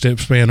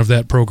lifespan of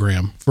that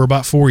program for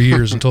about 4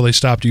 years until they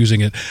stopped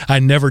using it. I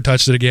never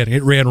touched it again.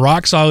 It ran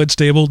rock solid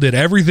stable, did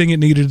everything it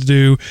needed to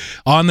do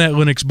on that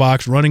Linux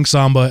box, running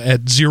Samba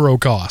at zero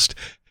cost.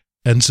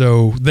 And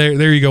so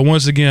there you go.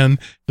 Once again,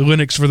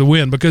 Linux for the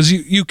win, because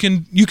you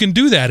can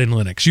do that in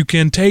Linux. You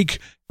can take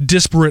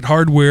disparate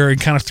hardware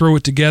and kind of throw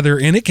it together,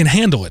 and it can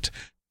handle it.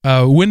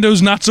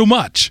 Windows, not so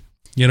much.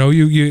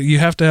 You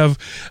have to have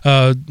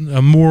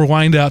a more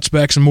lined out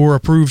specs and more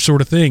approved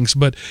sort of things.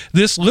 But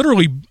this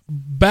literally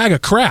bag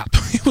of crap,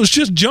 it was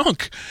just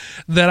junk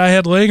that I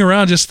had laying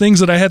around, just things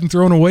that I hadn't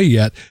thrown away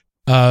yet.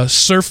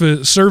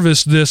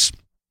 Serviced this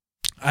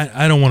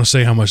I don't want to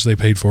say how much they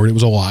paid for it. It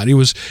was a lot. It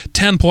was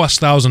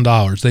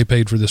 $10,000+ they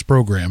paid for this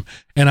program,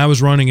 and I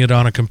was running it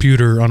on a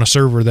computer on a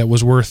server that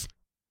was worth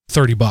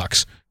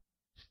 $30.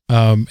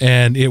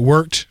 And it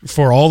worked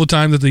for all the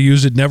time that they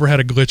used it. Never had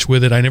a glitch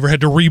with it. I never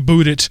had to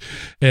reboot it,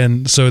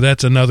 and so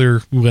that's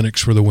another Linux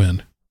for the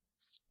win.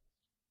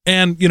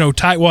 And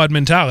tightwad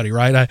mentality,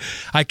 right?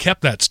 I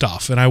kept that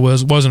stuff, and I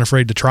wasn't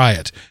afraid to try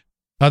it.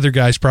 Other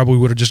guys probably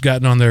would have just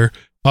gotten on the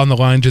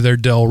line to their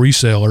Dell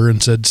reseller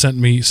and said, send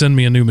me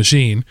a new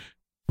machine,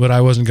 but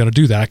I wasn't going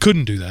to do that. I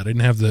couldn't do that. I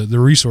didn't have the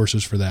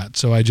resources for that,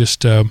 so I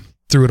just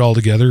threw it all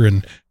together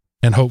and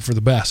hope for the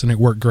best, and it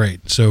worked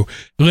great. So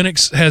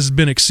Linux has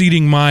been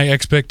exceeding my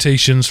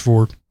expectations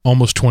for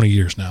almost 20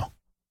 years now.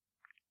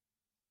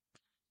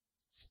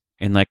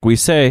 And like we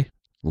say,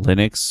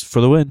 Linux for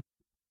the win.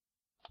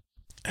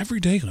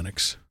 Everyday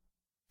Linux.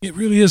 It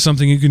really is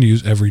something you can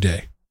use every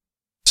day.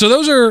 So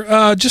those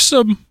are just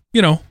some,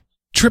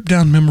 trip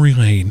down memory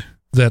lane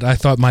that I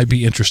thought might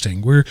be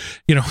interesting. We're,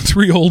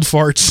 three old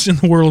farts in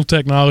the world of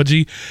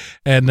technology,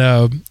 and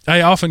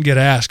I often get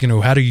asked,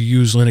 how do you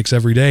use Linux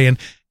every day? And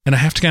I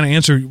have to kind of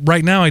answer,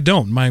 right now I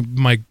don't.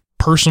 My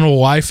personal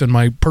life and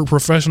my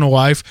professional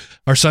life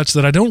are such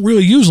that I don't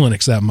really use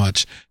Linux that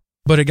much.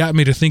 But it got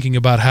me to thinking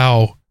about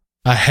how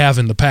I have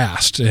in the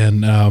past.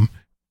 And,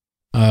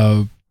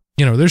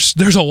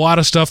 there's a lot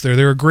of stuff there.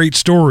 There are great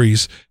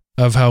stories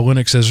of how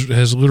Linux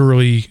has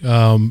literally,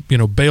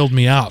 bailed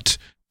me out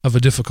of a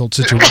difficult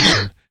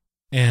situation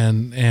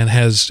and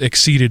has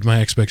exceeded my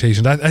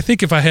expectations. I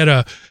think if I had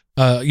a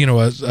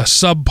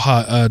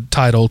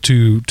subtitle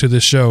to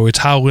this show, it's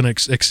how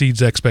Linux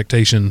exceeds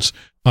expectations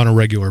on a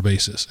regular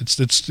basis. It's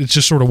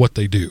just sort of what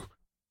they do,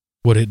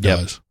 what it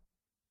does.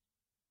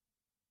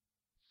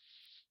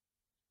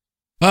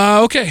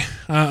 Okay,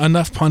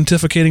 enough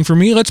pontificating for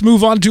me. Let's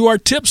move on to our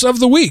tips of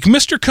the week.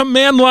 Mr.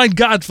 Command Line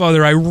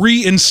Godfather, I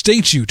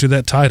reinstate you to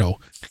that title.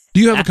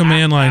 Do you have a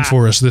command line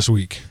for us this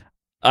week?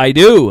 I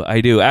do.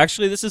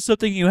 Actually, this is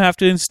something you have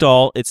to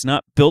install. It's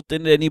not built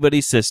into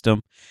anybody's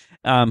system.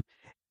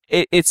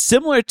 It's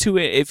similar to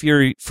if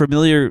you're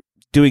familiar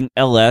doing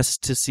ls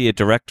to see a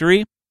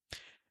directory.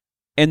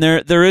 And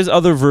there is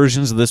other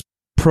versions of this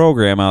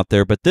program out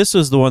there, but this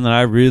is the one that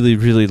I really,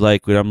 really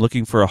like when I'm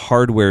looking for a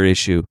hardware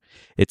issue.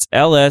 It's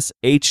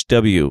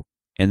lshw,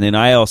 and then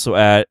I also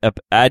add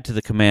to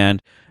the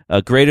command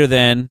a greater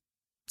than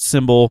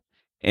symbol,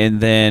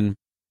 and then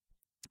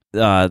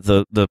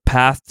the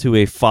path to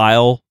a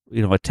file,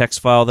 a text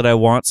file that I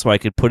want, so I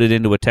could put it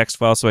into a text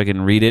file so I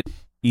can read it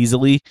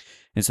easily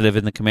instead of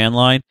in the command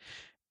line.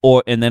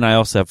 And then I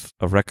also have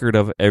a record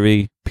of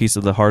every piece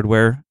of the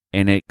hardware,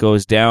 and it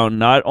goes down.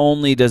 Not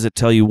only does it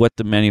tell you what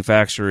the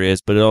manufacturer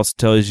is, but it also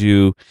tells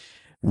you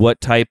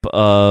what type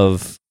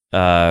of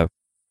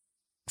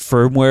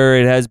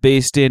firmware it has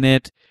based in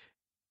it.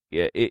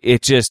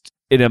 It just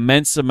an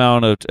immense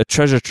amount of a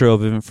treasure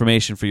trove of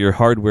information for your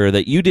hardware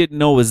that you didn't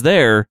know was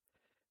there,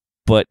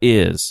 but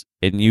is.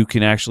 And you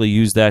can actually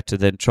use that to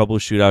then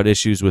troubleshoot out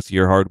issues with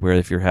your hardware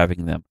if you're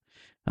having them.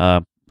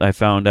 I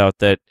found out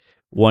that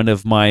one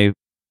of my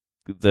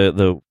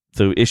the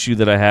issue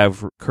that I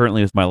have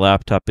currently with my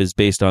laptop is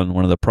based on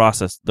one of the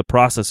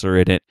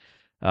processor in it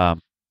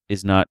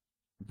is not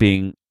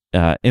being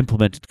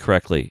implemented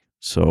correctly.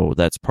 So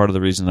that's part of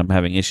the reason I'm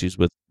having issues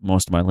with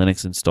most of my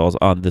Linux installs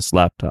on this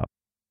laptop.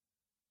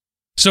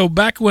 So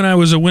back when I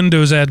was a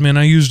Windows admin,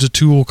 I used a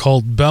tool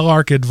called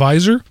Belarc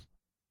Advisor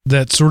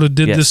that sort of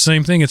did this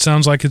same thing. It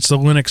sounds like it's the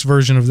Linux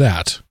version of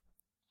that.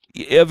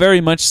 Yeah,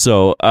 very much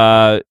so.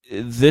 I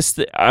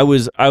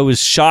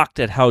was shocked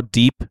at how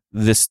deep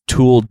this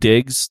tool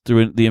digs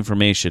through the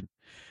information,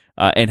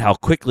 and how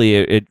quickly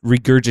it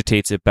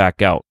regurgitates it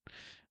back out.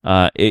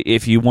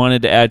 If you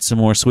wanted to add some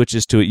more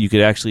switches to it, you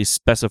could actually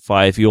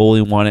specify if you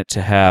only want it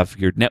to have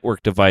your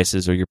network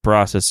devices or your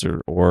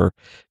processor or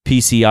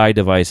PCI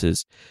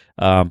devices.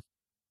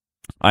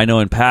 I know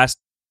in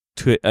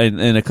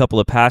a couple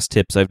of past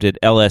tips, I've did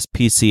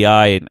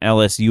LSPCI and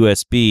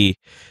LSUSB.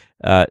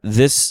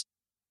 This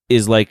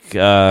is like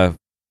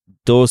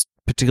those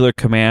particular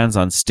commands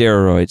on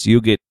steroids. You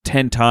get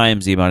 10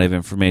 times the amount of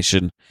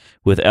information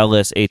with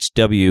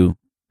LSHW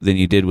than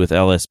you did with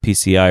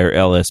LSPCI or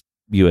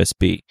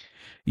LSUSB.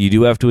 You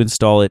do have to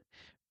install it,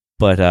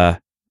 but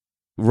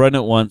run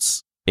it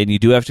once, and you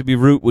do have to be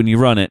root when you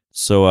run it.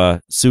 So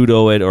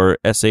sudo it or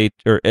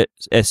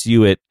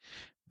su it,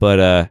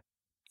 but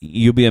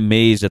you'll be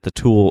amazed at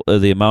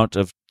the amount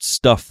of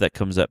stuff that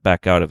comes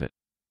back out of it.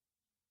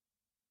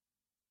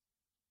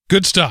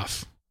 Good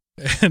stuff.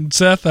 And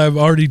Seth, I'm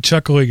already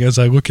chuckling as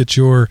I look at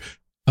your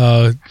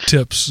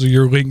tips,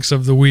 your links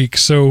of the week.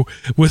 So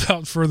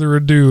without further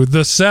ado,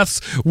 the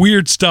Seth's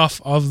weird stuff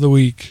of the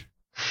week.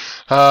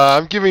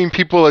 I'm giving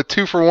people a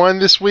 2-for-1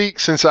 this week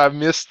since I've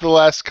missed the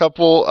last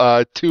couple,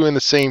 2 in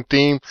the same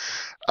theme.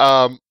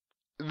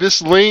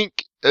 This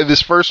link,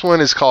 this first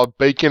one is called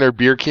Bacon or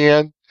Beer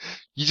Can.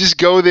 You just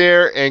go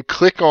there and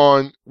click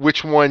on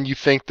which one you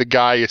think the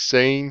guy is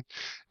saying.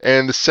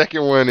 And the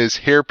second one is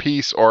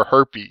hairpiece or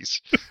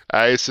herpes.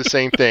 It's the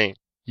same thing.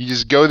 You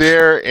just go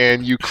there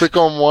and you click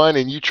on one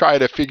and you try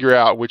to figure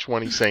out which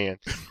one he's saying.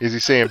 Is he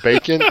saying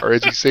bacon or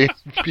is he saying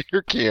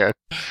beer can?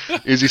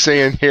 Is he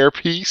saying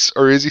hairpiece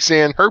or is he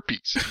saying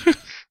herpes?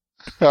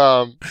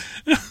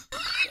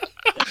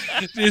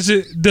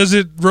 Does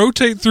it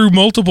rotate through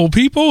multiple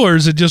people or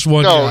is it just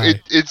one guy? No,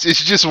 it's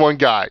just one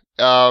guy.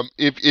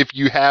 If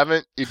you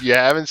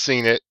haven't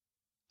seen it,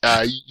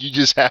 you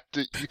just have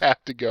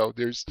to go.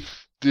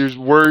 There's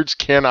words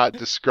cannot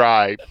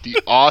describe the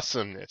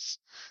awesomeness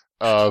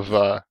of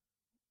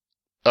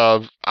I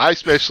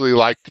especially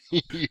like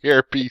the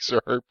hairpiece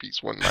or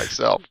herpes one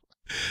myself.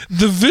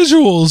 The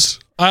visuals,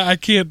 I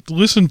can't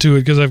listen to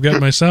it because I've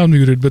got my sound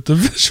muted, but the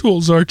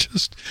visuals are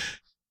just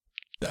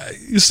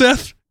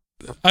Seth,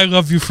 I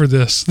love you for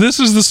this. This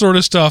is the sort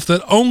of stuff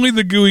that only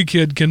the Gooey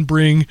Kid can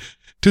bring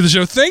to the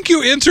show. Thank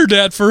you,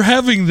 Internet, for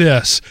having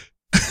this.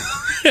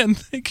 And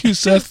thank you,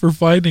 Seth, for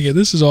finding it.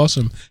 This is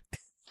awesome.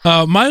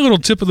 My little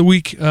tip of the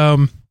week,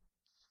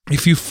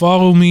 if you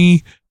follow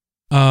me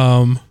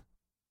on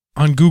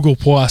Google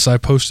Plus, I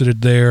posted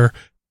it there,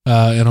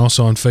 and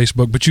also on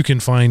Facebook, but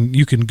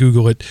you can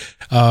Google it.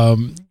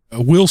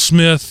 Will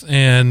Smith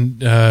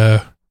and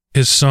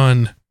his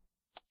son,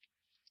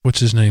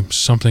 what's his name?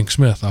 Something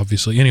Smith,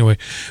 obviously. Anyway,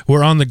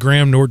 we're on the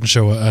Graham Norton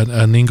Show,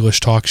 an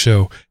English talk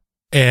show,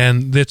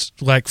 and it's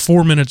like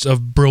 4 minutes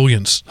of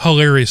brilliance,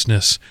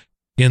 hilariousness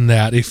in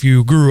that. If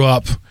you grew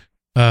up,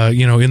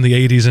 in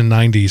the 80s and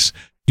 90s,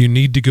 you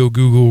need to go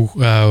Google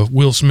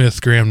Will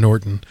Smith, Graham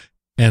Norton,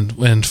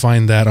 and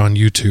find that on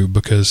YouTube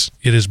because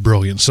it is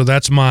brilliant. So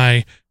that's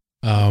my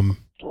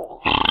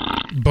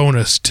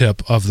bonus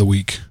tip of the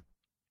week.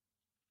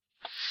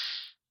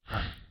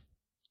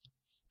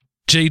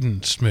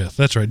 Jaden Smith.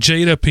 That's right.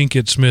 Jada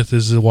Pinkett Smith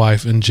is the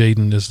wife and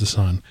Jaden is the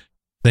son.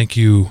 Thank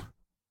you,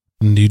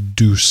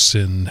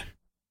 Nidusin.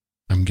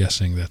 I'm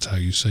guessing that's how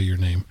you say your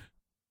name.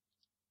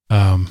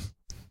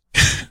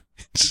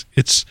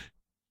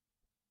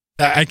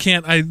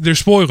 There's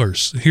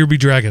spoilers. Here be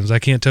dragons. I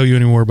can't tell you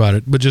any more about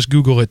it, but just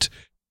Google it.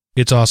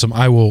 It's awesome.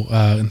 I will,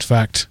 in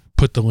fact,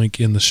 put the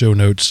link in the show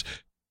notes,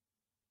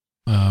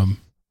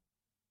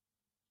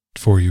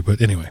 for you.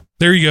 But anyway,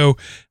 there you go.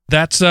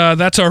 That's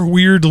our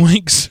weird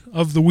links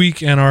of the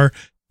week and our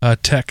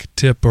tech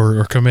tip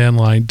or command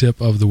line tip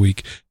of the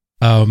week.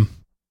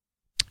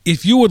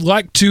 If you would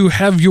like to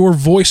have your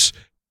voice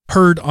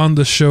heard on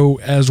the show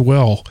as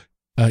well,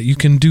 you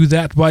can do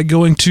that by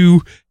going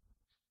to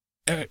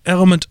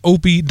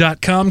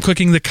elementop.com,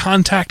 clicking the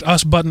Contact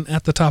Us button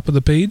at the top of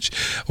the page,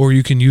 or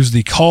you can use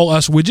the Call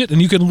Us widget,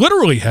 and you can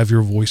literally have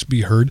your voice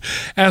be heard,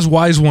 as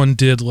Wise One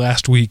did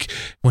last week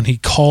when he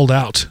called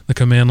out the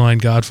Command Line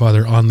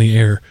Godfather on the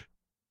air.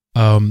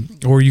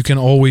 Or you can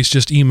always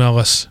just email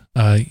us,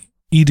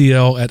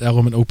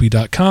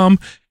 edl@elementop.com.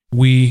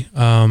 We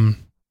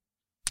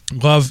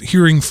love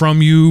hearing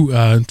from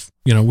you.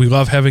 We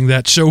love having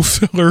that show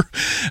filler,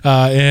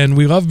 and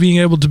we love being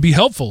able to be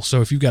helpful. So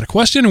if you've got a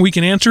question and we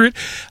can answer it,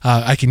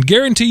 I can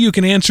guarantee you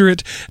can answer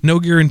it. No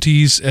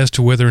guarantees as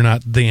to whether or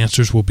not the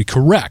answers will be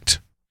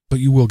correct, but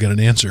you will get an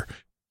answer.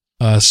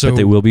 But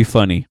they will be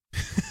funny.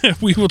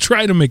 We will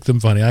try to make them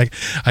funny.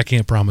 I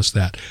can't promise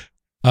that.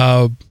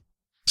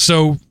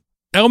 So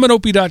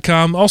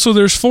elementop.com. Also,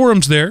 there's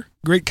forums there.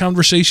 Great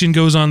conversation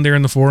goes on there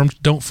in the forums.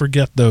 Don't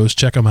forget those.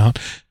 Check them out.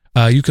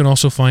 You can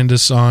also find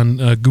us on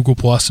Google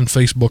Plus and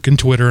Facebook and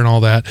Twitter and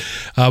all that.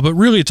 But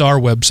really, it's our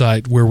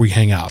website where we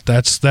hang out.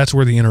 That's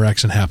where the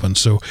interaction happens.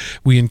 So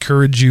we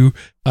encourage you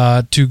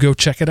to go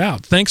check it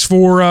out. Thanks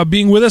for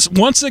being with us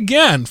once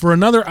again for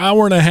another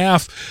hour and a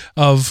half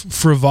of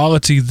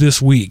frivolity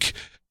this week.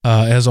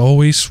 As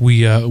always,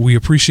 we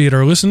appreciate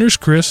our listeners.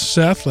 Chris,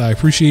 Seth, I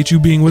appreciate you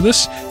being with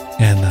us.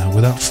 And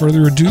without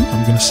further ado,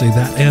 I'm going to say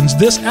that ends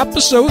this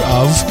episode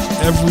of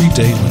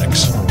Everyday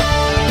Linux.